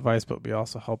much legal advice, but we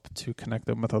also help to connect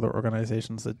them with other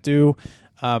organizations that do.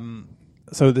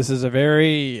 So this is a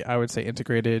very, I would say,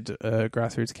 integrated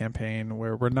grassroots campaign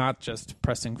where we're not just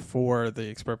pressing for the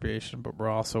expropriation, but we're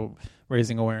also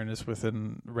raising awareness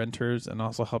within renters and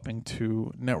also helping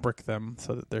to network them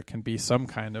so that there can be some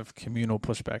kind of communal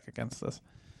pushback against this.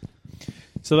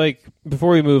 So, like, before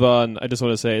we move on, I just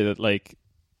want to say that, like,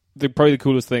 probably the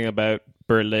coolest thing about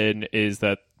Berlin is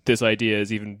that this idea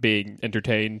is even being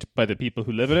entertained by the people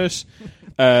who live in it.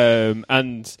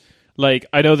 And, like,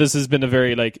 I know this has been a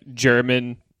very, like,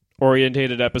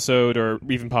 German-orientated episode or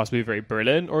even possibly a very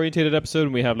Berlin-orientated episode,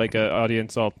 and we have, like, an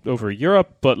audience all over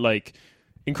Europe, but, like,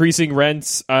 increasing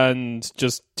rents and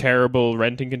just terrible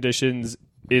renting conditions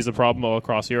is a problem all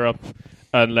across Europe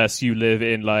unless you live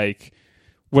in, like,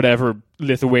 whatever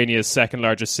Lithuania's second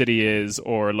largest city is,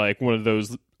 or like one of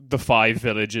those, the 5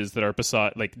 villages that are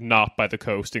beside, like, not by the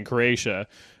coast in Croatia.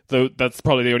 Though that's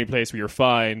probably the only place where you're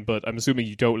fine, but I'm assuming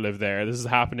you don't live there. This is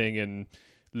happening in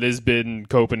Lisbon,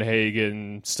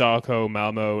 Copenhagen, Stockholm,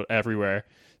 Malmo, everywhere.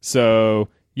 So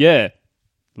yeah,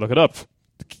 look it up.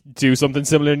 Do something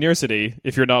similar in your city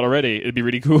if you're not already. It'd be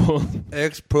really cool.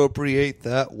 Expropriate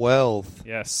that wealth.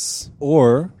 Yes.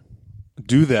 Or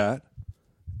do that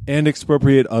and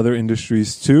expropriate other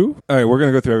industries too. All right, we're going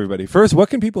to go through everybody. First, what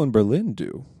can people in Berlin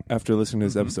do after listening to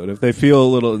this episode if they feel a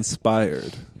little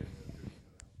inspired?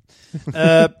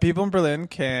 People in Berlin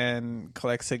can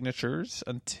collect signatures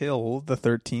until the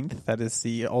 13th. That is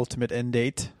the ultimate end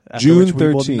date. After June which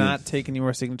we will 13th. not take any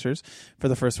more signatures for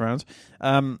the first round.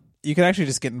 You can actually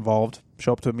just get involved,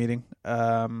 show up to a meeting.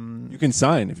 You can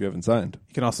sign if you haven't signed.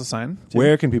 You can also sign. too.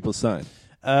 Where can people sign?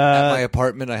 At my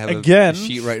apartment, I have again- a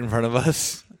sheet right in front of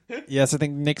us. Yes, I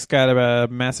think Nick's got a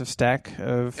massive stack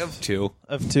of Two.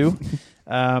 two.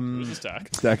 There's a stack.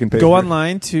 Stack and paper. Go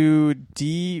online to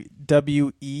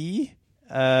DWE,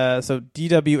 so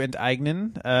DW and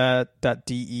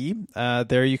Eignen.de.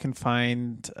 There you can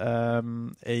find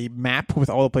a map with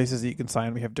all the places that you can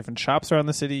sign. We have different shops around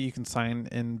the city. You can sign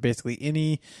in basically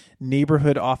any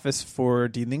neighborhood office for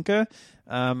Die Linke.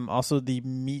 Also the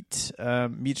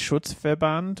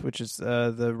Mietschutzverband, which is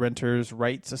the Renters'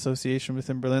 Rights Association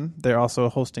within Berlin. They're also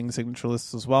hosting signature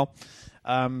lists as well.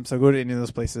 So go to any of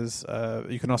those places.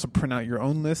 You can also print out your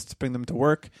own lists, bring them to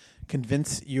work,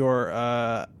 convince your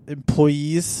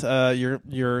employees,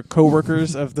 your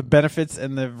coworkers of the benefits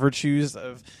and the virtues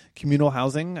of communal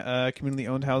housing,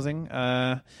 community-owned housing,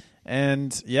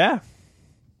 and yeah,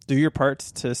 do your part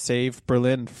to save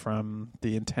Berlin from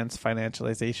the intense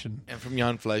financialization. And from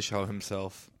Jan Fleischhauer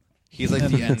himself. He's like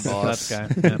the end boss.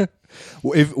 That guy.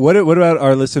 Yeah. What about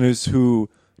our listeners who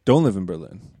don't live in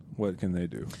Berlin? What can they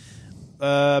do?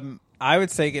 I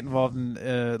would say get involved in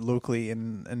locally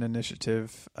in an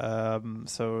initiative.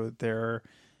 So there,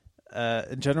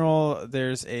 in general,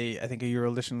 there's I think a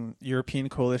European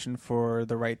coalition for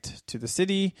the right to the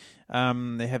city.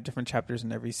 They have different chapters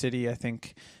in every city. I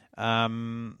think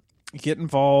get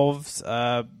involved.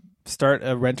 Start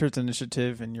a renters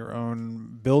initiative in your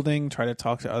own building. Try to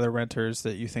talk to other renters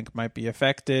that you think might be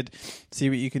affected. See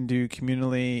what you can do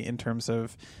communally in terms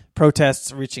of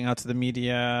protests, reaching out to the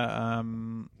media,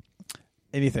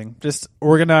 anything. Just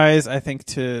organize, I think,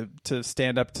 to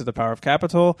stand up to the power of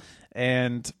capital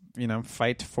and,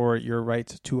 fight for your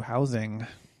right to housing.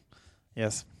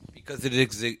 Yes. Because it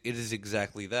is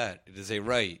exactly that. It is a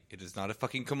right. It is not a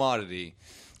fucking commodity.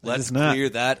 Let's is not. clear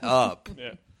that up.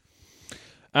 Yeah.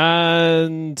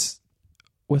 And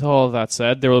with all of that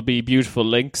said, there will be beautiful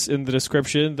links in the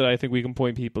description that I think we can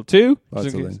point people to. Lots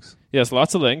of links. Yes,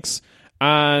 lots of links.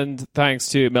 And thanks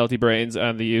to Melty Brains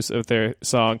and the use of their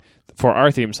song for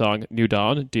our theme song, New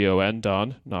Dawn, D-O-N,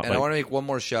 Dawn. Not And like, I want to make one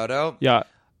more shout out. yeah.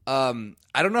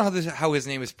 I don't know how his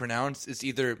name is pronounced. It's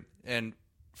either, and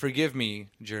forgive me,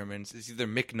 Germans, it's either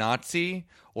McNazi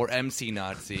or MC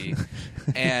Nazi.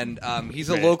 And he's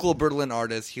a local Berlin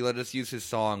artist. He let us use his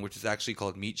song, which is actually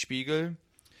called Mietspiegel.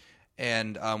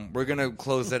 And we're going to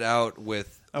close it out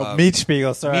with...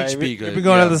 Mietspiegel, sorry. Mietspiegel, We've been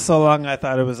going yeah. on this so long, I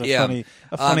thought it was a Yeah.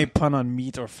 funny pun on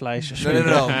meat or fleisch.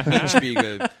 No.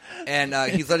 Mietspiegel. And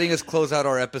he's letting us close out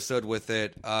our episode with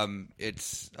it.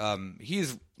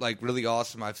 He's like really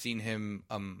awesome. I've seen him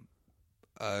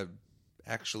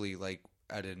actually like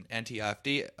at an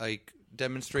anti-AfD like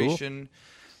demonstration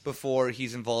before.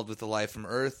 He's involved with the Live from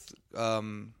Earth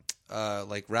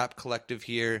like rap collective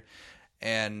here.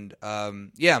 And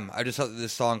I just thought that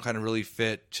this song kind of really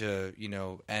fit to,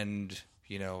 end,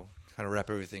 kind of wrap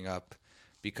everything up,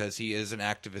 because he is an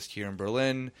activist here in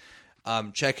Berlin.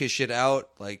 Check his shit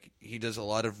out. Like, he does a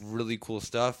lot of really cool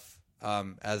stuff,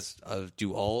 as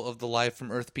do all of the Live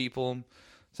from Earth people.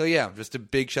 So yeah, just a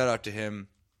big shout out to him,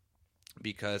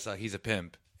 because he's a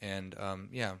pimp. And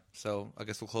so I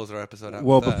guess we'll close our episode out.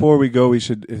 Well, with that. before we go, is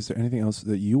there anything else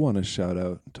that you want to shout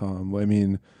out, Tom? I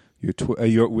mean,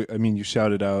 you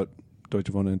shouted out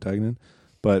Deutsche Wohnen and Tegnen,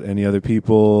 but any other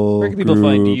people? Where can people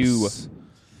find you? groups?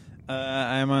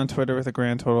 I'm on Twitter with a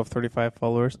grand total of 35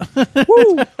 followers. Well,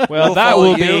 We'll that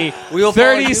follow will you. be We'll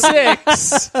follow you.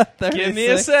 36. Give me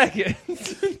a 36. second.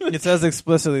 It says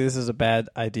explicitly this is a bad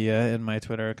idea in my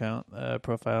Twitter account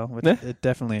profile, which it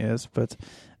definitely is. But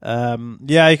you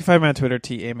can find me on Twitter,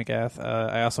 T.A. McGath.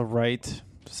 I also write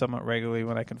somewhat regularly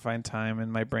when I can find time,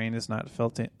 and my brain is not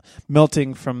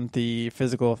melting from the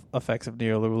physical effects of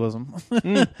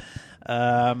neoliberalism.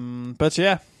 But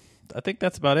yeah, I think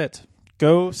that's about it.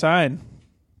 Go sign.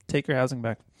 Take your housing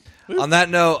back. On that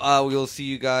note, we will see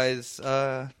you guys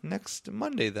next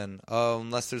Monday then.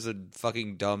 Unless there's a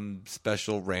fucking dumb,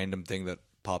 special, random thing that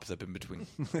pops up in between.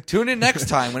 Tune in next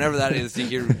time, whenever that is, to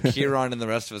hear Kieran and the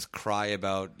rest of us cry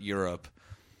about Europe.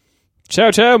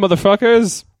 Ciao, ciao,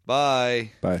 motherfuckers.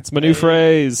 Bye. Bye. It's my new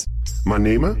phrase. Man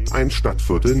nehme ein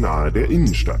Stadtviertel nahe der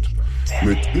Innenstadt.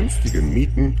 Mit günstigen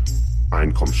Mieten,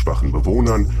 einkommensschwachen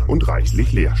Bewohnern und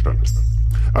reichlich Leerstand.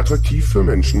 Attraktiv für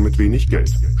Menschen mit wenig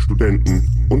Geld,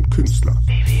 Studenten und Künstler.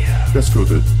 Das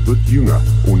Viertel wird jünger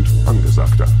und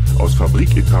angesagter. Aus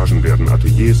Fabriketagen werden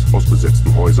Ateliers, aus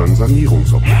besetzten Häusern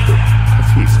Sanierungsobjekte.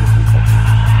 Cafés machen Kopf.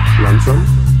 Langsam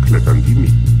klettern die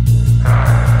Mieten.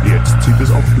 Jetzt zieht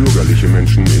es auch bürgerliche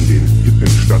Menschen in den hippen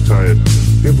Stadtteil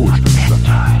der Wohlstandsstadt.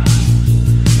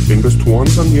 Investoren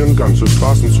sanieren ganze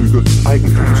Straßenzüge,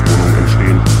 Eigentumswohnungen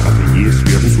entstehen, Ateliers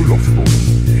werden zu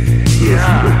Loftwohnungen. Für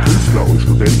viele Künstler und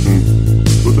Studenten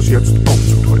wird es jetzt auch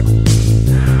zu teuer.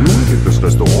 Nun gibt es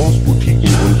Restaurants,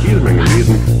 Boutiquen und jede Menge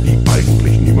Läden, die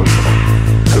eigentlich niemand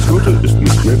braucht. Das Viertel ist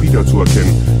nicht mehr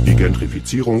wiederzuerkennen, die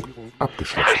Gentrifizierung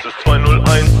abgeschlossen. Es ist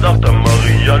 201 nach der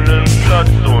Mariannenplatz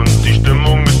und die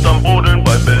Stimmung ist am Boden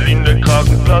bei Berlin der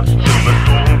Kragenplatz.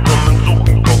 Investoren kommen,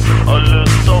 suchen, kaufen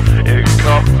alles auf. Ich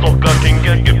hab doch gar kein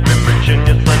Geld, gib mir Mädchen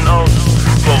jetzt ein Auto.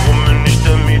 Warum nicht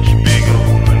der Mietspiegel?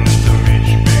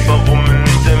 Warum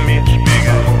nicht der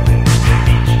Mietspiegel?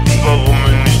 Warum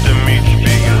nicht der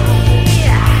Mietspiegel?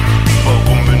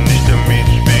 Warum nicht der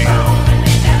Mietspiegel?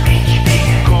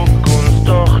 Guck uns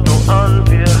doch nur an,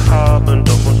 wir haben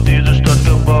doch uns diese Stadt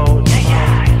gebaut.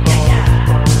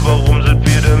 Warum sind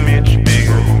wir der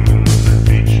Mietspiegel?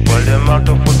 Weil der Markt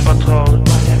auf uns vertraut.